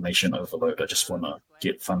information overload. I just want to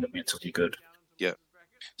get fundamentally good. Yeah.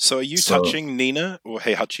 So are you So touching Nina or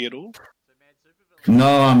Heihachi at all?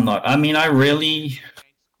 no, I'm not. I mean, I really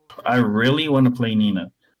want to play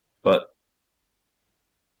Nina, but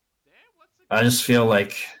I just feel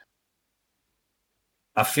like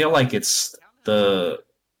it's the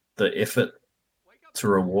effort to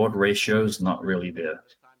reward ratio is not really there.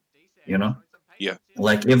 You know, Yeah.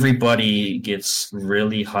 like everybody gets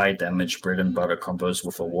really high damage bread and butter combos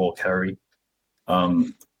with a wall carry.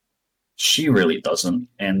 Um, she really doesn't,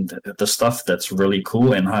 and the stuff that's really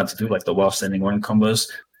cool and hard to do, like the while standing one combos,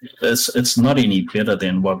 it's not any better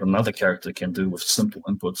than what another character can do with simple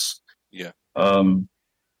inputs. Yeah.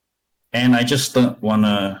 And I just don't want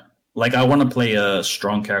to. Like, I want to play a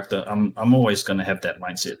strong character. I'm always going to have that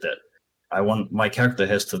mindset that I want my character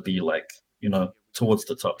has to be like, towards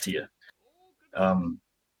the top tier. Um,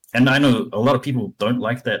 and I know a lot of people don't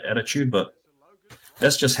like that attitude, but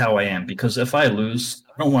that's just how I am. Because if I lose,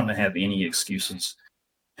 I don't want to have any excuses.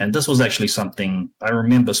 And this was actually something I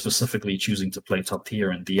remember specifically choosing to play top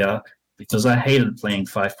tier in DR because I hated playing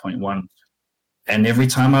 5.1. And every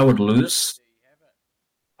time I would lose,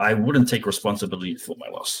 I wouldn't take responsibility for my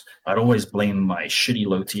loss. I'd always blame my shitty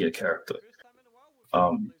low tier character.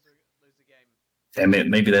 And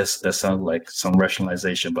maybe that sounds like some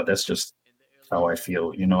rationalization, but that's just how I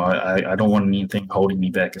feel. I don't want anything holding me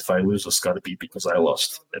back. If I lose, it's got to be because I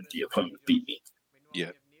lost and the opponent beat me.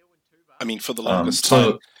 Yeah. I mean, for the longest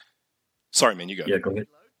time. Sorry, man, you go. Yeah, go ahead.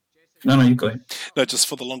 No, you go ahead. No, just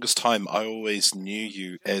for the longest time, I always knew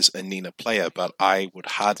you as a Nina player, but I would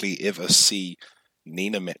hardly ever see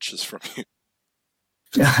Nina matches from you.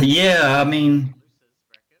 Yeah, I mean,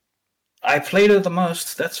 I played her the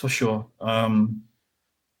most, that's for sure.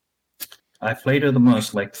 I played her the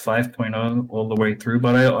most, like 5.0 all the way through,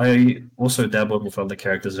 but I also dabbled with other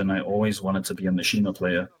characters, and I always wanted to be a Machina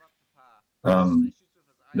player.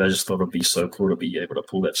 I just thought it'd be so cool to be able to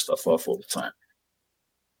pull that stuff off all the time.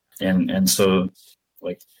 And so,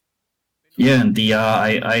 like, yeah, in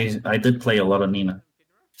DR, I did play a lot of Nina.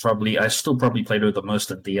 I still probably played her the most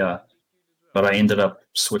in DR, but I ended up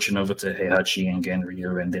switching over to Heihachi and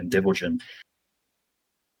Ganryu and then Devil Jin,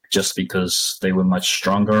 just because they were much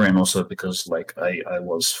stronger, and also because like I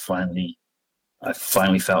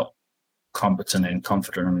finally felt competent and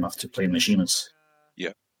confident enough to play Machinas.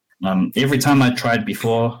 Yeah. Every time I tried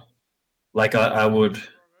before, like I'd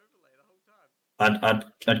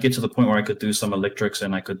get to the point where I could do some electrics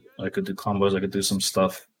and I could do combos, I could do some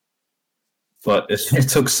stuff, but it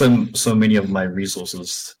took so many of my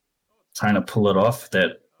resources trying to pull it off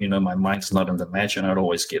that my mind's not in the match, and I'd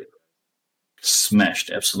always get smashed,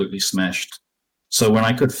 absolutely smashed. So when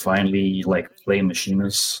I could finally like play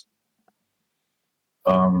Machinas,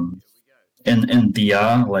 in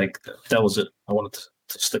DR, like that was it. I wanted to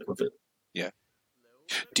stick with it. Yeah.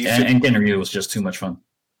 And Ganryu was just too much fun.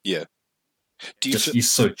 Yeah.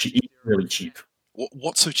 He's so cheap. He's really cheap.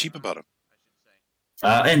 What's so cheap about him?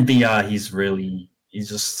 In DR, he's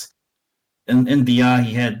just in DR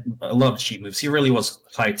he had a lot of cheap moves. He really was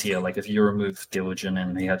high tier. Like if you remove Diligent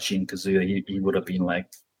and Heihachi and Kazuya, he would have been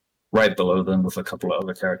like right below them with a couple of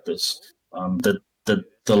other characters. The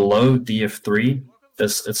low DF3,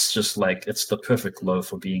 it's just like it's the perfect low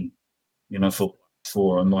for being,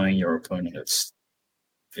 for annoying your opponent. It's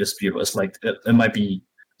beautiful. It's like it might be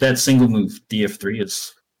that single move DF3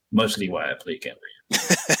 is mostly why I play Ganryu.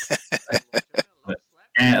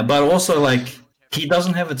 But also like he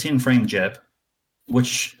doesn't have a 10 frame jab,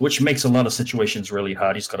 which makes a lot of situations really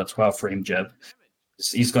hard. He's got a 12 frame jab.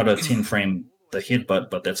 He's got a 10 frame the headbutt,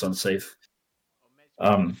 but that's unsafe.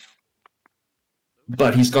 But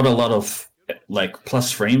he's got a lot of like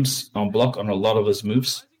plus frames on block on a lot of his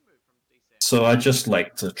moves. So I just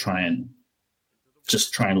like to try and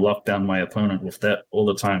lock down my opponent with that all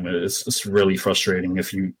the time. It's really frustrating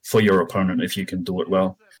for your opponent if you can do it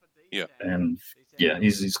well. Yeah. And yeah,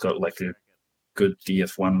 he's got like a good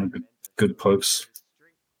DF1, good pokes.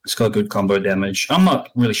 He's got good combo damage. I'm not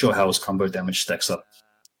really sure how his combo damage stacks up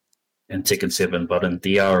in Tekken 7, but in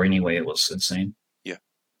DR anyway, it was insane. Yeah.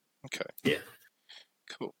 Okay. Yeah.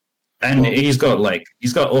 Cool. And he's got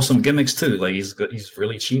awesome gimmicks too. Like he's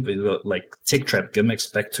really cheap. He's got like tick trap gimmicks,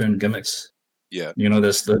 back turn gimmicks. Yeah.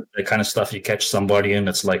 There's the kind of stuff you catch somebody in.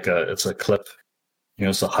 It's like it's a clip.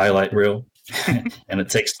 It's a highlight reel, and it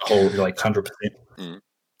takes the whole like 100%.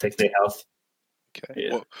 Take their health. Okay.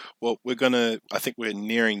 Yeah. Well, I think we're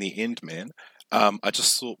nearing the end, man. I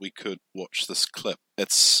just thought we could watch this clip.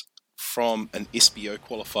 It's from an SBO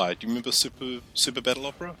qualifier. Do you remember Super Battle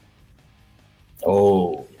Opera?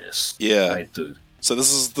 Oh yes. Yeah. I do. So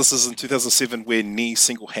this is in 2007 where Nee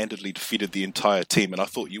single-handedly defeated the entire team, and I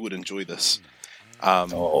thought you would enjoy this.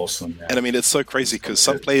 Awesome, man. And I mean, it's so crazy because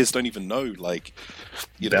some players don't even know, like,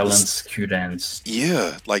 Balance, Q-Dance.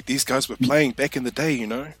 Yeah, like these guys were playing back in the day, you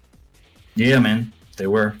know? Yeah, man, they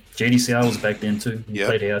were. JDCI was back then too. He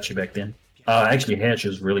played Heihachi back then. Actually, Heihachi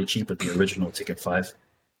was really cheap at the original Tekken 5.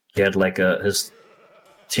 He had like his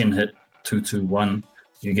 10 hit 221.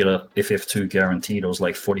 You get a FF2 guaranteed. It was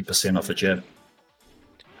like 40% off a jab.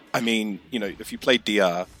 I mean, if you played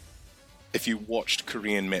DR, if you watched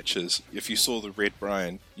Korean matches, if you saw the Red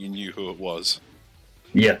Brian, you knew who it was.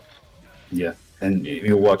 Yeah. And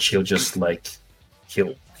you watch, he'll just like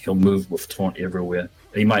he'll move with taunt everywhere.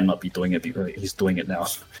 He might not be doing it, but he's doing it now.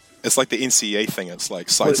 It's like the NCAA thing. It's like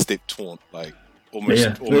sidestep taunt, like almost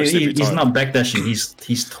every time. He's not backdashing.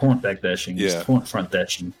 He's taunt backdashing. He's taunt front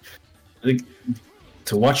dashing. Like,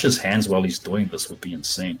 to watch his hands while he's doing this would be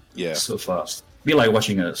insane. Yeah, so fast. Be like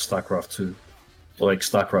watching a StarCraft 2, or like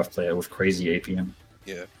StarCraft player with crazy APM.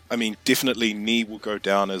 Yeah, I mean, definitely Nee will go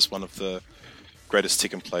down as one of the greatest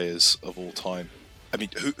Tekken players of all time. I mean,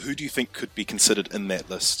 who do you think could be considered in that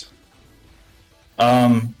list?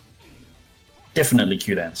 Definitely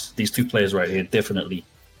Q-Dance. These two players right here, definitely.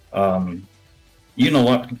 You know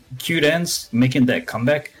what? Q-Dance making that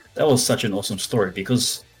comeback, that was such an awesome story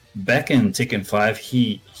because back in Tekken 5,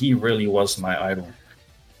 he really was my idol.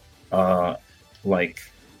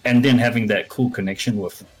 And then having that cool connection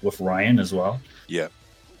with Ryan as well. Yeah.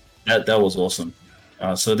 That was awesome.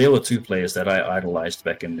 So there were two players that I idolized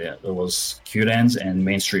back in there. There was Q-Dance and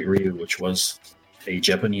Main Street Ryu, which was a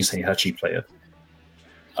Japanese Heihachi player.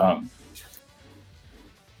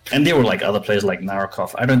 And there were like other players like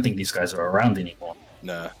Narukov. I don't think these guys are around anymore.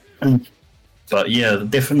 Nah. But yeah,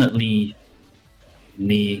 definitely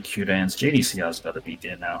Nee, Q-Dance, JDCR's got to be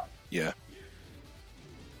there now. Yeah.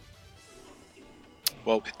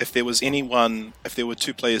 Well, if there were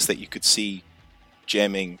two players that you could see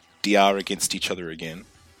jamming DR against each other again,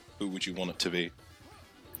 who would you want it to be?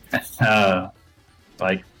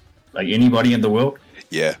 Like anybody in the world?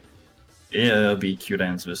 Yeah. Yeah, it'll be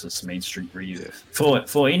Q-Dance versus Main Street Ryu. Yeah.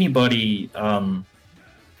 For anybody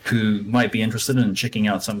who might be interested in checking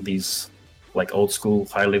out some of these like old school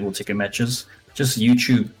high level Tekken matches, just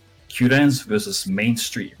YouTube Q-Dance versus Main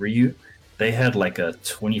Street Ryu. They had like a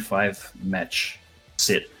 25 match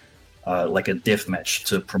set, like a death match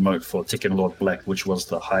to promote for Tekken Lord Black, which was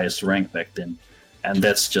the highest rank back then. And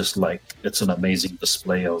that's just like, it's an amazing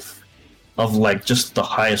display of like just the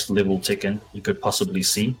highest level Tekken you could possibly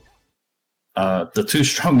see. The two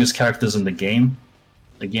strongest characters in the game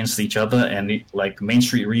against each other, and like Main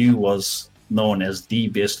Street Ryu was known as the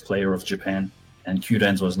best player of Japan, and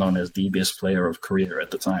Q-Dance was known as the best player of Korea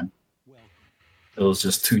at the time. It was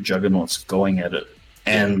just two juggernauts going at it.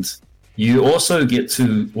 And you also get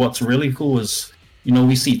to, what's really cool is,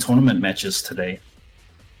 we see tournament matches today,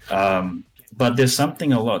 but there's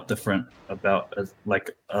something a lot different about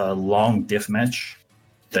a long death match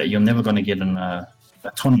that you're never going to get in a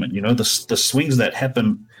tournament. The swings that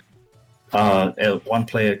happen, one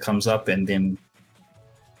player comes up and then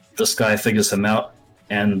this guy figures him out,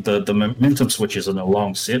 and the momentum switches in a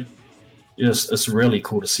long set. It's really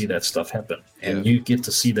cool to see that stuff happen, and you get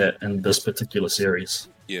to see that in this particular series.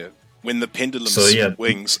 Yeah, when the pendulum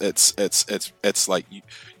swings, it's like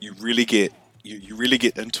you really get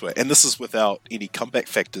into it, and this is without any comeback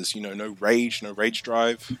factors. No rage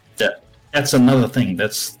drive. That's another thing.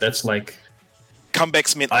 That's like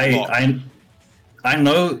comebacks meant a lot. I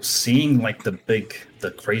know seeing like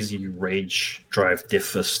the crazy rage drive death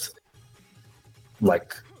fist,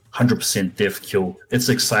 like 100% death kill. It's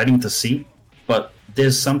exciting to see, but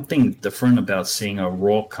there's something different about seeing a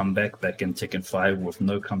raw comeback back in Tekken 5 with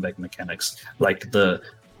no comeback mechanics. Like the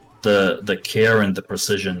care and the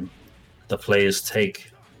precision the players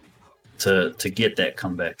take to get that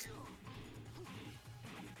comeback.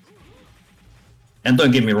 And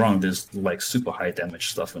don't get me wrong, there's like super high damage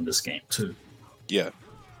stuff in this game too. Yeah.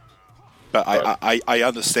 But I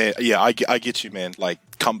understand. Yeah, I get you, man. Like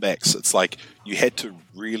comebacks, it's like you had to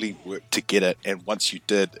really work to get it, and once you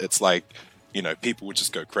did, it's like, people would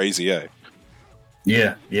just go crazy, eh?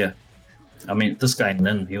 Yeah. I mean, this guy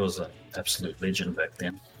Nin, he was an absolute legend back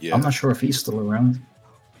then. Yeah. I'm not sure if he's still around.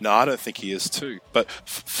 No, I don't think he is too. But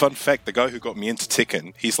fun fact, the guy who got me into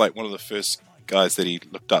Tekken, he's like one of the first guys that he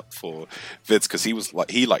looked up for vids because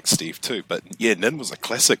he liked Steve too. But yeah, Nin was a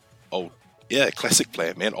classic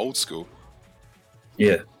player, man, old school.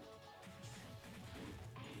 Yeah.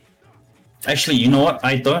 Actually, you know what?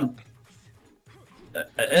 I don't.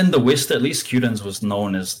 In the West, at least, Q-Dance was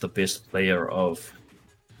known as the best player of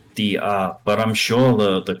DR, but I'm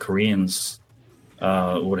sure the Koreans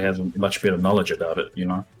would have much better knowledge about it, you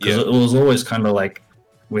know, because Yeah. it was always kind of like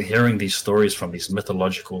we're hearing these stories from this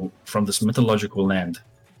mythological land,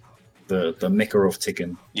 the maker of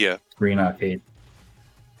Tekken, Yeah. Green Arcade.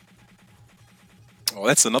 Oh,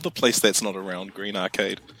 that's another place that's not around, Green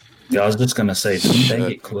Arcade. Yeah, I was just gonna say, didn't they Shit.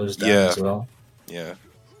 get closed down Yeah. as well? Yeah.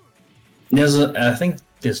 I think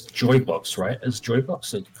there's Joybox, right? Is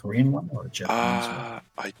Joybox a Korean one or a Japanese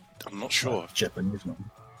one? I'm not sure. Japanese one.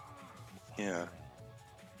 Yeah.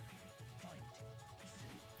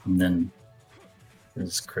 And then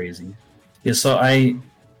it's crazy. Yeah, so I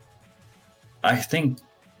think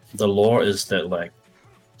the lore is that like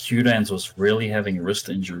Q-Dance was really having wrist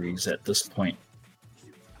injuries at this point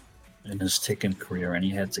in his Tekken career, and he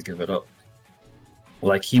had to give it up.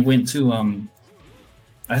 Like he went to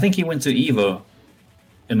I think he went to EVO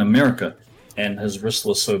in America, and his wrist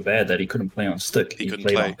was so bad that he couldn't play on stick. He couldn't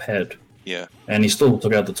played play. on pad. Yeah. And he still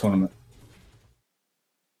took out the tournament.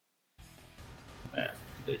 Man,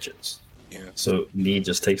 digits. Yeah. So Lee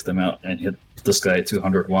just takes them out and hit this guy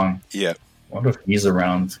 201. Yeah. I wonder if he's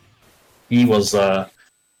around. He was there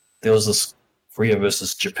was this Korea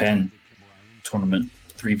versus Japan tournament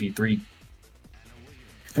 3v3.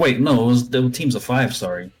 Wait, no, there were teams of 5,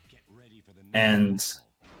 sorry. And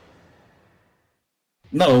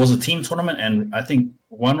no, it was a team tournament, and I think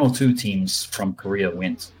 1 or 2 teams from Korea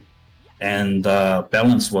went. And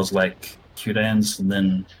balance was like Q-Dance, and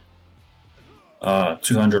then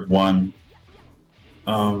 201.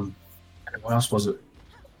 What else was it?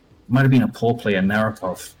 Might have been a pole player,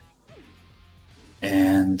 Narakov.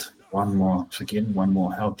 And one more. Forgetting one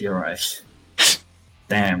more. How dare I?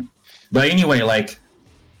 Damn. But anyway, like,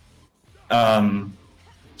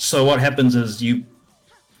 so what happens is the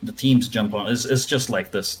teams jump on. It's just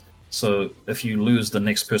like this. So if you lose, the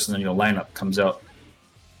next person in your lineup comes out,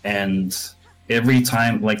 and every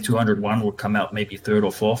time, like 201 would come out maybe 3rd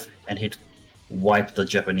or 4th, and he'd wipe the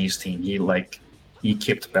Japanese team. He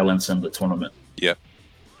kept balance in the tournament. Yeah.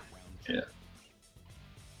 Yeah.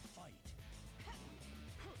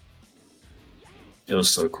 It was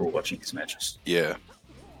so cool watching these matches. Yeah.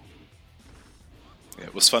 Yeah,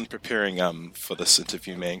 it was fun preparing for this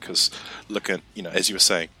interview, man, because looking, as you were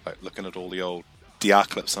saying, like looking at all the old DR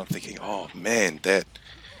clips, I'm thinking, oh man, that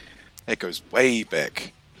goes way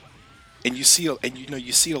back. And you see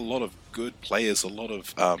a lot of good players, a lot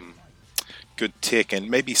of good tech, and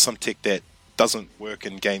maybe some tech that doesn't work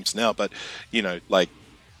in games now, but due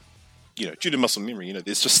to muscle memory,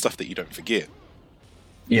 there's just stuff that you don't forget.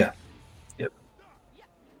 Yeah. Yep.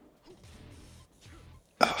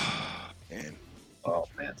 Man. Oh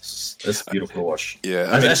man, that's beautiful to watch. Yeah,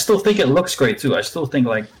 I still think it looks great too. I still think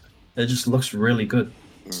like it just looks really good.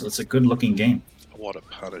 It's a good looking game. What a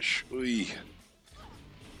punish. Oy.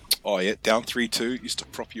 Oh yeah, down 3-2 used to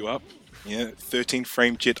prop you up. Yeah, 13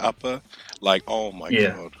 frame jet upper. Like, oh my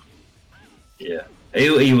god. Yeah.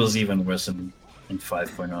 AOE was even worse in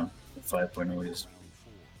 5.0. 5.0 is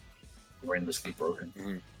horrendously broken.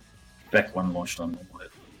 Mm-hmm. Back one launched on normal.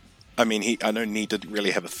 I mean, I know Nee didn't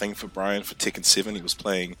really have a thing for Brian for Tekken 7. He was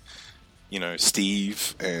playing,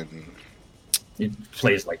 Steve and... He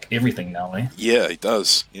plays like everything now, eh? Yeah, he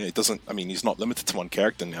does. Yeah, he doesn't... I mean, he's not limited to one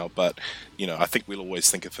character now, but, I think we'll always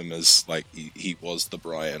think of him as, like, he was the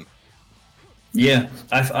Brian. Yeah,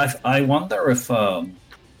 I wonder if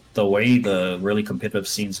the way the really competitive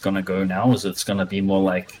scene's gonna go now is it's gonna be more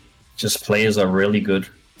like just players are really good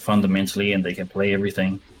fundamentally and they can play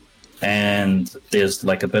everything, and there's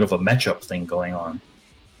like a bit of a matchup thing going on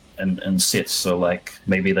in sets. So like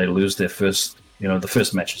maybe they lose their first, the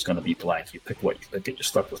first match is gonna be blind. You pick what you pick and you're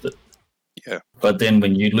stuck with it. Yeah. But then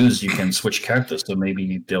when you lose, you can switch characters. So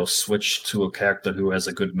maybe they'll switch to a character who has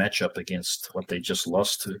a good matchup against what they just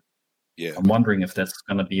lost to. Yeah. I'm wondering if that's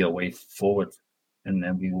going to be a way forward, and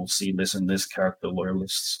then we will see less and less character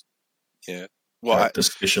loyalists. Yeah. Well, character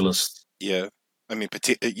specialists. Yeah. I mean,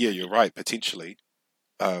 yeah, you're right, potentially.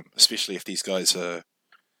 Especially if these guys are,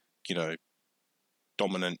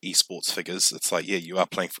 dominant esports figures. It's like, yeah, you are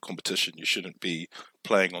playing for competition. You shouldn't be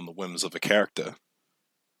playing on the whims of a character.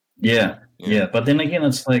 Yeah. But then again,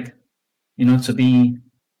 it's like, to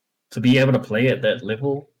be able to play at that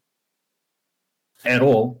level at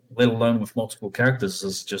all, let alone with multiple characters,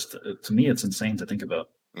 is just, to me, it's insane to think about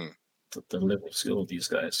the level of skill of these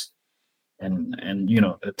guys. And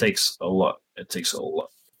it takes a lot. It takes a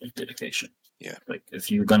lot of dedication. Yeah. Like,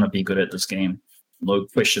 if you're going to be good at this game, no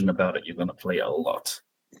question about it, you're going to play a lot.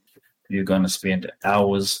 You're going to spend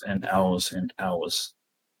hours and hours and hours.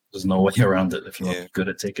 There's no way around it if you're not good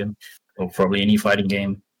at Tekken, or probably any fighting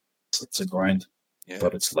game. It's a grind. Yeah.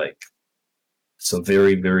 But it's like, it's a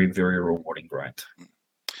very, very, very rewarding grind.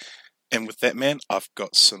 And with that, man, I've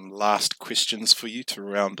got some last questions for you to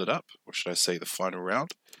round it up, or should I say the final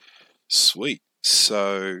round? Sweet.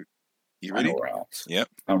 So, you ready? Final round. Yep.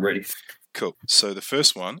 I'm ready. Cool. So the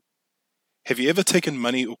first one, have you ever taken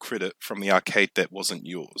money or credit from the arcade that wasn't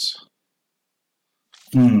yours?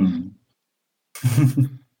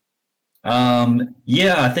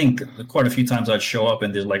 Yeah, I think quite a few times I'd show up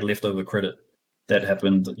and there's like leftover credit. That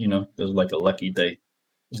happened, it was like a lucky day. It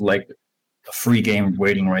was like a free game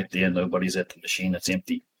waiting right there. Nobody's at the machine. It's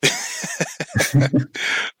empty.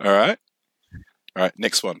 All right.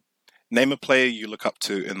 Next one. Name a player you look up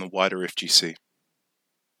to in the wider FGC.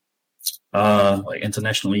 Like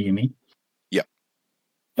internationally, you mean? Yep.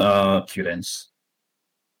 Qdance.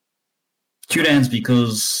 Qdance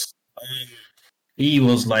because he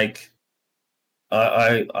was like,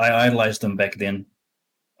 I idolized him back then.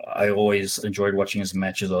 I always enjoyed watching his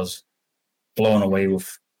matches. I was blown away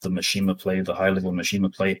with the Mishima play, the high-level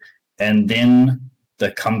Mishima play. And then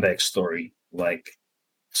the comeback story, like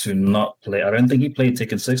to not play. I don't think he played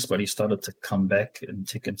Tekken 6, but he started to come back in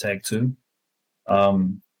Tekken Tag 2.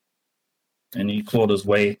 And he clawed his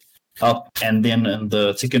way up. And then in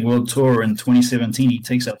the Tekken World Tour in 2017, he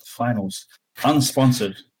takes out the finals,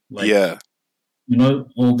 unsponsored. Like, yeah.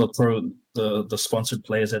 All the sponsored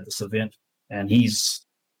players at this event, and he's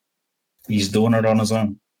doing it on his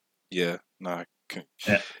own. Yeah, no.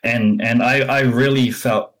 And I really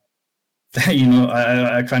felt,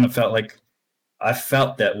 I kind of felt like I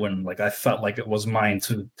felt that win. Like I felt like it was mine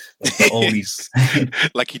too. Like the oldies.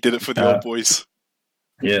 Like he did it for the old boys.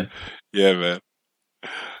 Yeah. Yeah, man.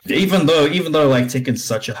 Even though like Tekken's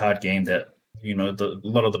such a hard game that a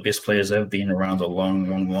lot of the best players have been around a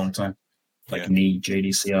long time. Like me,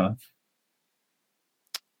 JDCR.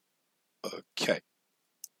 Okay.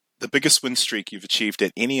 The biggest win streak you've achieved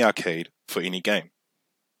at any arcade for any game?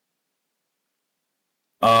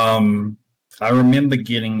 I remember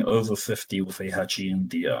getting over 50 with Heihachi in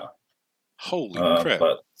the holy crap.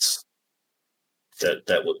 But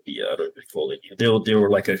that would be, I don't recall it. There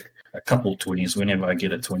were like a couple 20s. Whenever I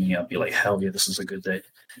get a 20, I'll be like, hell yeah, this is a good day.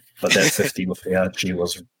 But that 50 with Heihachi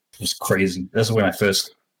was crazy. That's when I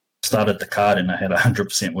first started the card and I had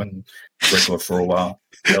 100% win record for a while.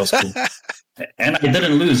 That was cool. And I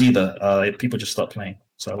didn't lose either. People just stopped playing.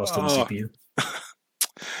 So I lost to the CPU.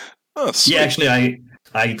 Oh, sweet. Yeah, actually,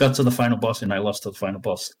 I got to the final boss and I lost to the final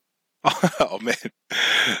boss. Oh, man.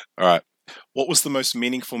 All right. What was the most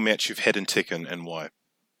meaningful match you've had in Tekken and why?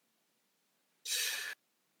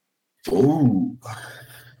 Ooh.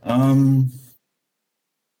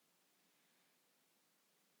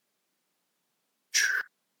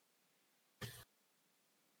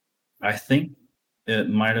 I think it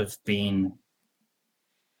might have been.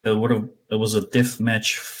 It was a diff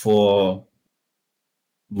match for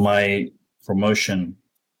my promotion.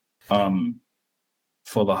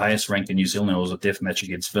 For the highest rank in New Zealand, it was a death match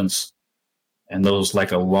against Vince. And that was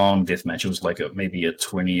like a long death match. It was like maybe a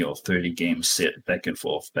 20 or 30 game set, back and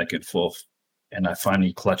forth. And I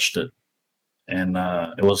finally clutched it. And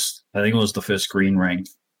I think it was the first green rank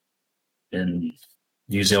in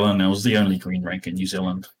New Zealand. It was the only green rank in New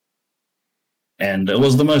Zealand. And it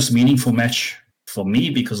was the most meaningful match for me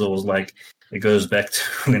because it was like, it goes back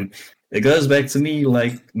to me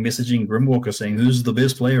like messaging Grimwalker saying, who's the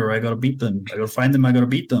best player? I got to beat them. I got to find them. I got to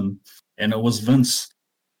beat them. And it was Vince.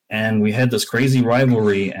 And we had this crazy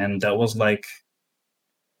rivalry. And that was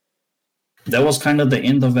kind of the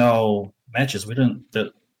end of our matches.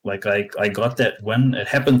 I got that win. It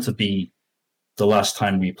happened to be the last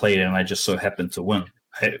time we played and I just so happened to win.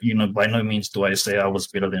 By no means do I say I was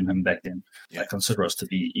better than him back then. Yeah. I consider us to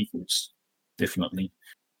be equals, definitely.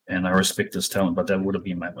 And I respect his talent, but that would have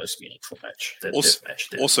been my most meaningful match.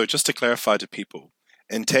 Also, just to clarify to people,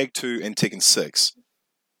 in Tag 2 and Tekken 6,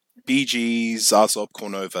 BG, Zazob,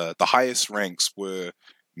 Cornova, the highest ranks were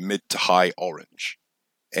mid to high orange.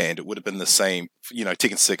 And it would have been the same,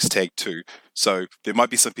 Tekken 6, Tag 2. So there might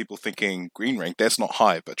be some people thinking green rank, that's not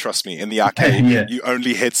high, but trust me, in the arcade, yeah. you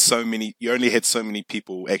only had so many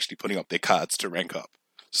people actually putting up their cards to rank up.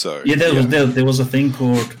 So there was a thing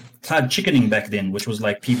called card chickening back then, which was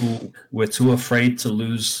like people were too afraid to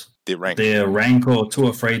lose their rank or too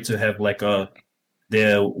afraid to have like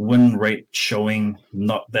their win rate showing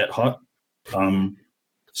not that hot.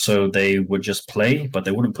 So they would just play, but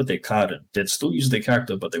they wouldn't put their card in. They'd still use their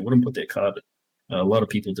character, but they wouldn't put their card in. A lot of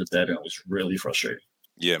people did that, and it was really frustrating.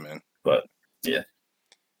 Yeah, man. But yeah.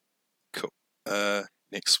 Cool.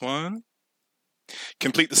 Next one.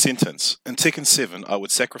 Complete the sentence. In Tekken 7, I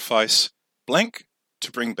would sacrifice blank to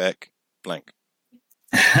bring back blank.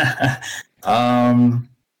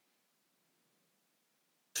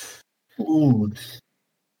 Ooh.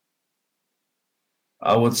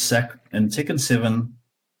 I would in Tekken 7,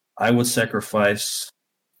 I would sacrifice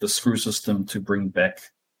the screw system to bring back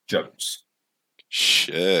Jones.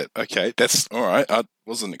 Shit. Okay, that's all right. I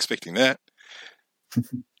wasn't expecting that.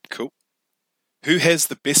 Cool. Who has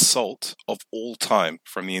the best salt of all time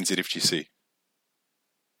from the NZFGC?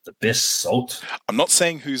 The best salt? I'm not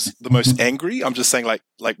saying who's the most angry. I'm just saying like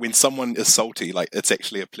when someone is salty, like it's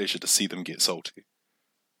actually a pleasure to see them get salty.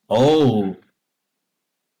 Oh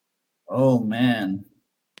man.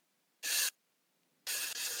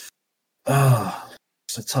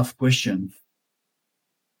 It's a tough question.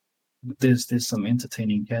 There's some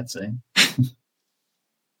entertaining cats, eh?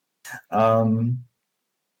 I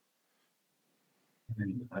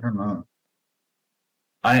don't know.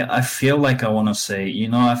 I feel like I want to say,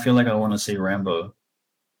 Rambo.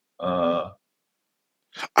 I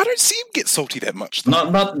don't see him get salty that much, though.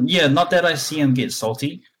 Not that I see him get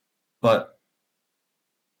salty, but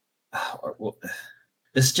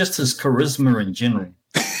it's just his charisma in general,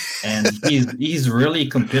 and he's really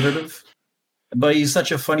competitive, but he's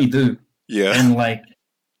such a funny dude. Yeah, and like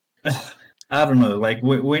I don't know, like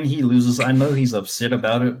when he loses, I know he's upset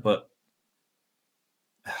about it, but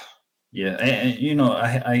yeah, and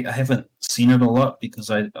I haven't seen it a lot because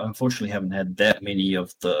I unfortunately haven't had that many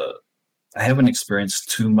of I haven't experienced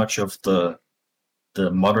too much of the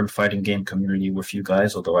modern fighting game community with you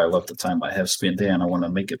guys, although I love the time I have spent there and I want to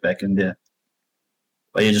make it back in there.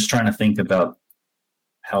 But you're just trying to think about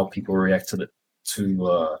how people react to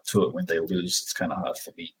it when they lose. It's kind of hard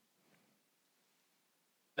for me.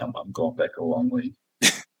 I'm going back a long way.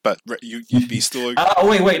 But you'd be still. Oh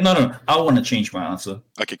wait, no. I want to change my answer.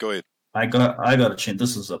 Okay, go ahead. I got to change.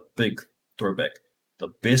 This is a big throwback. The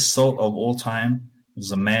best salt of all time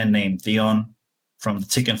was a man named Theon from the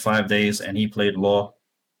Tekken 5 days, and he played Law.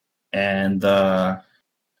 And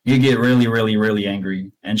you get really, really, really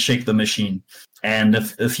angry and shake the machine. And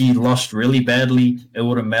if he lost really badly, it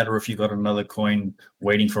wouldn't matter if you got another coin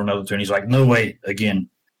waiting for another turn. He's like, no way, again.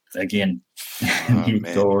 And he'd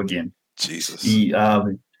go again. Jesus.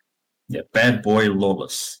 Bad Boy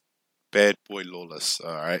Lawless. Bad Boy Lawless.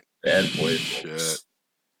 All right. Bad Boy Lawless.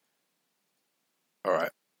 All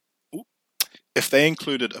right. Ooh. If they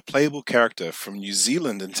included a playable character from New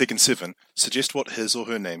Zealand in Tekken 7, suggest what his or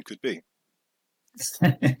her name could be.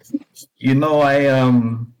 It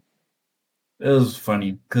was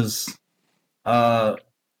funny because back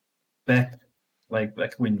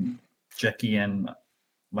when Jackie and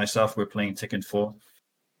myself were playing Tekken 4,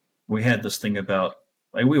 we had this thing about,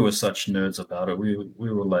 like, we were such nerds about it. We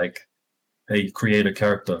were like, hey, create a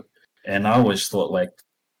character. And I always thought like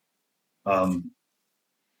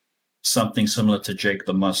something similar to Jake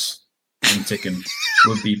the Muss in Tekken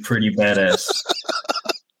would be pretty badass.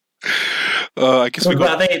 I guess we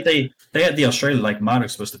got. They had the Australian, like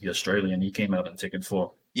Marduk's supposed to be Australian. He came out in Tekken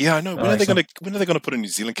 4. Yeah, I know. When are they gonna put a New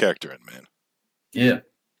Zealand character in, man? Yeah,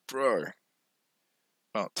 bro.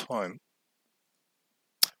 About time.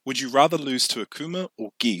 Would you rather lose to Akuma or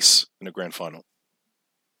Geese in a grand final?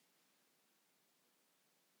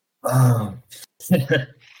 I'd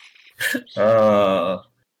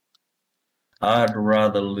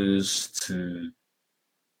rather lose to.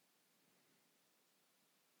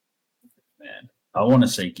 Man, I want to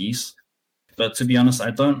say Geese, but to be honest,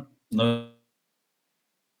 I don't know.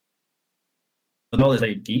 When I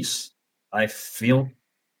say Geese, I feel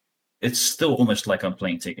it's still almost like I'm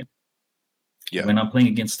playing Tekken. Yeah. When I'm playing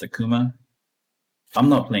against Akuma, I'm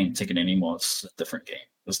not playing Tekken anymore. It's a different game.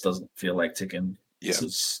 This doesn't feel like Tekken. Yeah. This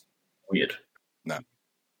is weird. No.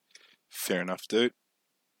 Fair enough, dude.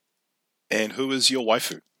 And who is your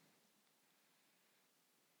waifu?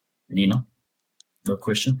 Nina. No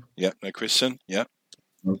question. Yeah, no question. Yeah.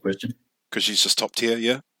 No question. Because she's just top tier,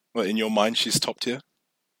 yeah? Well, in your mind, she's top tier?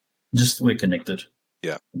 Just we're connected.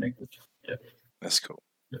 Yeah. Connected. Yeah. That's cool.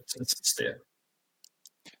 It's there.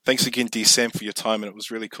 Thanks again, D. Sam, for your time, and it was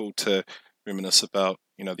really cool to reminisce about,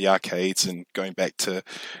 the arcades and going back to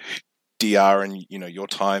DR and, your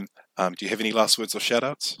time. Do you have any last words or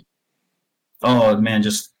shout-outs? Oh man,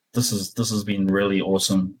 this has been really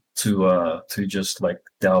awesome to just like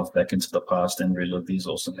delve back into the past and relive these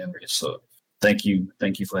awesome memories. So thank you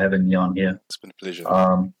for having me on here. It's been a pleasure.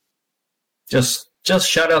 Just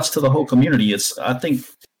shout outs to the whole community. I think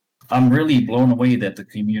I'm really blown away that the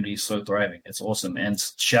community is so thriving. It's awesome. And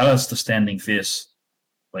shout outs to Standing Fierce.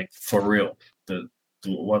 Like for real.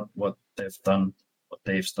 What they've done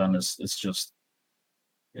is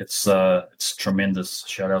it's tremendous.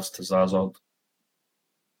 Shout outs to Zazold.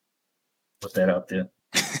 Put that out there.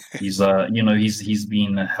 He's he's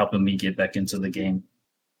been helping me get back into the game,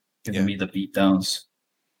 giving me the beatdowns.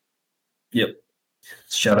 Yep.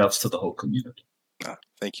 Shout outs to the whole community.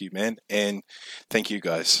 Thank you, man. And thank you,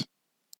 guys.